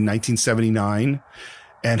 defected in 1979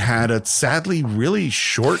 and had a sadly really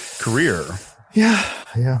short career. Yeah.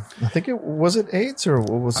 I think was it AIDS or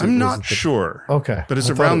what was it? I'm not sure. Okay. But it's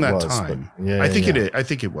around that time. I think it is. I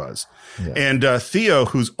think it was. Yeah. And Theo,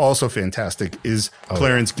 who's also fantastic, is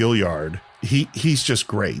Clarence Gilliard. He's just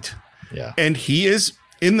great. Yeah. And he is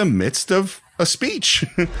in the midst of a speech.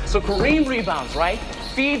 So Kareem rebounds, right?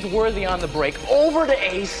 Feeds Worthy on the break, over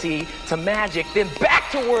to AC, to Magic, then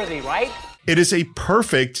back to Worthy, right? It is a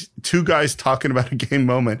perfect two guys talking about a game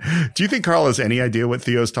moment. Do you think Carl has any idea what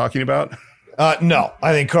Theo's talking about? No,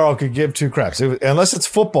 I think Carl could give two craps. Unless it's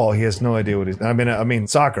football, he has no idea what he's. I mean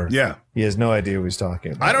soccer. Yeah, he has no idea what he's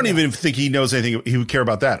talking about. I don't even think he knows anything. He would care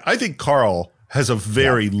about that. I think Carl has a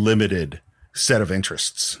very limited set of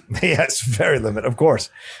interests. Yes, very limited, of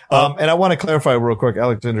course. And I want to clarify real quick,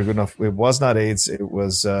 Alexander Godunov. It was not AIDS. It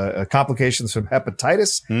was complications from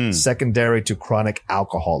hepatitis, secondary to chronic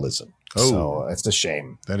alcoholism. Oh, so it's a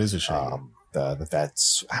shame. That is a shame.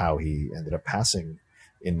 That's how he ended up passing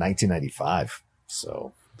in 1995.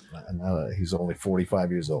 So And he's only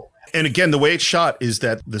 45 years old. And again, the way it's shot is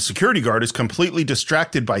that the security guard is completely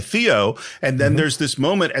distracted by Theo. And then there's this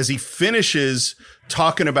moment as he finishes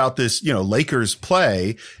talking about this, Lakers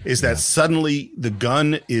play, is that suddenly the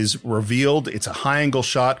gun is revealed. It's a high angle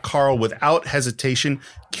shot. Carl, without hesitation,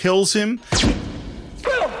 kills him.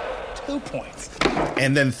 Boom! 2 points.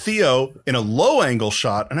 And then Theo, in a low angle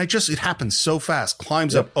shot, and it happens so fast,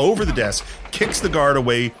 climbs up over the desk, kicks the guard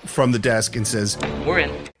away from the desk and says, "We're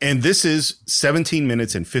in." And this is 17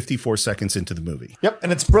 minutes and 54 seconds into the movie. Yep.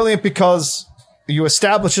 And it's brilliant because you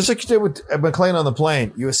establish, just like you did with McClane on the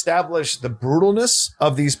plane, you establish the brutalness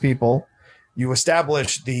of these people. You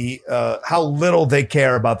establish the how little they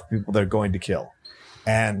care about the people they're going to kill.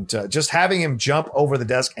 And just having him jump over the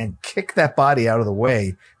desk and kick that body out of the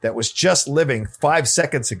way that was just living 5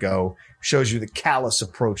 seconds ago shows you the callous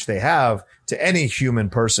approach they have to any human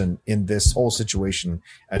person in this whole situation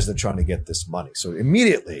as they're trying to get this money. So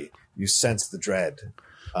immediately you sense the dread.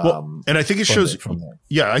 And I think it shows,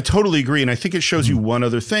 I totally agree. And I think it shows you one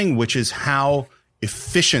other thing, which is how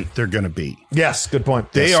efficient they're going to be. Yes, good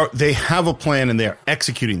point. They have a plan and they are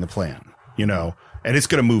executing the plan, and it's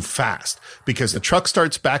going to move fast because the truck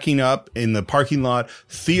starts backing up in the parking lot.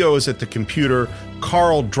 Theo is at the computer.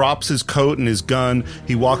 Carl drops his coat and his gun.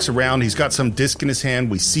 He walks around. He's got some disc in his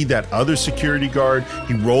hand. We see that other security guard.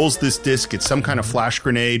 He rolls this disc. It's some kind of flash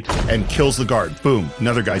grenade and kills the guard. Boom.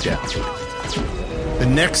 Another guy down. The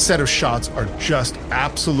next set of shots are just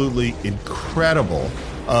absolutely incredible,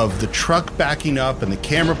 of the truck backing up and the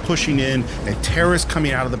camera pushing in and terrorists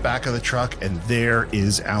coming out of the back of the truck. And there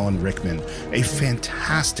is Alan Rickman, a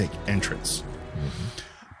fantastic entrance.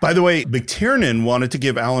 By the way, McTiernan wanted to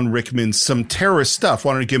give Alan Rickman some terrorist stuff,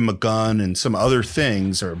 wanted to give him a gun and some other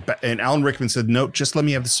things. And Alan Rickman said, no, just let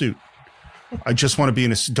me have the suit. I just want to be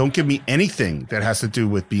in a suit. Don't give me anything that has to do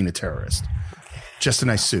with being a terrorist. Just a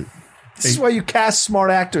nice suit. This is why you cast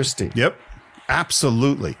smart actors, Steve. Yep.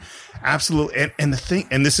 Absolutely. Absolutely. And the thing,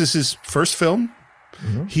 and this is his first film.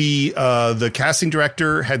 He, the casting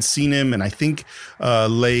director had seen him and I think,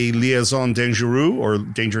 Les Liaisons Dangereux or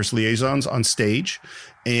Dangerous Liaisons on stage.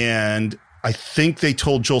 And I think they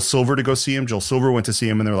told Joel Silver to go see him. Joel Silver went to see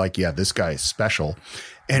him and they're like, yeah, this guy is special.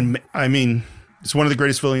 And I mean, it's one of the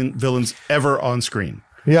greatest villains ever on screen.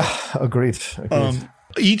 Yeah, agreed.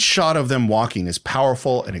 Each shot of them walking is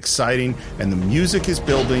powerful and exciting, and the music is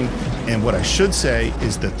building. And what I should say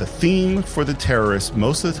is that the theme for the terrorists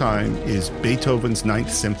most of the time is Beethoven's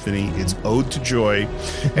Ninth Symphony. It's Ode to Joy.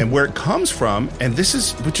 And where it comes from, and this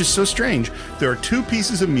is, which is so strange, there are two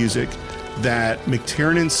pieces of music that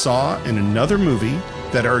McTiernan saw in another movie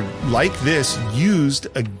that are like this, used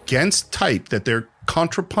against type, that they're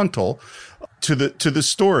contrapuntal to the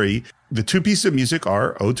story. The two pieces of music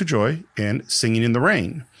are Ode to Joy and Singing in the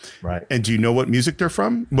Rain. Right. And do you know what music they're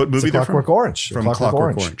from? What movie they're from? Clockwork Orange. From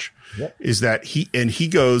Clockwork Orange. Yep. Is that he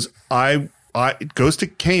goes, it goes to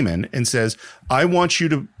Kamen and says, I want you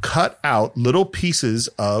to cut out little pieces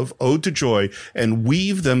of Ode to Joy and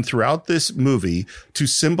weave them throughout this movie to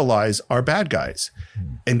symbolize our bad guys.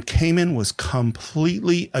 And Kamen was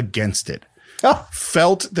completely against it.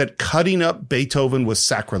 Felt that cutting up Beethoven was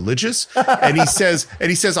sacrilegious. And he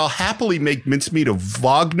says, I'll happily make mincemeat of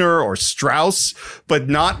Wagner or Strauss, but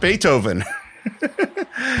not Beethoven.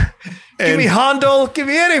 Give me Handel, give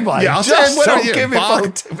me anybody. Yeah, give me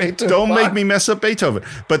Beethoven. Don't make me mess up Beethoven.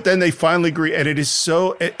 But then they finally agree, and it is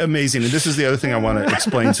so amazing. And this is the other thing I want to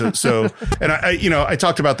explain. And I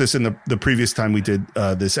talked about this in the previous time we did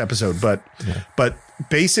this episode, but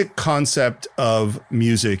basic concept of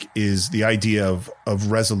music is the idea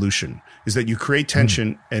of resolution, is that you create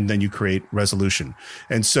tension and then you create resolution.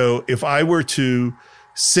 And so if I were to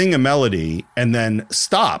sing a melody and then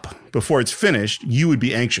stop before it's finished, you would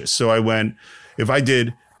be anxious. So I went, if I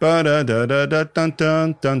did ba da da da da dun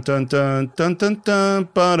dun dun dun dun dun dun dun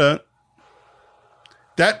ba da,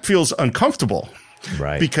 that feels uncomfortable,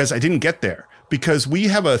 right? Because I didn't get there. Because we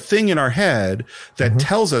have a thing in our head that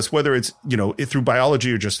tells us, whether it's, through biology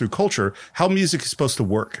or just through culture, how music is supposed to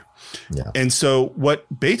work. Yeah. And so what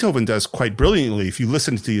Beethoven does quite brilliantly, if you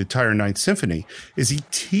listen to the entire Ninth Symphony, is he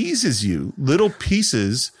teases you little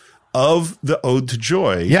pieces of the Ode to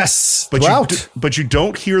Joy. Yes. But you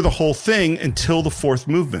don't hear the whole thing until the fourth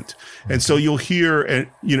movement. And so you'll hear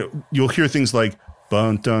things like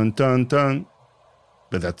bun dun dun dun,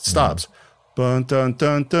 but that stops. Bun dun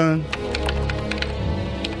dun dun.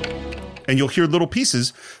 And you'll hear little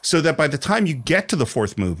pieces so that by the time you get to the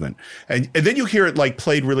fourth movement, and then you'll hear it like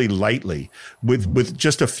played really lightly with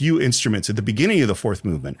just a few instruments at the beginning of the fourth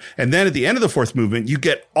movement. And then at the end of the fourth movement, you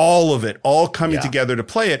get all of it all coming together to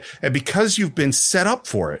play it. And because you've been set up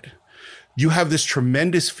for it, you have this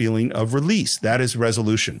tremendous feeling of release. That is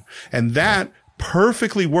resolution. And that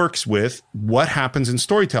perfectly works with what happens in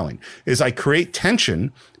storytelling is I create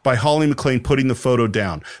tension by Holly McClane putting the photo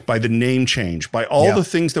down, by the name change, by all the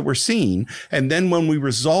things that we're seeing. And then when we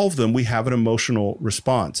resolve them, we have an emotional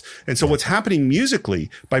response. And so what's happening musically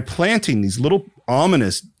by planting these little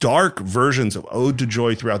ominous, dark versions of Ode to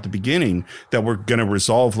Joy throughout the beginning that we're going to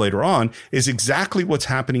resolve later on is exactly what's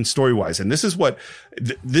happening story-wise. And this is what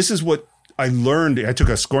I learned. I took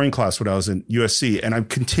a scoring class when I was in USC, and I've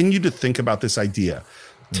continued to think about this idea,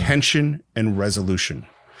 tension and resolution.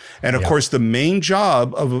 And of course, the main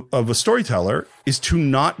job of a storyteller is to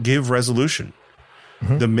not give resolution.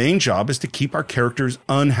 The main job is to keep our characters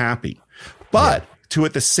unhappy, but to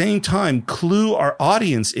at the same time clue our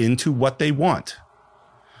audience into what they want.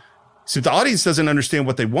 So if the audience doesn't understand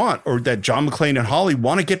what they want, or that John McClane and Holly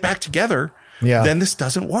want to get back together, then this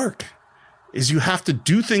doesn't work. Is you have to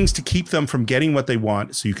do things to keep them from getting what they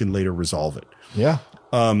want so you can later resolve it. Yeah.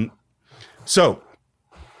 So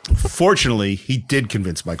fortunately, he did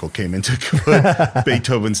convince Michael Kamen to put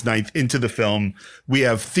Beethoven's Ninth into the film. We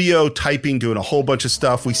have Theo typing, doing a whole bunch of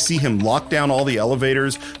stuff. We see him lock down all the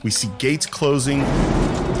elevators. We see gates closing.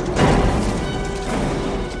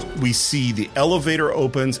 We see the elevator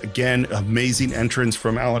opens. Again, amazing entrance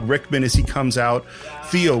from Alan Rickman as he comes out.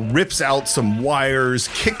 Theo rips out some wires,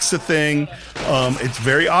 kicks a thing. It's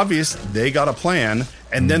very obvious they got a plan.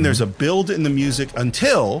 And then there's a build in the music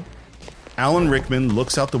until Alan Rickman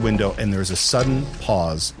looks out the window and there's a sudden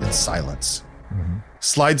pause and silence.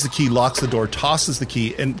 Slides the key, locks the door, tosses the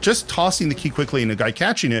key, and just tossing the key quickly and the guy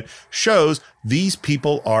catching it shows these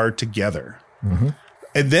people are together.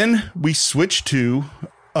 And then we switch to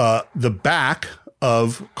the back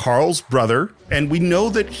of Carl's brother, and we know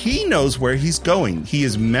that he knows where he's going. He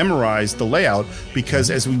has memorized the layout because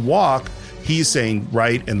as we walk, he's saying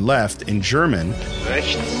right and left in German.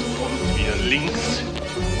 Rechts kommt wieder links.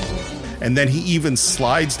 And then he even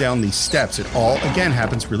slides down these steps. It all, again,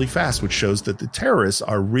 happens really fast, which shows that the terrorists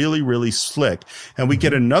are really, really slick. And we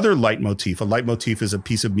get another leitmotif. A leitmotif is a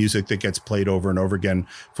piece of music that gets played over and over again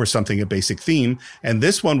for something, a basic theme. And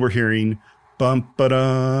this one we're hearing bump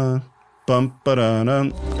ba-da, bump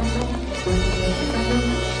ba-da-da.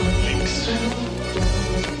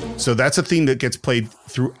 So that's a theme that gets played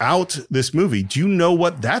throughout this movie. Do you know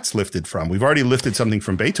what that's lifted from? We've already lifted something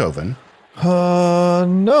from Beethoven.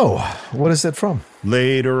 No. What is it from?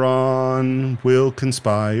 Later on, we'll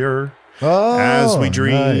conspire as we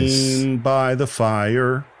dream by the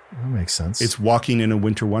fire. That makes sense. It's Walking in a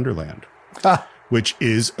Winter Wonderland, which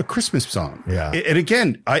is a Christmas song. Yeah. And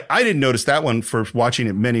again, I didn't notice that one for watching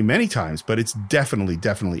it many, many times, but it's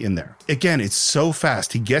definitely in there. Again, it's so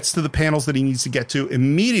fast. He gets to the panels that he needs to get to,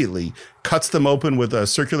 immediately cuts them open with a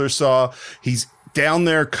circular saw. He's down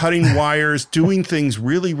there cutting wires, doing things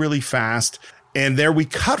really, really fast. And there we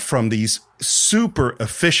cut from these super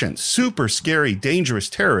efficient, super scary, dangerous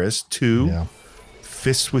terrorists to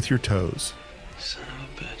fists with your toes. Son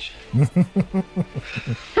of a bitch.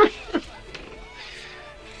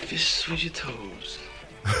 Fists with your toes.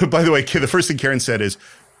 By the way, the first thing Karen said is,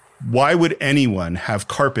 why would anyone have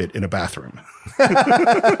carpet in a bathroom?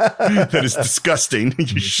 That is disgusting.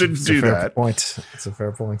 You shouldn't do that. It's a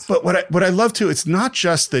fair point. But what I love too, it's not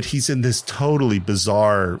just that he's in this totally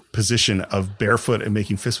bizarre position of barefoot and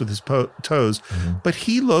making fists with his toes, but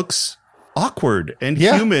he looks awkward and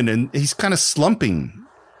human, and he's kind of slumping.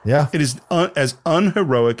 Yeah. It is as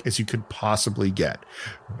unheroic as you could possibly get.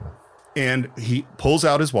 And he pulls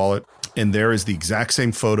out his wallet, and there is the exact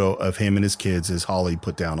same photo of him and his kids as Holly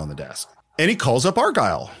put down on the desk. And he calls up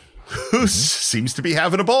Argyle, who seems to be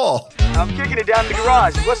having a ball. I'm kicking it down in the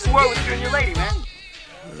garage. What's the word with you and your lady, man?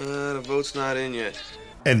 The vote's not in yet.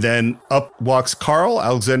 And then up walks Carl,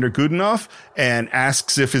 Alexander Godunov, and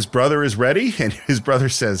asks if his brother is ready. And his brother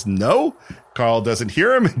says no. Carl doesn't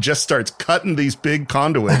hear him and just starts cutting these big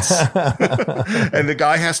conduits. And the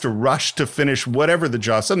guy has to rush to finish whatever the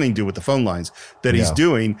job, something to do with the phone lines that he's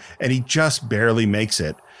doing. And he just barely makes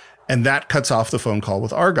it. And that cuts off the phone call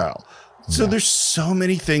with Argyle. So there's so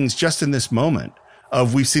many things just in this moment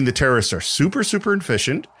of we've seen the terrorists are super, super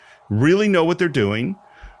efficient, really know what they're doing.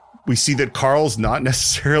 We see that Carl's not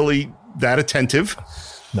necessarily that attentive.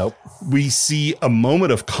 Nope. We see a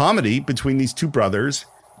moment of comedy between these two brothers,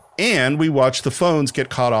 and we watch the phones get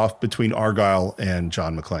caught off between Argyle and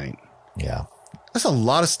John McClane. Yeah. That's a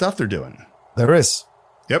lot of stuff they're doing. There is.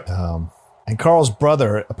 Yep. And Carl's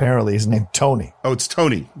brother apparently is named Tony. Oh, it's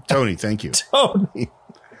Tony. Tony, thank you. Tony.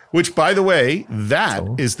 Which, by the way, that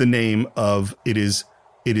is the name of it is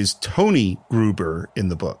Tony Gruber in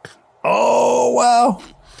the book. Oh, wow.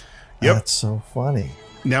 Yep. That's so funny.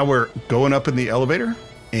 now we're going up in the elevator.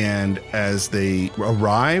 And as they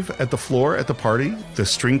arrive at the floor at the party, the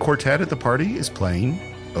string quartet at the party is playing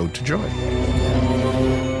Ode to Joy.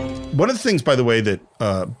 One of the things, by the way,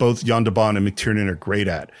 that both Jan de Bont and McTiernan are great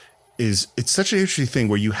at is it's such an interesting thing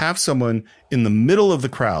where you have someone in the middle of the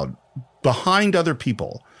crowd behind other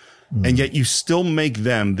people, and yet you still make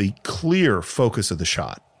them the clear focus of the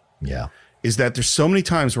shot. Yeah. Is that there's so many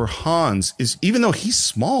times where Hans is, even though he's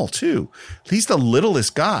small too, he's the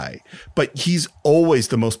littlest guy, but he's always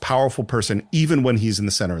the most powerful person, even when he's in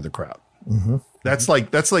the center of the crowd. Mm-hmm. That's like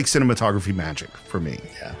cinematography magic for me.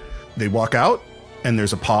 Yeah. They walk out and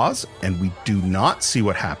there's a pause and we do not see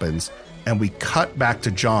what happens. And we cut back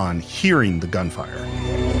to John hearing the gunfire.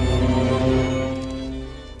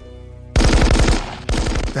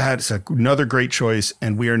 That's another great choice.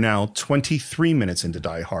 And we are now 23 minutes into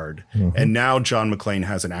Die Hard. Mm-hmm. And now John McClane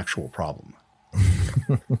has an actual problem.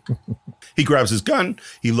 He grabs his gun.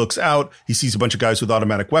 He looks out. He sees a bunch of guys with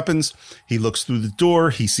automatic weapons. He looks through the door.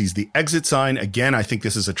 He sees the exit sign. Again, I think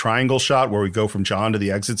this is a triangle shot where we go from John to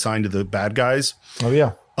the exit sign to the bad guys. Oh,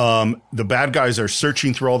 yeah. The bad guys are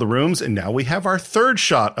searching through all the rooms. And now we have our third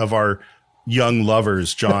shot of our young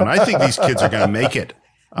lovers, John. I think these kids are going to make it.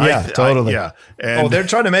 Yeah, totally. Yeah. And they're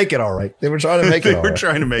trying to make it all right. They were trying to make it all right. They were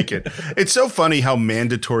trying to make it. It's so funny how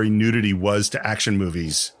mandatory nudity was to action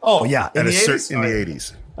movies. Oh, yeah. In the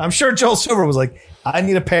 80s. I'm sure Joel Silver was like, I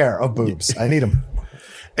need a pair of boobs. I need them.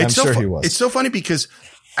 I'm sure he was. It's so funny because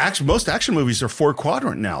most action movies are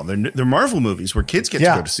 4-quadrant now. They're Marvel movies where kids get to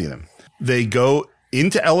go to see them. They go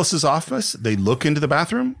into Ellis's office. They look into the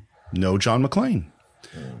bathroom. No John McClane.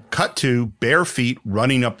 Cut to bare feet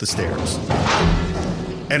running up the stairs.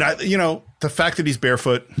 And the fact that he's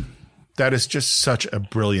barefoot, that is just such a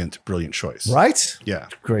brilliant, brilliant choice. Right? Yeah.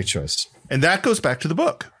 Great choice. And that goes back to the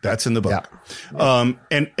book. That's in the book. Yeah.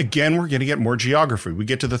 And again, we're going to get more geography. We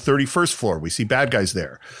get to the 31st floor. We see bad guys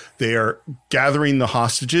there. They are gathering the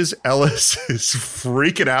hostages. Ellis is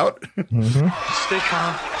freaking out. Mm-hmm. Stay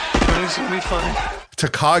calm. Everything's going to be fine.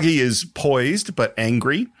 Takagi is poised but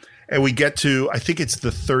angry. And we get to, I think it's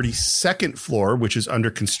the 32nd floor, which is under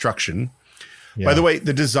construction. Yeah. By the way,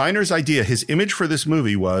 the designer's idea, his image for this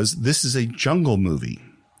movie was, this is a jungle movie.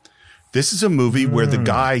 This is a movie where the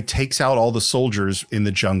guy takes out all the soldiers in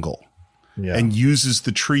the jungle and uses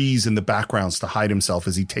the trees in the backgrounds to hide himself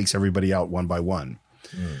as he takes everybody out one by one.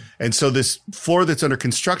 And so this floor that's under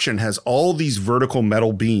construction has all these vertical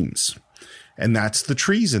metal beams, and that's the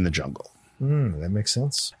trees in the jungle. That makes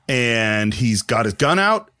sense. And he's got his gun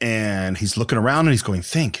out and he's looking around and he's going,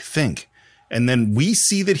 think. And then we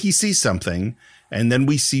see that he sees something, and then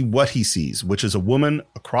we see what he sees, which is a woman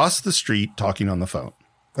across the street talking on the phone.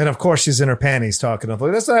 And of course, she's in her panties talking on the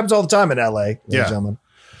phone. That's what happens all the time in LA, gentlemen.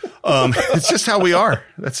 It's just how we are.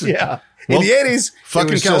 That's in the 80s.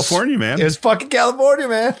 Fucking California, man. It was fucking California,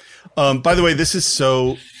 man. By the way, this is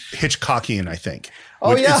so Hitchcockian, I think.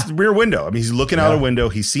 Oh, yeah. It's the rear window. I mean, he's looking out a window.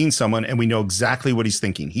 He's seen someone, and we know exactly what he's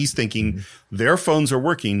thinking. He's thinking, their phones are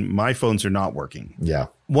working. My phones are not working. Yeah.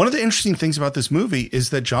 One of the interesting things about this movie is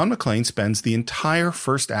that John McClane spends the entire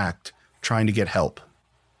first act trying to get help.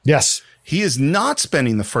 Yes. He is not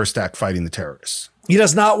spending the first act fighting the terrorists. He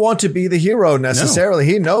does not want to be the hero necessarily.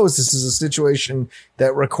 No. He knows this is a situation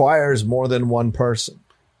that requires more than one person.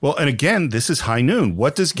 Well, and again, this is High Noon.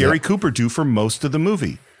 What does Gary Cooper do for most of the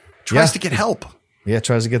movie? Tries to get help. Yeah,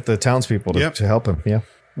 tries to get the townspeople to help him. Yeah.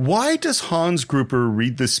 Why does Hans Gruber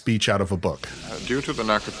read this speech out of a book? Due to the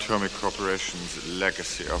Nakatomi Corporation's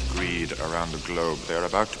legacy of greed around the globe, they are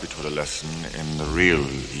about to be taught a lesson in the real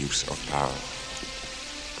use of power.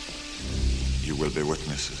 You will be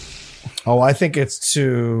witnesses. Oh, I think it's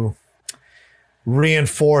to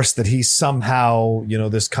reinforce that he's somehow,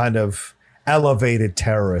 this kind of elevated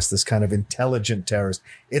terrorist, this kind of intelligent terrorist.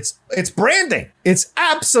 It's branding. It's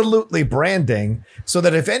absolutely branding, so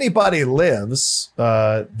that if anybody lives,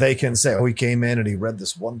 they can say, "Oh, he came in and he read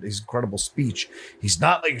this incredible speech. He's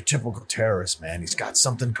not like your typical terrorist, man. He's got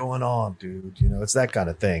something going on, dude." It's that kind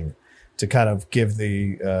of thing to kind of give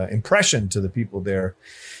the impression to the people there,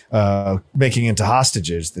 making into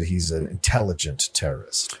hostages, that he's an intelligent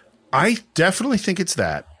terrorist. I definitely think it's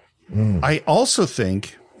that. I also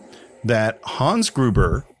think that Hans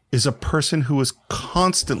Gruber is a person who is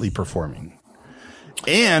constantly performing,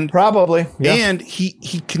 and probably, and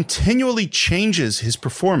he continually changes his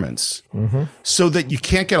performance so that you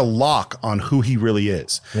can't get a lock on who he really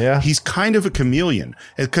is. Yeah, he's kind of a chameleon,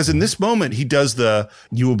 because in this moment he does the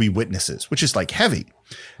 "you will be witnesses," which is like heavy,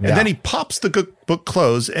 and then he pops the book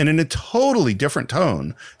closed and in a totally different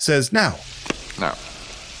tone says, "Now,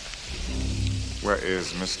 where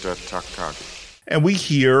is Mr. Takagi?" And we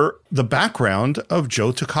hear the background of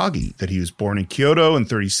Joe Takagi, that he was born in Kyoto in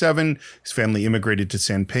 1937. His family immigrated to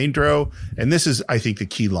San Pedro. And this is, I think, the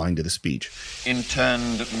key line to the speech.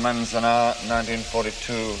 Interned Manzanar,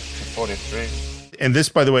 1942 to 43. And this,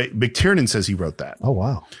 by the way, McTiernan says he wrote that. Oh,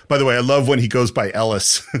 wow. By the way, I love when he goes by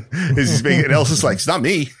Ellis. And Ellis is like, it's not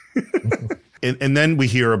me. And then we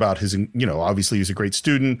hear about his, obviously he was a great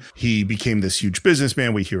student. He became this huge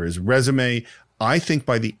businessman. We hear his resume. I think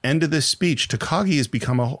by the end of this speech, Takagi has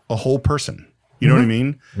become a whole person. You know what I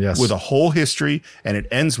mean? Yes. With a whole history. And it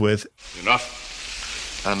ends with,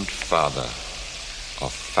 enough. And father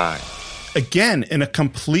of 5. Again, in a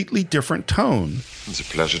completely different tone. It's a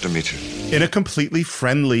pleasure to meet you. In a completely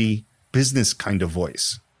friendly business kind of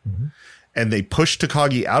voice. Mm-hmm. And they push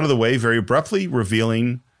Takagi out of the way very abruptly,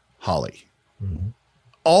 revealing Holly. Mm-hmm.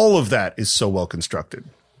 All of that is so well constructed.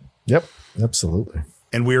 Yep, absolutely.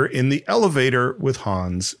 And we're in the elevator with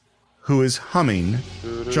Hans, who is humming.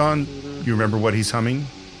 John, you remember what he's humming?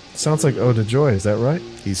 Sounds like Ode to Joy. Is that right?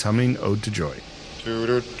 He's humming Ode to Joy.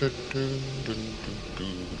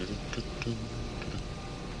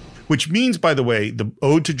 Which means, by the way, the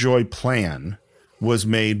Ode to Joy plan was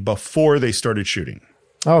made before they started shooting.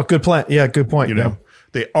 Oh, good plan. Yeah, good point.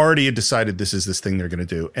 They already had decided this is this thing they're going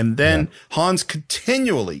to do. And then Hans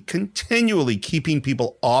continually keeping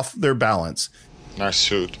people off their balance. Nice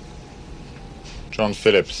suit. John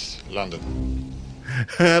Phillips, London.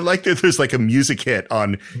 I like that there's like a music hit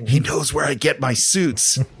on, he knows where I get my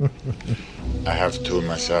suits. I have 2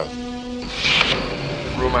 myself.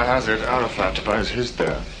 Rumor has it Arafat buys his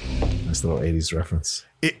there. Nice little 80s reference.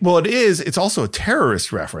 It is. It's also a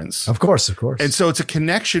terrorist reference. Of course. And so it's a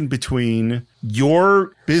connection between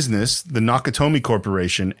your business, the Nakatomi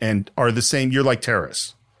Corporation, and are the same. You're like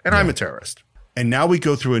terrorists. And I'm a terrorist. And now we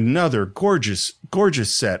go through another gorgeous,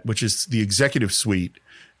 gorgeous set, which is the executive suite.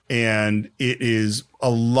 And it is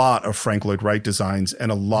a lot of Frank Lloyd Wright designs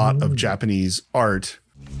and a lot of Japanese art.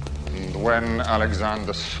 And when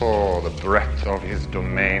Alexander saw the breadth of his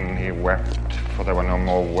domain, he wept, for there were no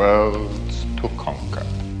more worlds to conquer.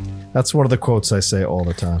 That's one of the quotes I say all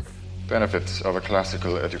the time. Benefits of a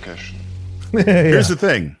classical education. Here's the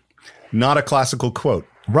thing. Not a classical quote.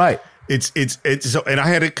 Right. It's so, and I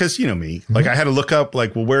had it because, me, like I had to look up,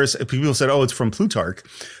 like, well, where's, people said, oh, it's from Plutarch,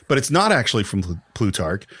 but it's not actually from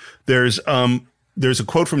Plutarch. There's a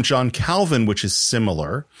quote from John Calvin, which is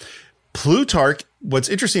similar. Plutarch, what's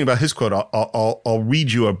interesting about his quote, I'll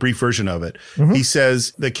read you a brief version of it. Mm-hmm. He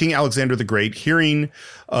says that King Alexander the Great, hearing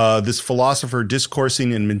this philosopher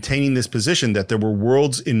discoursing and maintaining this position that there were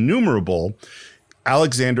worlds innumerable,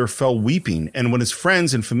 Alexander fell weeping. And when his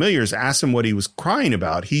friends and familiars asked him what he was crying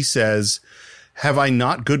about, he says, have I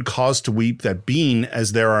not good cause to weep that being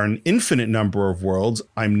as there are an infinite number of worlds,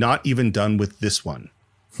 I'm not even done with this one.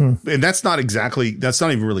 And that's not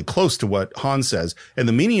even really close to what Hans says. And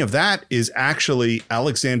the meaning of that is actually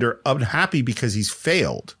Alexander unhappy because he's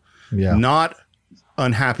failed, not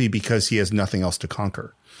unhappy because he has nothing else to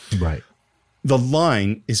conquer. Right. The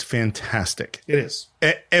line is fantastic. It is.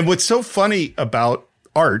 And what's so funny about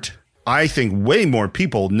art, I think way more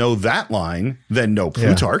people know that line than know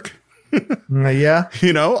Plutarch. Yeah.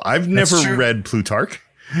 I've never read Plutarch.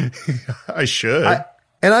 I should.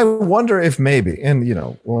 And I wonder if maybe,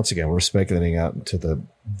 and once again, we're speculating out into the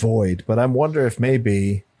void, but I wonder if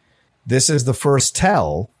maybe this is the first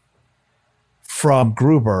tell from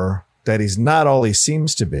Gruber that he's not all he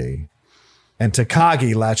seems to be. And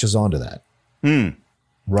Takagi latches onto that.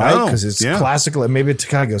 Right? Because it's classical. And maybe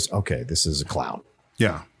Takagi goes, okay, this is a clown.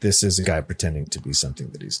 Yeah. This is a guy pretending to be something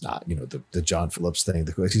that he's not. The John Phillips thing.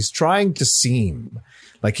 He's trying to seem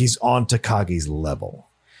like he's on Takagi's level.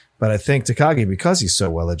 But I think Takagi, because he's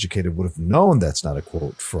so well educated, would have known that's not a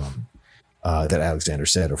quote from that Alexander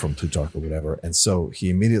said or from Plutarch or whatever. And so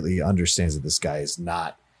he immediately understands that this guy is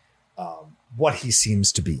not what he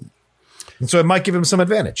seems to be. And so it might give him some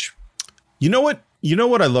advantage. You know what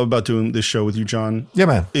I love about doing this show with you, John? Yeah,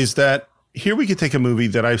 man. Is that here we could take a movie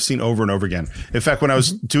that I've seen over and over again. In fact, when I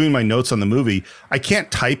was doing my notes on the movie, I can't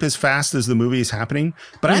type as fast as the movie is happening,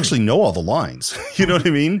 but I actually know all the lines. You know what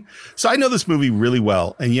I mean? So I know this movie really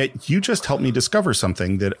well. And yet you just helped me discover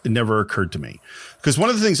something that never occurred to me. Because one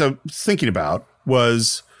of the things I was thinking about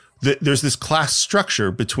was that there's this class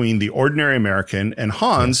structure between the ordinary American and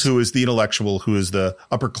Hans, who is the intellectual, who is the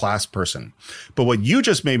upper class person. But what you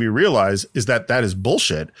just made me realize is that is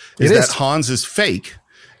bullshit, is that Hans is fake.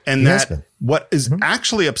 And that what is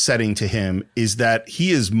actually upsetting to him is that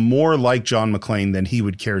he is more like John McClane than he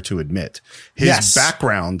would care to admit. His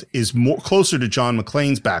background is more closer to John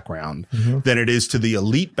McClane's background than it is to the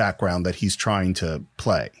elite background that he's trying to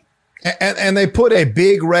play. And they put a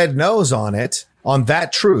big red nose on it on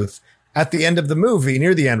that truth at the end of the movie,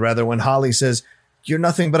 near the end, rather, when Holly says, "You're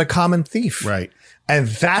nothing but a common thief." Right. And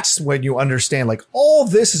that's when you understand, like, all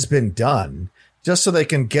this has been done just so they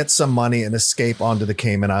can get some money and escape onto the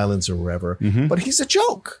Cayman Islands or wherever. But he's a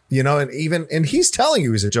joke, and he's telling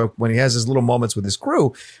you he's a joke when he has his little moments with his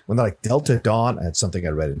crew, when they're like Delta Dawn. That's something I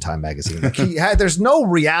read in Time magazine. Like there's no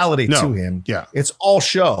reality to him. Yeah. It's all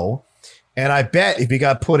show. And I bet if he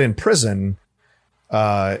got put in prison,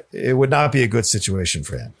 it would not be a good situation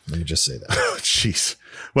for him. Let me just say that. Jeez.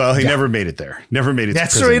 Well, he never made it there. Never made it.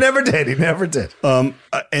 That's true. He never did. He never did. And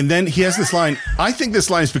then he has this line. I think this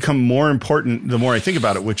line has become more important the more I think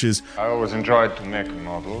about it, which is, I always enjoyed to make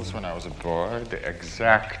models when I was a boy. The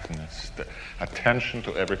exactness, the attention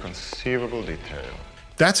to every conceivable detail.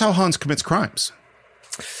 That's how Hans commits crimes.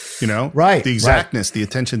 Right. The exactness, the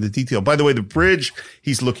attention to detail. By the way, the bridge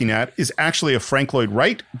he's looking at is actually a Frank Lloyd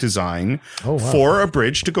Wright design for a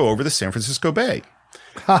bridge to go over the San Francisco Bay.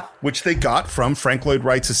 Which they got from Frank Lloyd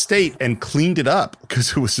Wright's estate and cleaned it up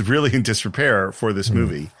because it was really in disrepair for this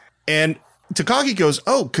movie. And Takagi goes,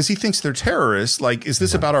 "Oh, because he thinks they're terrorists. Like, is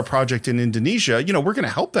this about our project in Indonesia? We're going to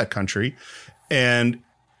help that country." And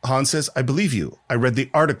Han says, "I believe you. I read the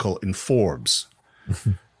article in Forbes."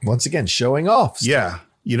 Once again, showing off stuff. Yeah.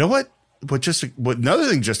 You know what? What another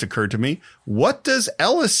thing just occurred to me. What does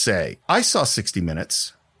Ellis say? I saw 60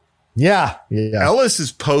 Minutes. Yeah. Ellis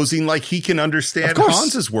is posing like he can understand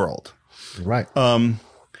Hans's world. Right. And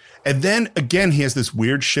then again, he has this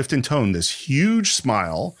weird shift in tone, this huge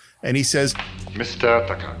smile, and he says, Mr.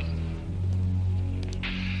 Takagi,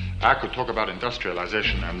 I could talk about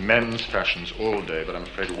industrialization and men's fashions all day, but I'm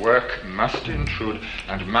afraid work must intrude,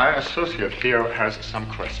 and my associate Theo has some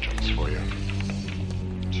questions for you.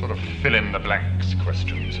 Sort of fill-in-the-blanks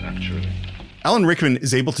questions, actually. Alan Rickman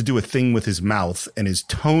is able to do a thing with his mouth and his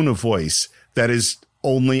tone of voice that is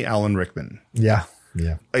only Alan Rickman. Yeah.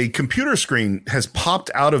 A computer screen has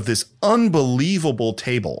popped out of this unbelievable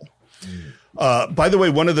table. By the way,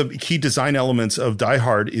 one of the key design elements of Die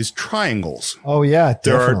Hard is triangles. Oh, yeah,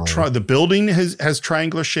 definitely. There are the building has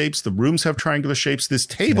triangular shapes. The rooms have triangular shapes. This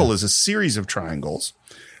table is a series of triangles.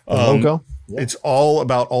 The logo. Yeah. It's all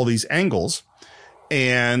about all these angles.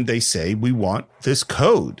 And they say, we want this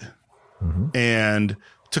code. And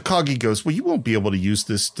Takagi goes, well, you won't be able to use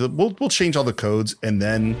this. We'll change all the codes. And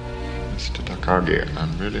then, Mr. Takagi,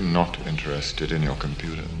 I'm really not interested in your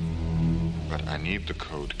computer. But I need the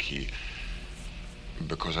code key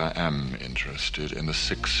because I am interested in the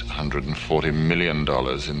 $640 million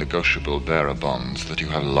in negotiable bearer bonds that you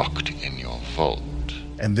have locked in your vault.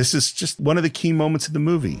 And this is just one of the key moments of the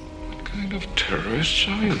movie. What kind of terrorists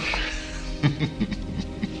are you?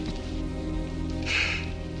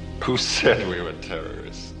 Who said we were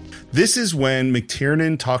terrorists? This is when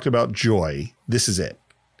McTiernan talked about joy. This is it.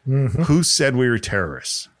 Who said we were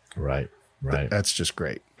terrorists? Right. That's just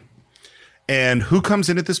great. And who comes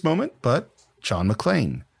in at this moment but John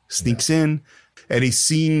McClane sneaks in, and he's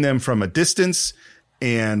seeing them from a distance,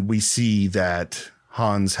 and we see that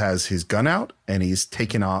Hans has his gun out and he's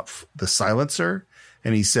taken off the silencer,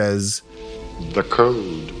 and he says, the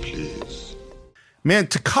code, please. Man,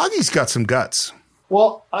 Takagi's got some guts.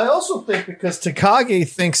 Well, I also think because Takagi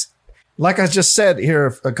thinks, like I just said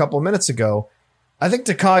here a couple of minutes ago, I think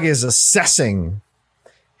Takagi is assessing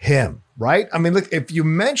him, right? I mean, look, if you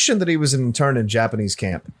mentioned that he was an intern in Japanese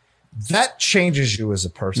camp, that changes you as a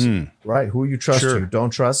person, right? Who you trust, who you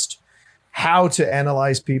don't trust, how to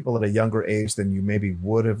analyze people at a younger age than you maybe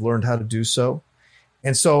would have learned how to do so.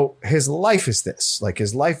 And so his life is this, like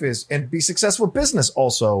his life is, and be successful in business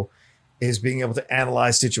also is being able to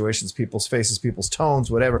analyze situations, people's faces, people's tones,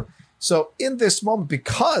 whatever. So in this moment,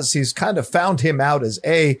 because he's kind of found him out as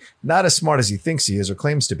A, not as smart as he thinks he is or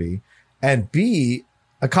claims to be, and B,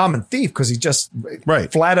 a common thief because he just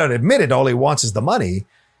flat out admitted all he wants is the money.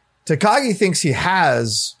 Takagi thinks he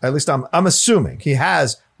has, at least I'm assuming, he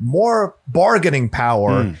has more bargaining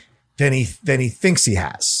power than he thinks he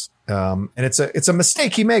has. And it's a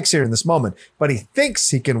mistake he makes here in this moment, but he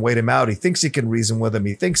thinks he can wait him out. He thinks he can reason with him.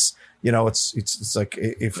 He thinks, it's like,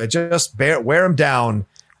 if I just wear him down,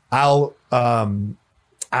 I'll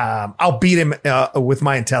beat him with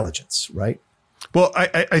my intelligence. Right. Well,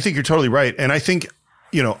 I think you're totally right. And I think,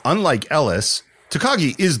 unlike Ellis,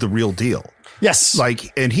 Takagi is the real deal. Yes.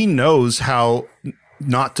 And he knows how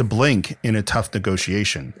not to blink in a tough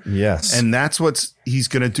negotiation. Yes. And that's what he's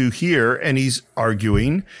going to do here. And he's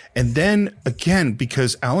arguing. And then again,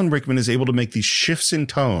 because Alan Rickman is able to make these shifts in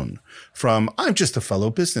tone from I'm just a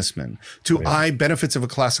fellow businessman to I benefits of a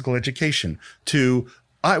classical education to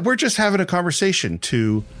we're just having a conversation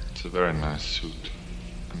to it's a very nice suit,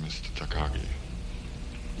 Mr. Takagi.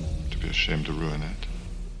 to be ashamed to ruin it.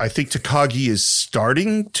 I think Takagi is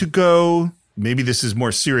starting to go, maybe this is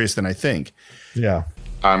more serious than I think. Yeah.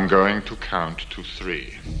 I'm going to count to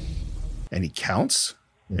 3. And he counts,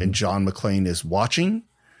 and John McClane is watching,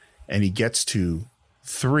 and he gets to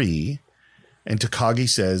 3, and Takagi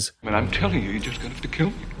says, But I'm telling you, you're just going to have to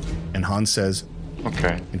kill me. And Hans says,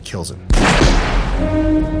 okay, and kills him.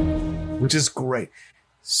 Which is great.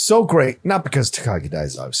 So great, not because Takagi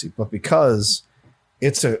dies, obviously, but because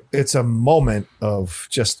it's a moment of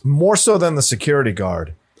just more so than the security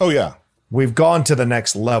guard. Oh, yeah. We've gone to the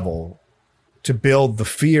next level to build the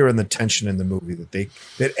fear and the tension in the movie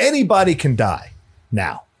that anybody can die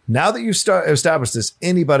now. Now that you've established this,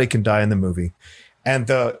 anybody can die in the movie. And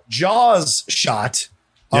the Jaws shot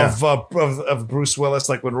of Bruce Willis,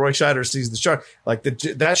 like when Roy Scheider sees the shark, like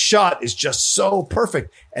that shot is just so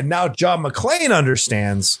perfect. And now John McClane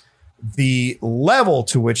understands the level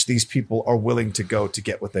to which these people are willing to go to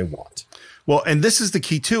get what they want. Well, and this is the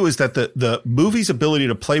key too, is that the movie's ability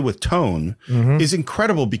to play with tone is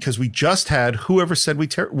incredible, because we just had Whoever Said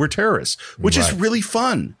We're Terrorists, which is really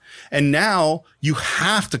fun. And now you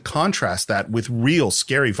have to contrast that with real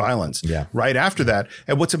scary violence right after that.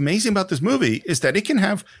 And what's amazing about this movie is that it can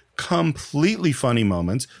have completely funny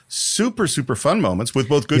moments, super, super fun moments with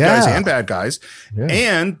both good guys and bad guys,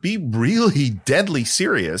 and be really deadly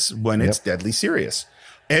serious when it's deadly serious.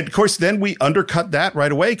 And of course, then we undercut that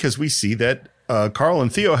right away because we see that Carl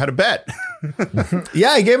and Theo had a bet.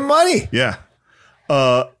 Yeah, he gave him money. Yeah.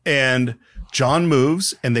 And John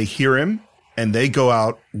moves and they hear him and they go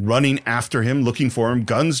out running after him, looking for him,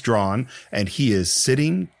 guns drawn. And he is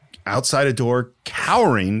sitting outside a door,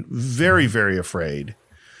 cowering, very, very afraid.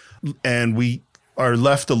 And we are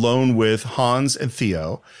left alone with Hans and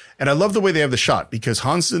Theo. And I love the way they have the shot, because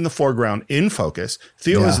Hans is in the foreground in focus.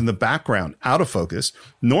 Theo is in the background out of focus.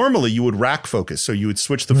 Normally you would rack focus. So you would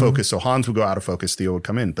switch the focus. So Hans would go out of focus. Theo would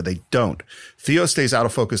come in, but they don't. Theo stays out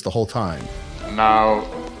of focus the whole time. Now,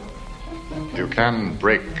 you can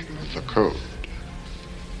break the code.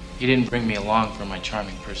 You didn't bring me along for my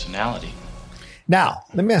charming personality. Now,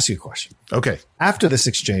 let me ask you a question. Okay. After this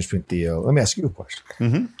exchange between Theo, let me ask you a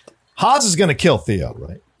question. Hans is going to kill Theo,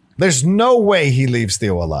 right? There's no way he leaves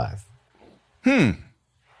Theo alive.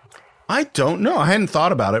 I don't know. I hadn't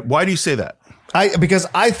thought about it. Why do you say that? Because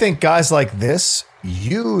I think guys like this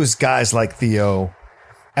use guys like Theo.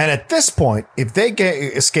 And at this point, if they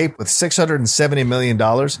escape with $670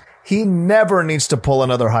 million, he never needs to pull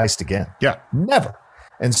another heist again. Yeah. Never.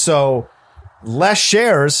 And so less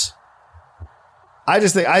shares.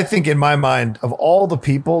 I think in my mind, of all the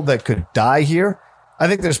people that could die here, I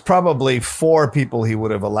think there's probably 4 people he would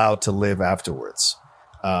have allowed to live afterwards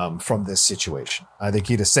from this situation. I think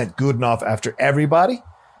he'd have sent Goodenough after everybody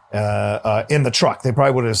in the truck. They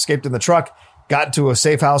probably would have escaped in the truck, got to a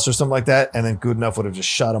safe house or something like that, and then Goodenough would have just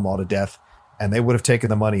shot them all to death. And they would have taken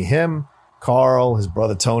the money, him, Carl, his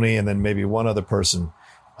brother Tony, and then maybe one other person.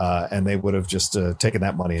 And they would have just taken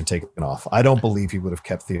that money and taken off. I don't believe he would have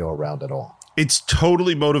kept Theo around at all. It's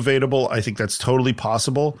totally motivatable. I think that's totally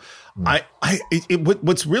possible.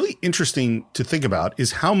 What's really interesting to think about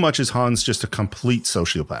is how much is Hans just a complete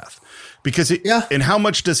sociopath? Because and how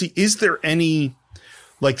much does he? Is there any,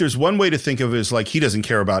 like, there's one way to think of it as like he doesn't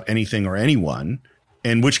care about anything or anyone.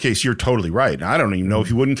 In which case, you're totally right. I don't even know if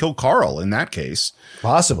he wouldn't kill Carl in that case.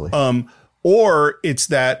 Possibly. Or it's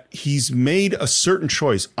that he's made a certain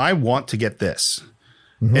choice. I want to get this.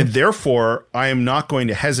 And therefore, I am not going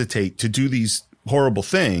to hesitate to do these horrible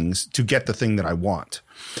things to get the thing that I want.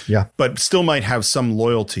 Yeah. But still might have some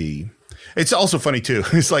loyalty. It's also funny, too.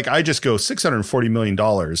 It's like I just go $640 million,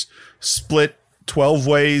 split 12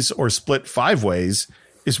 ways or split 5 ways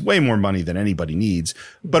is way more money than anybody needs.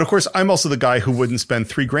 But of course, I'm also the guy who wouldn't spend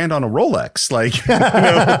 $3,000 on a Rolex. Like, you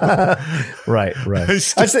know. Right.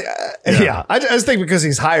 I just think because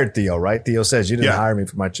he's hired Theo, right? Theo says you didn't hire me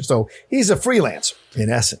for much. So he's a freelancer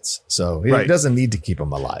in essence. So he doesn't need to keep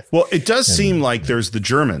him alive. Well, it does seem like there's the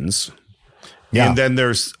Germans. And then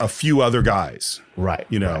there's a few other guys. Right.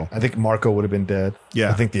 You know, right. I think Marco would have been dead.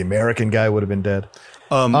 Yeah. I think the American guy would have been dead.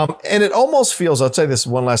 And it almost feels, I'll say this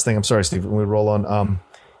one last thing. I'm sorry, Steve, when we roll on.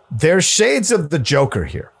 There's shades of the Joker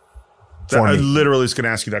here. I literally was going to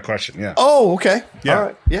ask you that question. Yeah. Oh, okay. Yeah. All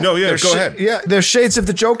right. Yeah. No, yeah, go ahead. Yeah. There's shades of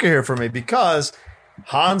the Joker here for me because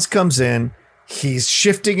Hans comes in. He's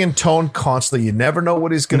shifting in tone constantly. You never know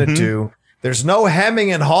what he's going to do. There's no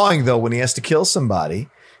hemming and hawing, though, when he has to kill somebody.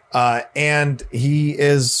 And he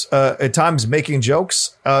is at times making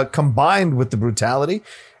jokes combined with the brutality.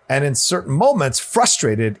 And in certain moments,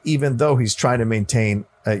 frustrated, even though he's trying to maintain,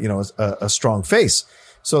 a strong face.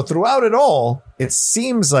 So throughout it all, it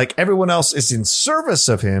seems like everyone else is in service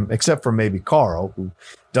of him, except for maybe Carl, who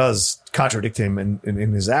does contradict him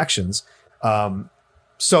in his actions.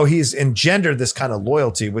 So he's engendered this kind of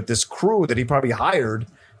loyalty with this crew that he probably hired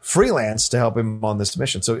freelance to help him on this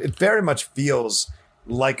mission. So it very much feels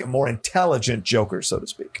like a more intelligent Joker, so to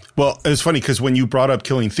speak. Well, it's funny because when you brought up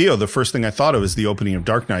killing Theo, the first thing I thought of is the opening of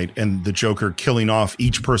Dark Knight and the Joker killing off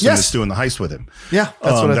each person that's doing the heist with him. Yeah,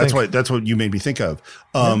 that's what you made me think of.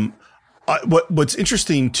 What's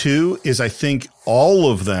interesting too is I think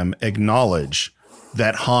all of them acknowledge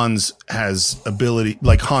that Hans has ability,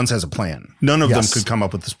 like Hans has a plan. None of them could come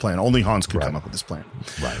up with this plan. Only Hans could come up with this plan.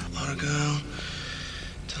 Right. Argyle,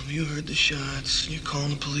 tell me you heard the shots. You're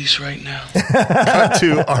calling the police right now. Cut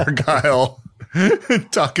to Argyle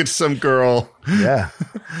talking to some girl. Yeah.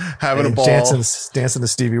 Having a ball. Dancing to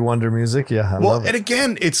Stevie Wonder music. Yeah. I love it. And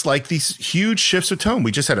again, it's like these huge shifts of tone.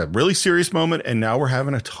 We just had a really serious moment and now we're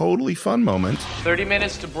having a totally fun moment. 30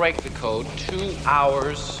 minutes to break the code, 2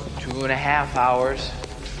 hours, 2.5 hours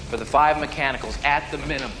for the 5 mechanicals at the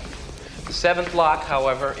minimum. The 7th lock,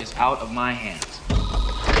 however, is out of my hands.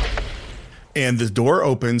 And the door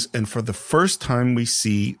opens, and for the first time, we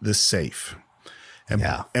see the safe.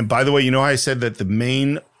 And by the way, you know how I said that the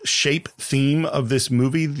main shape theme of this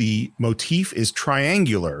movie, the motif is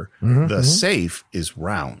triangular. The safe is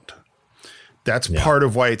round. That's part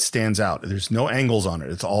of why it stands out. There's no angles on it.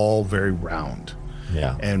 It's all very round.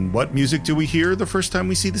 Yeah. And what music do we hear the first time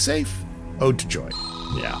we see the safe? Ode to Joy.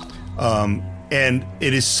 Yeah. And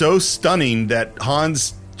it is so stunning that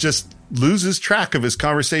Hans just loses track of his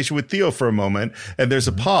conversation with Theo for a moment, and there's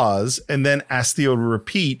a pause, and then asks Theo to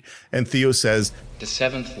repeat, and Theo says, The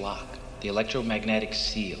 7th lock, the electromagnetic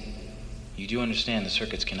seal. You do understand the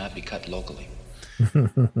circuits cannot be cut locally.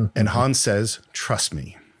 And Hans says, trust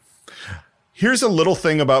me. Here's a little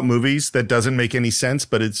thing about movies that doesn't make any sense,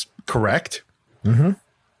 but it's correct.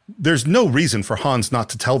 There's no reason for Hans not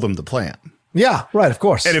to tell them the plan. Yeah, right, of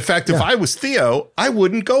course. And in fact, if I was Theo, I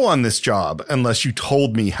wouldn't go on this job unless you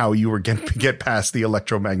told me how you were going to get past the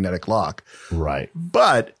electromagnetic lock. Right.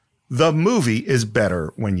 But the movie is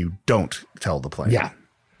better when you don't tell the plan. Yeah,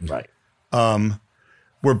 right.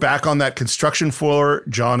 We're back on that construction floor.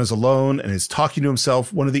 John is alone and is talking to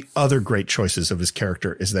himself. One of the other great choices of his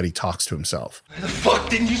character is that he talks to himself. Why the fuck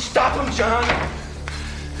didn't you stop him, John?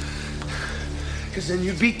 Because then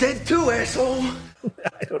you'd be dead too, asshole.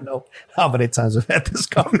 I don't know how many times I've had this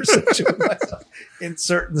conversation with myself in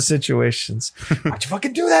certain situations. Why'd you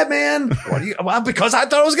fucking do that, man? Well, because I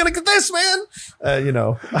thought I was going to get this, man.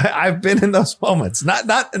 I've been in those moments, not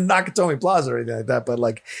in Nakatomi Plaza or anything like that, but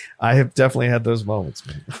like I have definitely had those moments,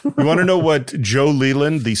 man. You want to know what Joe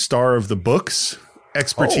Leland, the star of the books,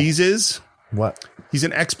 expertise is? What? He's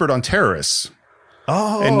an expert on terrorists.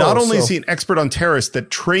 Oh, and not only is he an expert on terrorists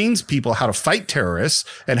that trains people how to fight terrorists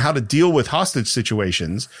and how to deal with hostage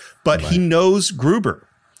situations, but he knows Gruber.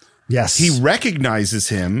 Yes. He recognizes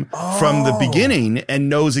him from the beginning and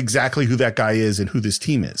knows exactly who that guy is and who this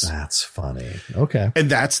team is. That's funny. Okay.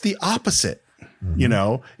 And that's the opposite, you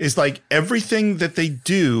know, is like everything that they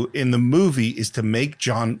do in the movie is to make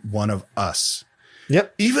John one of us.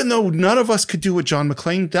 Yep. Even though none of us could do what John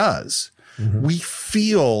McClane does, we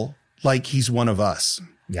feel like he's one of us.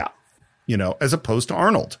 Yeah. You know, as opposed to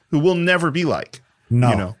Arnold, who will never be like. No,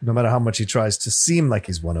 you know? No matter how much he tries to seem like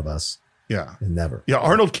he's one of us. Yeah. Never. Yeah.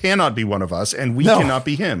 Arnold cannot be one of us and we cannot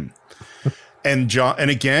be him. And John, and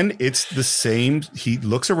again, it's the same. He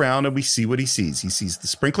looks around and we see what he sees. He sees the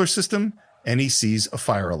sprinkler system and he sees a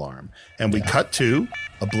fire alarm. And we cut to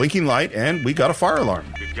a blinking light and we got a fire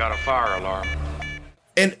alarm. We've got a fire alarm.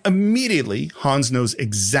 And immediately Hans knows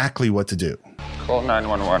exactly what to do. Call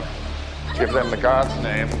 911. Give them the guard's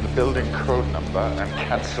name, the building code number, and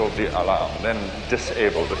cancel the alarm. Then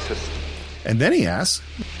disable the system. And then he asks,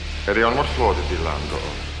 Eddie, on what floor did the alarm go?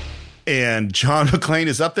 And John McClane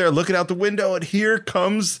is up there looking out the window, and here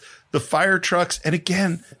comes the fire trucks. And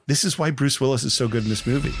again, this is why Bruce Willis is so good in this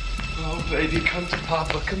movie. Oh, baby, come to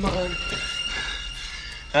Papa. Come on.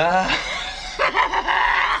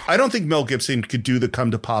 I don't think Mel Gibson could do the come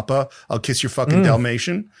to Papa, I'll kiss your fucking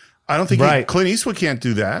Dalmatian. I don't think Clint Eastwood can't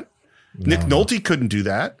do that. Nick Nolte couldn't do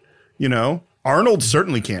that. You know, Arnold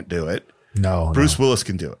certainly can't do it. Bruce Willis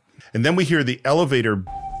can do it. And then we hear the elevator,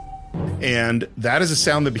 and that is a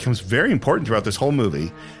sound that becomes very important throughout this whole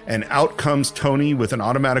movie. And out comes Tony with an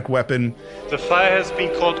automatic weapon. The fire has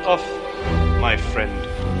been called off, my friend.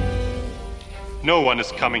 No one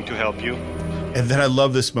is coming to help you. And then I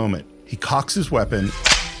love this moment. He cocks his weapon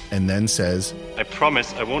and then says, I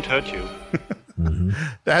promise I won't hurt you.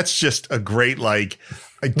 That's just a great, like,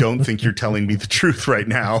 I don't think you're telling me the truth right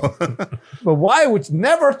now. But why would you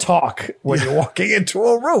never talk when you're walking into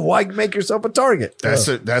a room? Why make yourself a target? That's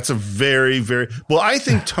a very, very well. I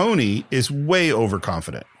think Tony is way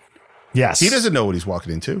overconfident. Yes, he doesn't know what he's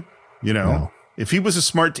walking into. You know, no. If he was a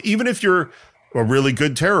smart, even if you're a really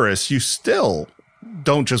good terrorist, you still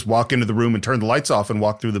don't just walk into the room and turn the lights off and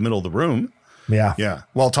walk through the middle of the room. Yeah.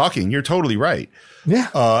 While talking, you're totally right.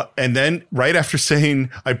 Yeah. And then right after saying,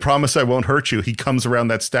 I promise I won't hurt you, he comes around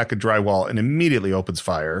that stack of drywall and immediately opens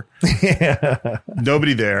fire.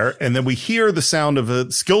 Nobody there. And then we hear the sound of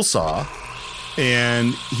a skill saw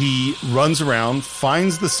and he runs around,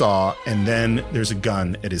 finds the saw, and then there's a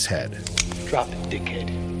gun at his head. Drop it,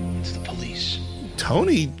 dickhead. It's the police.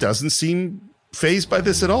 Tony doesn't seem fazed by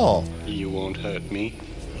this at all. You won't hurt me.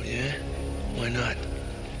 Oh, yeah? Why not?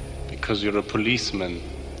 Because you're a policeman.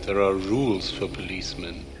 There are rules for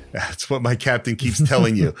policemen. That's what my captain keeps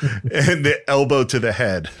telling you. And the elbow to the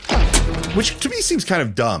head. Which to me seems kind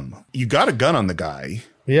of dumb. You got a gun on the guy.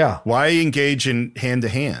 Yeah. Why engage in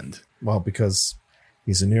hand-to-hand? Well, because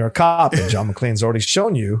he's a New York cop, and John McClane's already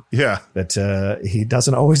shown you that he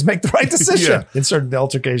doesn't always make the right decision in certain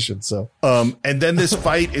altercations. So, and then this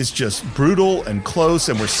fight is just brutal and close,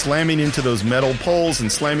 and we're slamming into those metal poles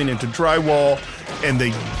and slamming into drywall, and they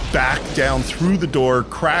back down through the door,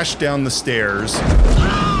 crash down the stairs,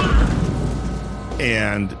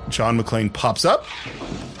 and John McClane pops up,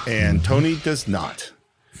 and Tony does not,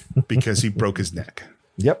 because he broke his neck.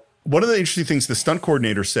 Yep. One of the interesting things the stunt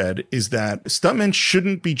coordinator said is that stuntmen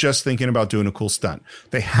shouldn't be just thinking about doing a cool stunt.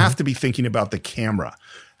 They have to be thinking about the camera.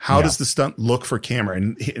 How does the stunt look for camera?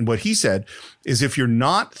 And what he said is if you're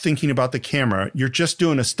not thinking about the camera, you're just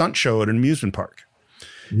doing a stunt show at an amusement park.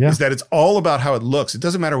 Yeah. Is that it's all about how it looks. It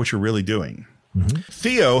doesn't matter what you're really doing.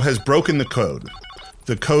 Theo has broken the code.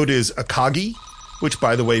 The code is Akagi, which,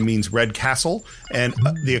 by the way, means Red Castle. And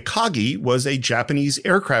the Akagi was a Japanese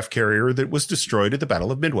aircraft carrier that was destroyed at the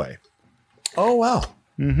Battle of Midway. Oh, wow.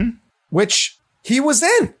 Which he was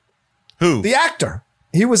in. Who? The actor.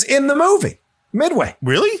 He was in the movie, Midway.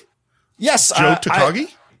 Really? Yes. Joe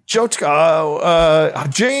Takagi?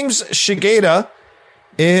 James Shigeta,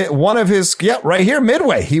 one of his, right here,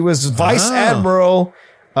 Midway. He was Vice Admiral,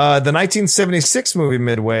 the 1976 movie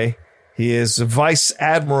Midway. He is Vice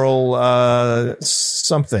Admiral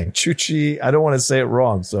something. Chuchi. I don't want to say it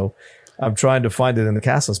wrong, so I'm trying to find it in the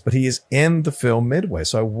cast list. But he is in the film Midway.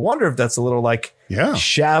 So I wonder if that's a little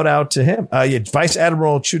shout out to him. Vice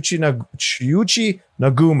Admiral Chuchi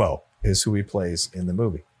Nagumo is who he plays in the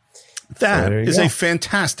movie. That is a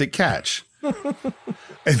fantastic catch.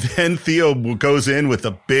 And then Theo goes in with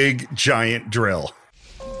a big, giant drill.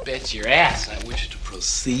 Bet your ass I wish to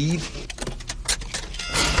proceed.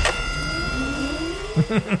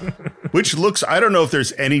 Which looks, I don't know if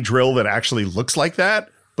there's any drill that actually looks like that,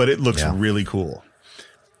 but it looks really cool.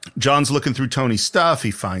 John's looking through Tony's stuff.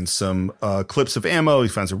 He finds some clips of ammo. He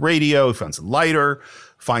finds a radio. He finds a lighter,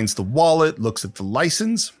 finds the wallet, looks at the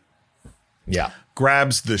license. Yeah.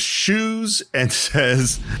 Grabs the shoes and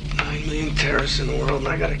says, 9 million terrorists in the world, and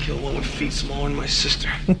I gotta kill one with feet smaller than my sister.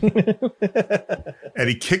 And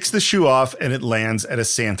he kicks the shoe off and it lands at a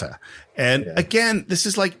Santa. And again, this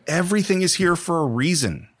is like everything is here for a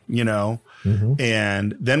reason, you know?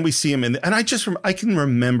 And then we see him and I can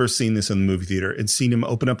remember seeing this in the movie theater and seeing him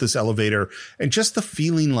open up this elevator and just the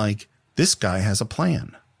feeling like this guy has a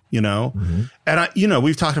plan, you know? And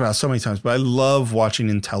we've talked about it so many times, but I love watching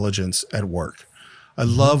intelligence at work. I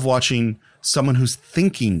love watching someone who's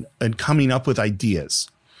thinking and coming up with ideas.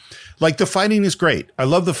 Like the fighting is great. I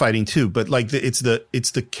love the fighting too, but like it's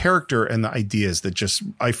the character and the ideas that just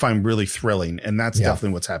I find really thrilling. And that's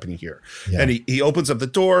definitely what's happening here. Yeah. And he opens up the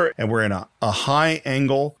door and we're in a high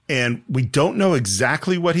angle and we don't know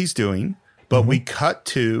exactly what he's doing, but we cut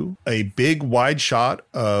to a big wide shot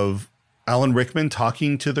of Alan Rickman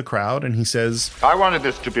talking to the crowd. And he says, I wanted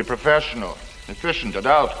this to be professional, efficient,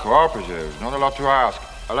 adult, cooperative, not a lot to ask.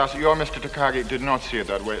 Alas, your Mr. Takagi did not see it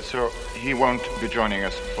that way, so he won't be joining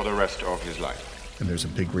us for the rest of his life. And there's a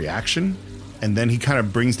big reaction, and then he kind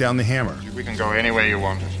of brings down the hammer. We can go any way you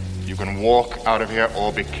want us. You can walk out of here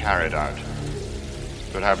or be carried out.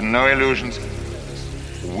 But have no illusions.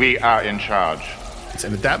 We are in charge.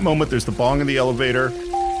 And at that moment, there's the bong in the elevator.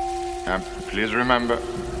 And please remember,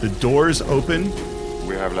 the doors open.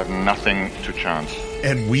 We have left nothing to chance.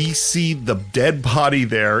 And we see the dead body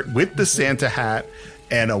there with the Santa hat.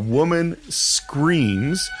 And a woman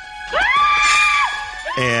screams,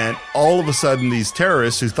 and all of a sudden these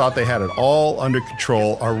terrorists who thought they had it all under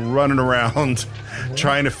control are running around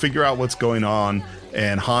trying to figure out what's going on.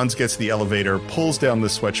 And Hans gets the elevator, pulls down the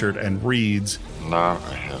sweatshirt, and reads, Now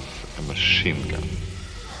I have a machine gun.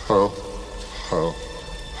 Ho, ho,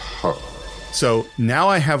 ho. So now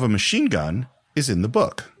I have a machine gun is in the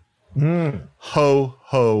book. Ho,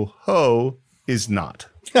 ho, ho is not.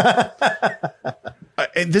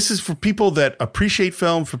 And this is for people that appreciate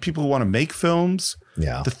film, for people who want to make films.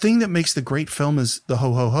 Yeah. The thing that makes the great film is the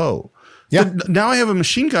ho, ho, ho. Yeah. Now I have a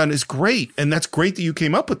machine gun is great. And that's great that you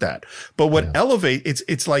came up with that. But what elevate,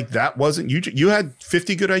 it's like that wasn't, you had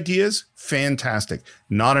 50 good ideas. Fantastic.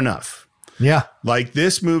 Not enough. Yeah. Like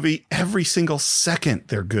this movie, every single second,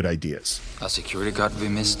 they're good ideas. A security guard we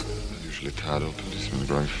missed. Usually tired old policemen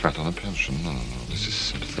growing fat on a pension. No, this is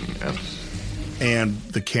something else. And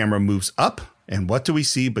the camera moves up. And what do we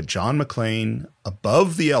see but John McClane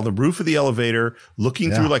above the roof of the elevator,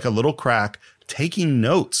 looking through like a little crack, taking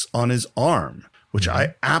notes on his arm, which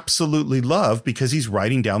I absolutely love because he's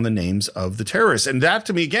writing down the names of the terrorists. And that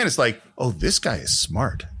to me, again, is like, oh, this guy is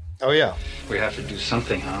smart. Oh, yeah. We have to do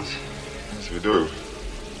something, Hans. Yes, we do. We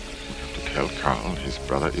have to tell Carl his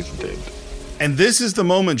brother is dead. And this is the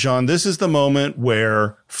moment, John. This is the moment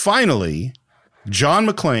where finally John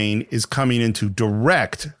McClane is coming into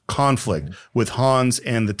direct conflict with Hans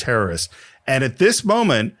and the terrorists. And at this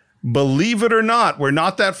moment, believe it or not, we're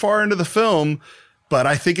not that far into the film, but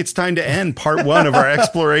I think it's time to end part one of our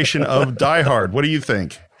exploration of Die Hard. What do you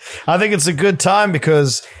think? I think it's a good time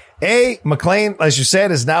because McClane, as you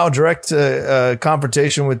said, is now direct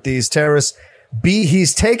confrontation with these terrorists. B,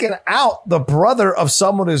 he's taken out the brother of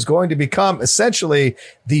someone who's going to become essentially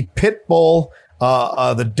the pit bull,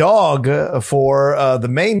 the dog for the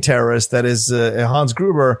main terrorist, that is Hans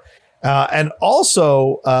Gruber. And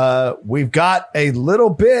also, we've got a little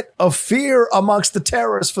bit of fear amongst the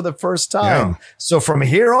terrorists for the first time. Yeah. So from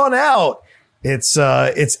here on out, it's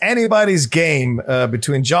anybody's game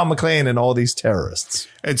between John McClane and all these terrorists.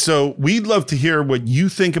 And so we'd love to hear what you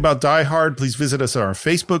think about Die Hard. Please visit us on our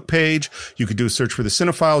Facebook page. You can do a search for The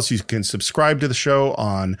Cinephiles. You can subscribe to the show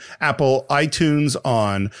on Apple, iTunes,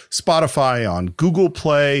 on Spotify, on Google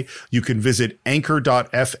Play. You can visit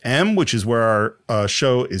anchor.fm, which is where our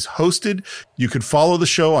show is hosted. You could follow the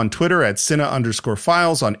show on Twitter at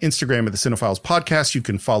Cine_Files, on Instagram at The Cinephiles Podcast. You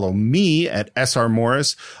can follow me at SR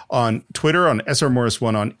Morris on Twitter, on SR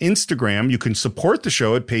Morris1 on Instagram. You can support the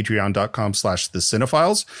show at patreon.com/The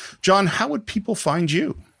Cinephiles. John, how would people find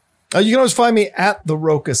you? You can always find me at The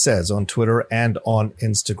Rocha Says on Twitter and on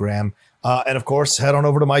Instagram. And of course, head on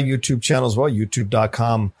over to my YouTube channel as well,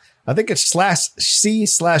 youtube.com. I think it's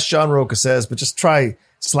 /C/John Rocha Says, but just try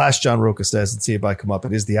 /John Rocha Says and see if I come up.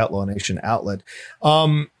 It is the Outlaw Nation outlet.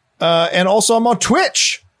 And also I'm on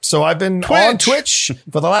Twitch. So I've been on Twitch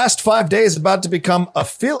for the last 5 days, about to become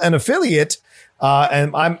an affiliate.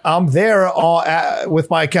 And I'm there with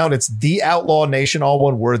my account. It's The Outlaw Nation, all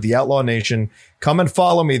one word, The Outlaw Nation. Come and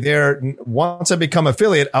follow me there. Once I become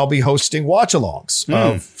affiliate, I'll be hosting watch-alongs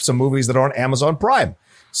of some movies that are on Amazon Prime.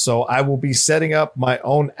 So I will be setting up my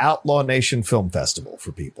own Outlaw Nation Film Festival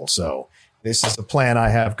for people. So this is a plan I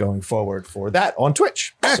have going forward for that on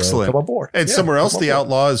Twitch. Excellent. So come aboard. And somewhere else, The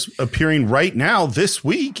Outlaw is appearing right now this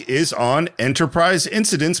week is on Enterprise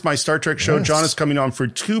Incidents, my Star Trek show. Yes. John is coming on for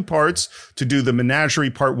 2 parts to do the Menagerie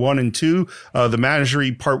Part 1 and 2. The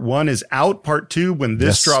Menagerie Part 1 is out. Part 2, when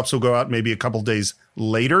this drops, will go out maybe a couple days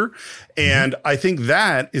later. And I think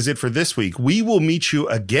that is it for this week. We will meet you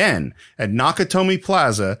again at Nakatomi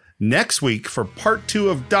Plaza next week for Part 2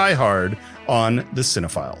 of Die Hard on The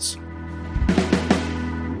Cinephiles.